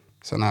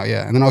 So now,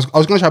 yeah. And then I was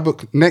going to try to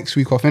book next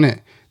week off in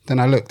it. Then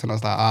I looked and I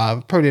was like,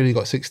 I've probably only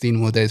got 16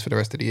 more days for the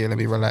rest of the year. Let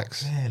me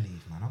relax. Bare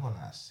leave, man. I got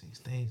like 6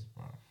 days,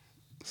 bro.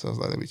 So I was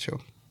like, let me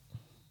chill.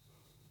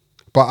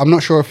 But I'm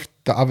not sure if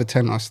the other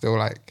 10 are still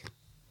like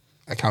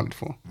accounted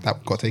for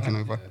that got taken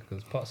over.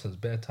 Because Potts has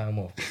bare time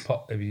off.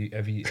 Have you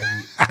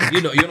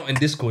you're not in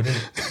Discord,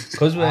 innit?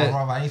 Because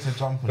I need to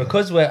jump on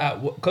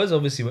it. because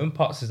obviously when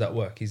Potts is at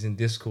work, he's in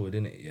Discord,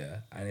 innit? Yeah,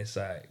 and it's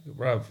like,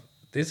 bruv,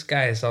 this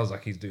guy sounds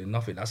like he's doing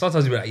nothing. Like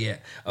sometimes he'll be like, yeah,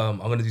 I'm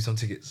gonna do some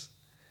tickets.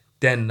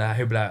 Then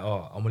he'll be like,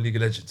 oh, I'm on League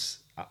of Legends.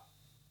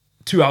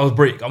 2 hours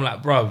break. I'm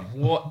like, bro,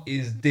 what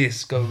is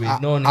this going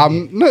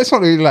on? No, it's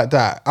not really like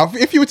that.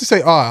 If you were to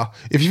say,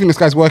 if you think this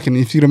guy's working, and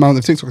you see the amount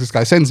of TikToks this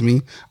guy sends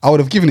me, I would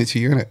have given it to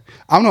you, innit?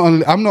 I'm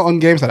not on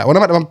games like that. When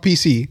I'm at my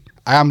PC,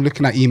 I am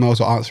looking at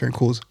emails or answering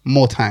calls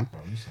more time.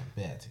 Bro, you said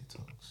bare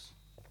TikToks.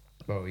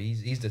 Bro,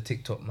 he's the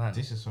TikTok man.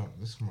 This is from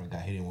a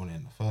guy he didn't want it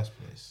in the first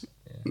place.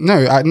 No.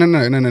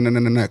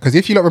 Because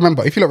if you don't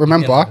remember,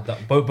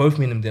 Both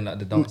me and him didn't like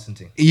the dancing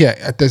thing.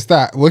 yeah, there's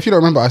that. Well, if you don't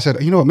remember, I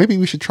said, you know what, maybe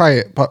we should try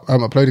it, but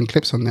uploading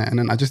clips on there, and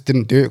then I just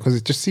didn't do it because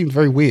it just seemed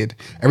very weird.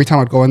 Every time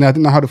I'd go on there, I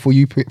didn't know how the For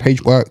You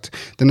page worked.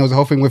 Then there was a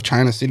whole thing with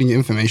China stealing your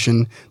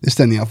information, this,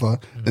 then the other.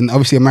 Then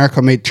obviously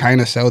America made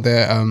China sell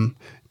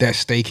their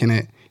stake in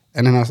it.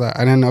 And then I was like,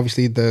 and then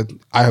obviously the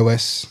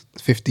iOS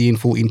 15,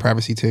 14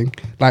 privacy thing.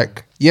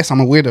 Like, yes,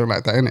 I'm a weirdo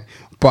like that, innit?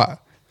 But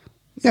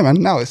yeah,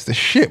 man, now it's the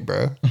shit,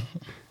 bro.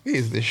 It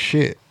is the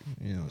shit.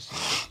 You know,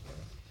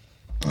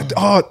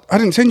 Oh, I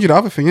didn't send you the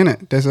other thing,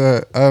 innit? There's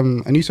a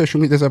new social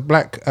media. There's a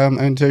black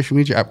owned social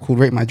media app called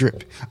Rate My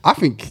Drip. I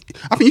think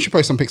you should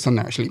post some pics on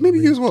there. Actually, maybe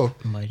you as well.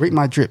 Rate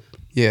My Drip.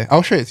 Yeah,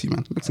 I'll show it to you,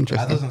 man. It looks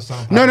interesting. That doesn't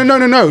sound.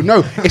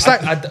 No. It's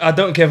like I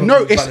don't care.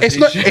 no,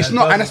 it's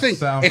not. And I think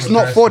it's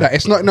not for that.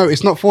 It's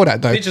not for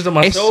that though. Pictures of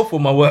myself or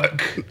my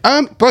work.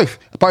 Both.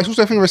 But it's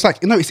also a thing where it's like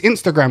it's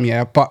Instagram,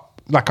 yeah, but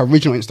like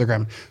original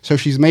Instagram. So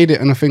she's made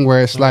it in a thing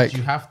where it's like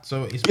you have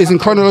so it's in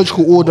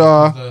chronological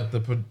order.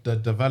 The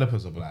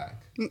developers are black.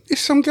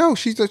 It's some girl.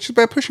 She's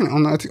better pushing it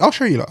on. I'll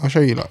show you lot.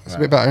 It's a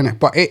bit better, innit?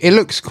 But it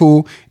looks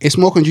cool. It's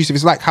more conducive.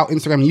 It's like how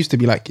Instagram used to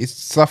be. Like it's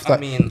stuff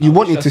that you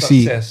wanted to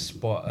see.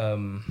 But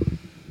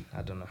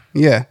I don't know.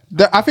 Yeah,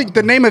 I think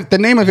the name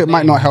of it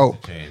might not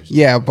help.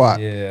 Yeah, but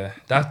Yeah,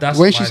 that's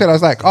when she said, I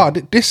was like,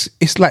 this.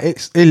 It's like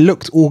it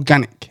looked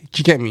organic. Do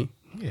you get me?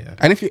 Yeah.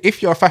 And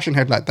if you're a fashion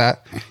head like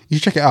that, you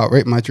should check it out.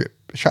 Rate My Drip.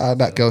 Shout out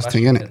that girl's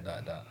thing, innit?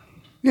 Like that.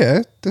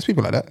 Yeah, there's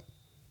people like that.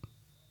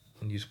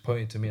 And you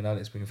pointed to me and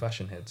Alex being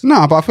fashion heads.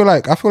 No, but I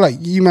feel like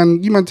you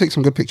man take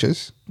some good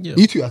pictures. Yeah.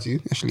 You two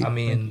actually. I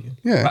mean,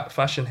 Yeah.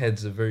 fashion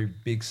heads are a very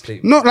big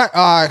statement. Not like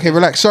okay,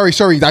 relax. Sorry.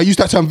 I use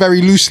that term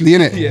very loosely,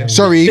 innit? Yeah.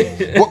 Sorry.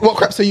 what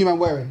craps are you man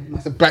wearing?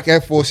 That's the black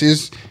Air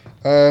Forces.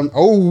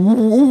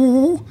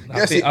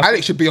 Yes,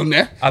 Alex should be on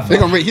there. They're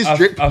gonna rate his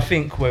drip. I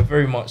think we're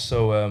very much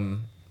so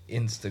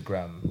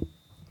Instagram.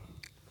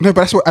 No,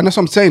 but that's what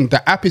I'm saying.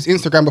 The app is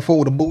Instagram before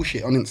all the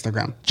bullshit on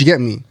Instagram. Do you get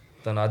me?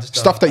 Then I just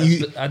Stuff that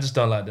I just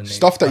don't like the name.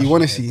 Stuff that you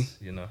wanna Fashion heads,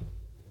 see. You know.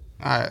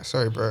 Alright,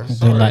 sorry, bro.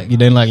 You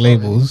don't like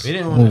labels. We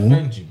didn't want to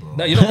offend you, bro.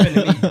 No, you're not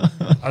offending me.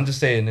 I'm just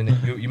saying,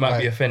 innit? You might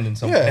be offending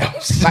someone Yeah,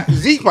 else. like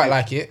Zeke might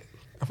like it.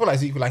 I feel like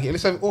Zeke would like it.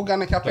 It's an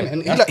organic app, innit?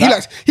 And That's he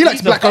likes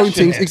he's a black owned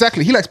fashion things. head.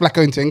 Exactly, he likes black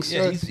owned things.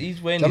 Yeah, so-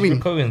 he's wearing I these mean-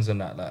 Coens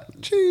and that.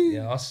 Like, Gee.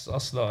 yeah, us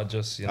lot are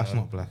just, you That's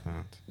know. not black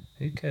hand.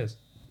 Who cares?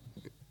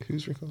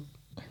 Who's Rico?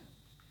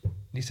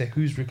 You say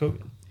who's Rick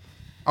Owen?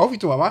 I hope you're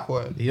talking about my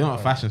word. You're not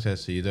a fashion head,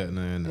 so you don't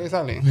know. innit?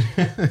 Exactly.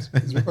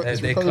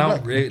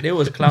 They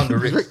always clown the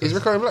Ricks. Is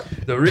Rico in black?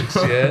 The Ricks,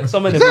 yeah.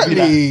 Some of them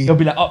Exactly. they'll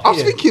be like up I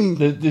was here. thinking-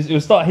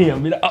 It'll start here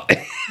and be like up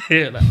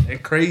here. Like, they're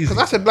crazy. Because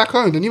I said black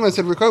owned and you man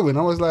said Rick Owen.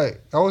 I was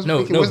thinking,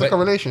 where's the but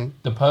correlation?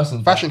 The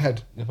person's Fashion black.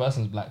 head. The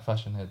person's black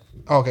fashion head.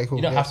 Oh, okay, cool.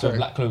 You don't Yeah, have to have sorry.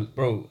 black clothes,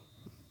 bro.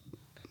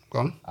 Go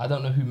on. I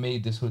don't know who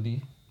made this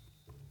hoodie.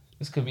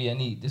 This could be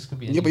any.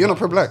 Yeah, but you're not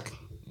pro black.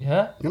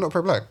 Yeah, You're not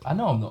pro black. I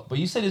know I'm not. But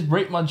you said it's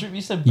break my drip.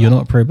 You said You're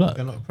not pro black.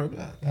 You're not pro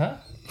black. Huh?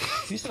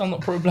 You said I'm not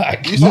pro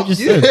black. You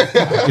just said.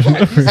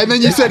 And then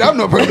you said I'm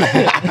not pro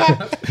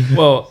black.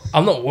 Well,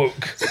 I'm not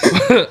woke.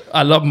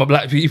 I love my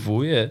black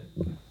people. Yeah,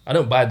 I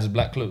don't buy just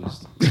black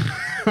clothes.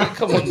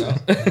 Come on now.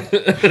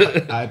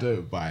 I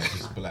don't buy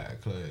just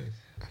black clothes.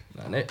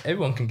 Man,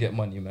 everyone can get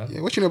money, man. Yeah,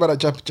 what you know about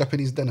that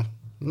Japanese dinner?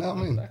 You know what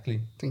I mean?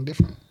 Exactly. Thing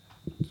different.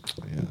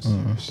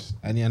 Yes.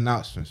 Any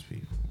announcements,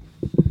 people?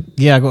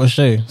 Yeah, I got a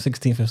show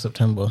 16th of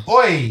September.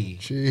 Oi!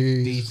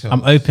 Jeez. Details.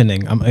 I'm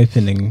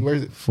opening Where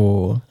is it?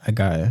 for a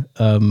guy.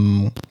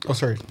 Oh,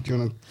 sorry. Do you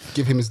want to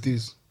give him his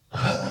dues?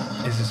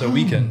 Is this a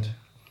weekend?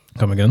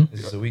 Come again?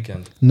 Is this a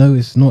weekend? No,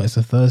 it's not. It's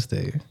a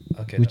Thursday,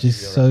 Okay. which that is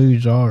should be alright. so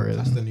jarring.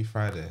 That's the new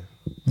Friday.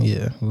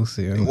 Yeah, we'll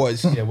see. It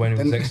was. Yeah, when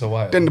it was extra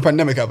white. Then the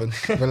pandemic happened.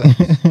 Relax.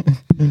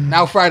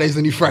 Now Friday's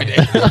the new Friday.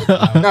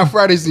 Now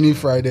Friday's the new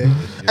Friday.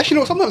 Actually,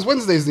 no. Sometimes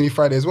Wednesday's the new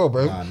Friday as well,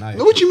 bro. Nah, nah,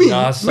 No, what do you mean?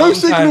 Nah, no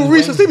sometimes signal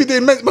reasons. They Wednesday- be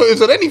doing men's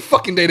motives on any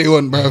fucking day they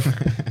want, bro.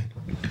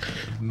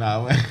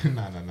 No.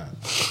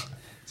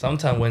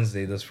 Sometimes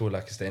Wednesday does feel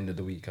like it's the end of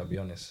the week. I'll be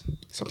honest.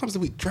 Sometimes the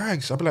week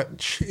drags. I'll be like,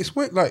 shit, it's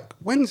like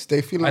Wednesday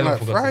I feeling even like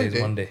forgot Friday.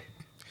 today's Monday.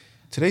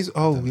 Today's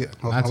yeah.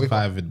 9 to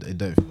 5, it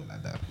don't feel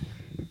like that.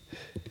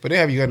 But they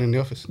have you going in the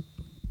office.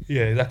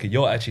 Yeah, exactly.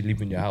 You're actually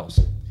leaving your house.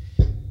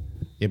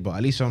 Yeah, but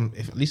at least on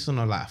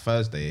like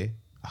Thursday,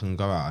 I can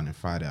go out, and then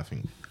Friday I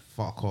think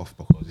fuck off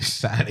because it's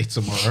Saturday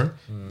tomorrow.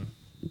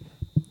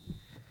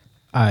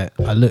 I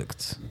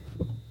looked.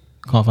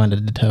 Can't find the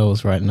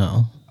details right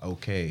now,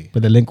 Okay,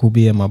 but the link will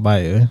be in my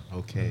bio.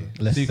 okay.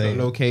 Let's Secret say-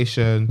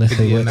 location. Let's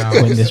say video now.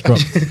 when this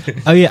drops.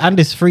 Oh yeah, and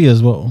it's free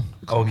as well.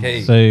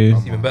 Okay. So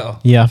it's even better.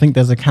 yeah, I think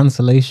there's a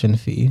cancellation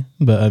fee,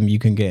 but you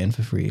can get in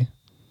for free.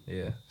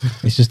 Yeah.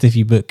 It's just if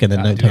you book and then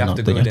don't Do you turn have up,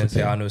 to then go you there have and to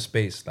say, pay. I know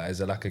space? Like,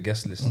 is it like a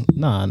guest list?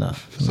 Nah.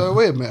 So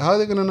wait a minute. How are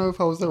they gonna know if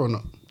I was there or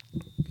not?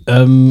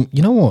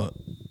 You know what?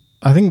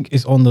 I think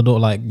it's on the door.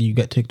 Like you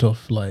get ticked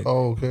off, like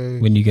Oh, okay.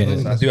 when you get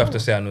in. So I do have to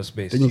say I know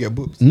space. Then you get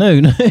booked. No,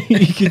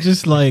 you could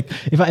just like.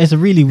 In fact, it's a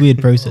really weird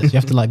process. You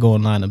have to like go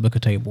online and book a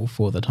table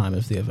for the time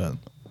of the event.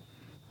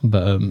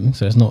 But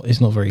so it's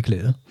not very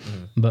clear.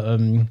 But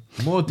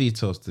More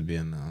details to be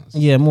announced.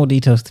 yeah, more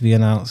details to be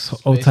announced.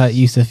 Old tight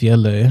Yusuf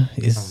Yellow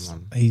is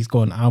Come on. he's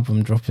got an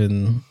album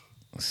dropping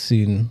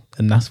soon,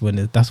 and that's what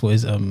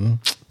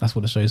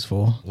the show's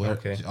for. Where,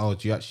 Okay. Oh,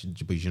 do you actually?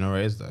 But you know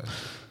where it is though.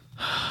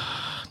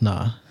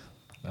 Nah.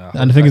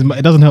 And the thing is,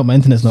 it doesn't help. My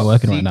internet's not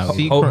working right now.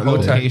 See- Hold Secret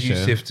tight. location.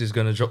 Yusuf is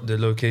going to drop the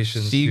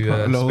locations Secret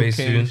to space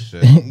soon.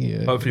 location.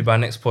 Yeah. Hopefully by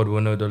next pod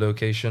we'll know the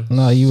location.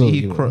 No, you will.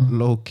 You Secret will.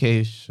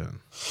 location.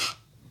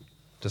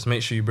 Just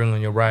make sure you bring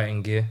on your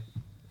writing gear.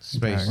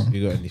 Space.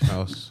 You got anything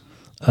else?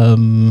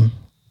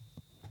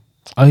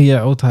 Oh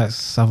yeah, Old Tight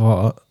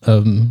Savart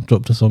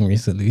dropped a song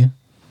recently.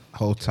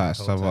 Hold tight,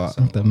 Hold tight,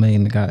 Savat. The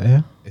main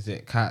guy. Is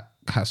it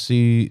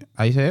Katsu?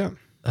 How you say it?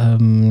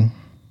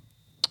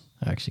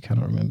 I actually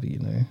cannot remember.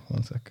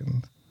 1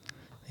 second.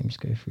 Let me just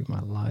go through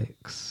my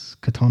likes.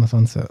 Katana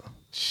Sunset.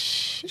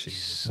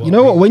 Jeez, You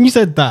know what? When you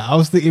said that, I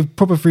was thinking it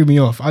proper threw me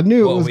off. I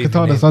knew What it a was wavy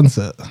Katana name.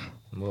 Sunset,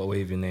 What a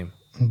wavy name.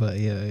 but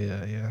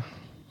yeah.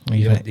 What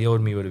you think? The old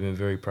me would have been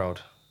very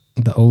proud.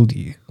 The old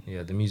you,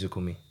 Yeah, the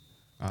musical me.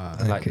 Ah,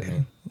 I like the Okay.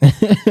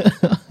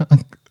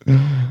 name.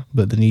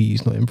 but the new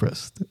you's not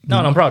impressed. No,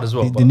 and I'm proud as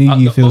well. The but new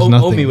you feels old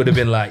nothing. me would have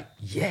been like,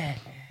 yeah.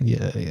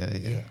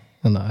 Yeah.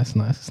 No, it's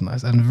nice,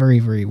 and very,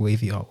 very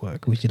wavy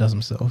artwork, which he does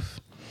himself.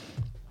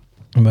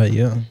 But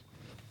yeah,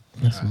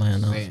 that's my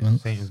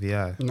announcement. Saint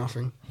VI.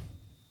 Nothing.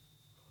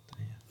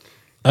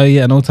 Oh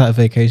yeah, an Old Tight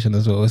Vacation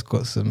as well. It's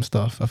got some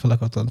stuff. I feel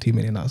like I've done too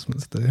many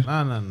announcements though.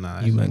 No.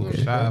 You It's man cool. go.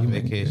 Shout out You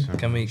man vacation.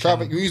 Can we?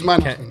 Shout out, use my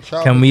nothing.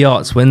 Shout Can out. we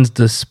ask when's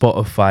the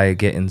Spotify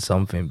getting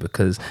something?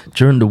 Because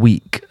during the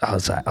week, I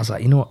was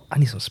like, you know what? I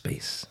need some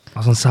space. I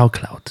was on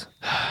SoundCloud.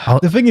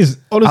 The thing is,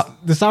 the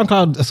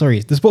SoundCloud,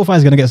 the Spotify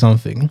is gonna get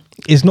something.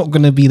 It's not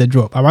gonna be the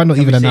drop. I might not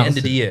even announce end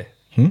of the it.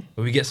 year.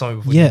 Will we get something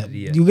before Yeah,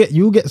 the end of the year?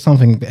 you'll get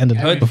something the end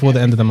of before the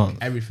end of the month.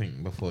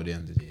 Everything before the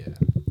end of the year.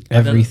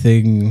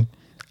 Everything.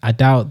 I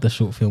doubt the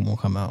short film will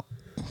come out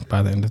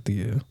by the end of the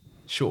year.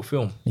 Short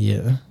film.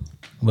 Yeah,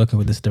 working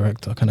with this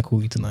director. Kind of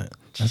call you tonight.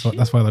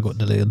 That's why I got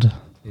delayed.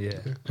 Yeah.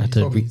 I had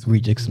to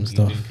rejig some You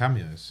stuff. doing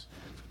cameos.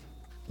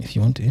 If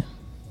you want to.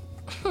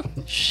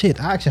 Shit,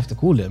 I actually have to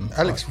call him.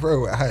 Alex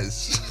Rowe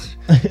has.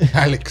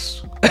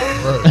 Alex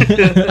Rowe.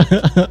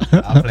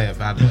 I'll play a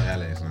bad boy,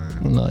 Alex.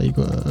 Man.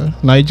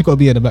 No, you just gotta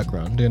be in the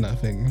background doing that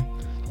thing.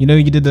 You know,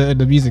 you did the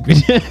music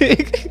video.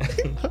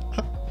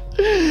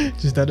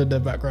 Just added the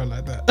background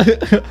like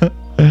that.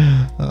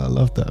 I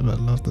love that,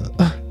 man. Love that.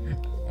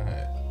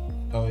 Alright.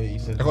 Oh, yeah, you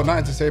said. I got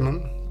nothing to say,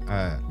 man.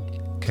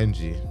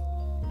 Kenji.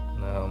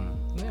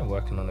 Yeah,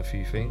 working on a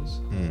few things.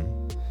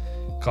 Hmm.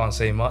 Can't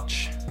say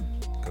much.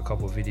 Got a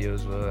couple of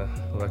videos we're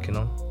working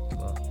on.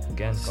 But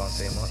again, can't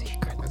say much.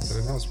 That's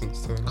an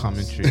announcement.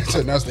 Commentary. It's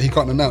an announcement he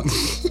can't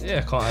announce.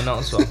 Yeah, can't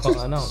announce what I can't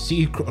announce.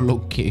 Secret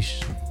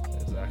location.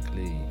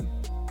 Exactly.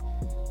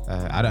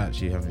 I don't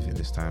actually have anything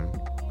this time.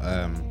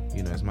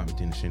 It's might be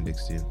doing the shindig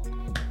soon.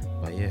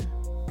 But yeah,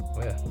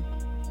 Where?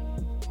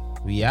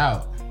 we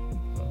out.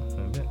 Oh, in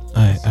a bit.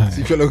 Alright.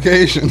 Secret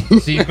location.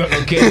 Secret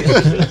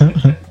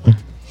location.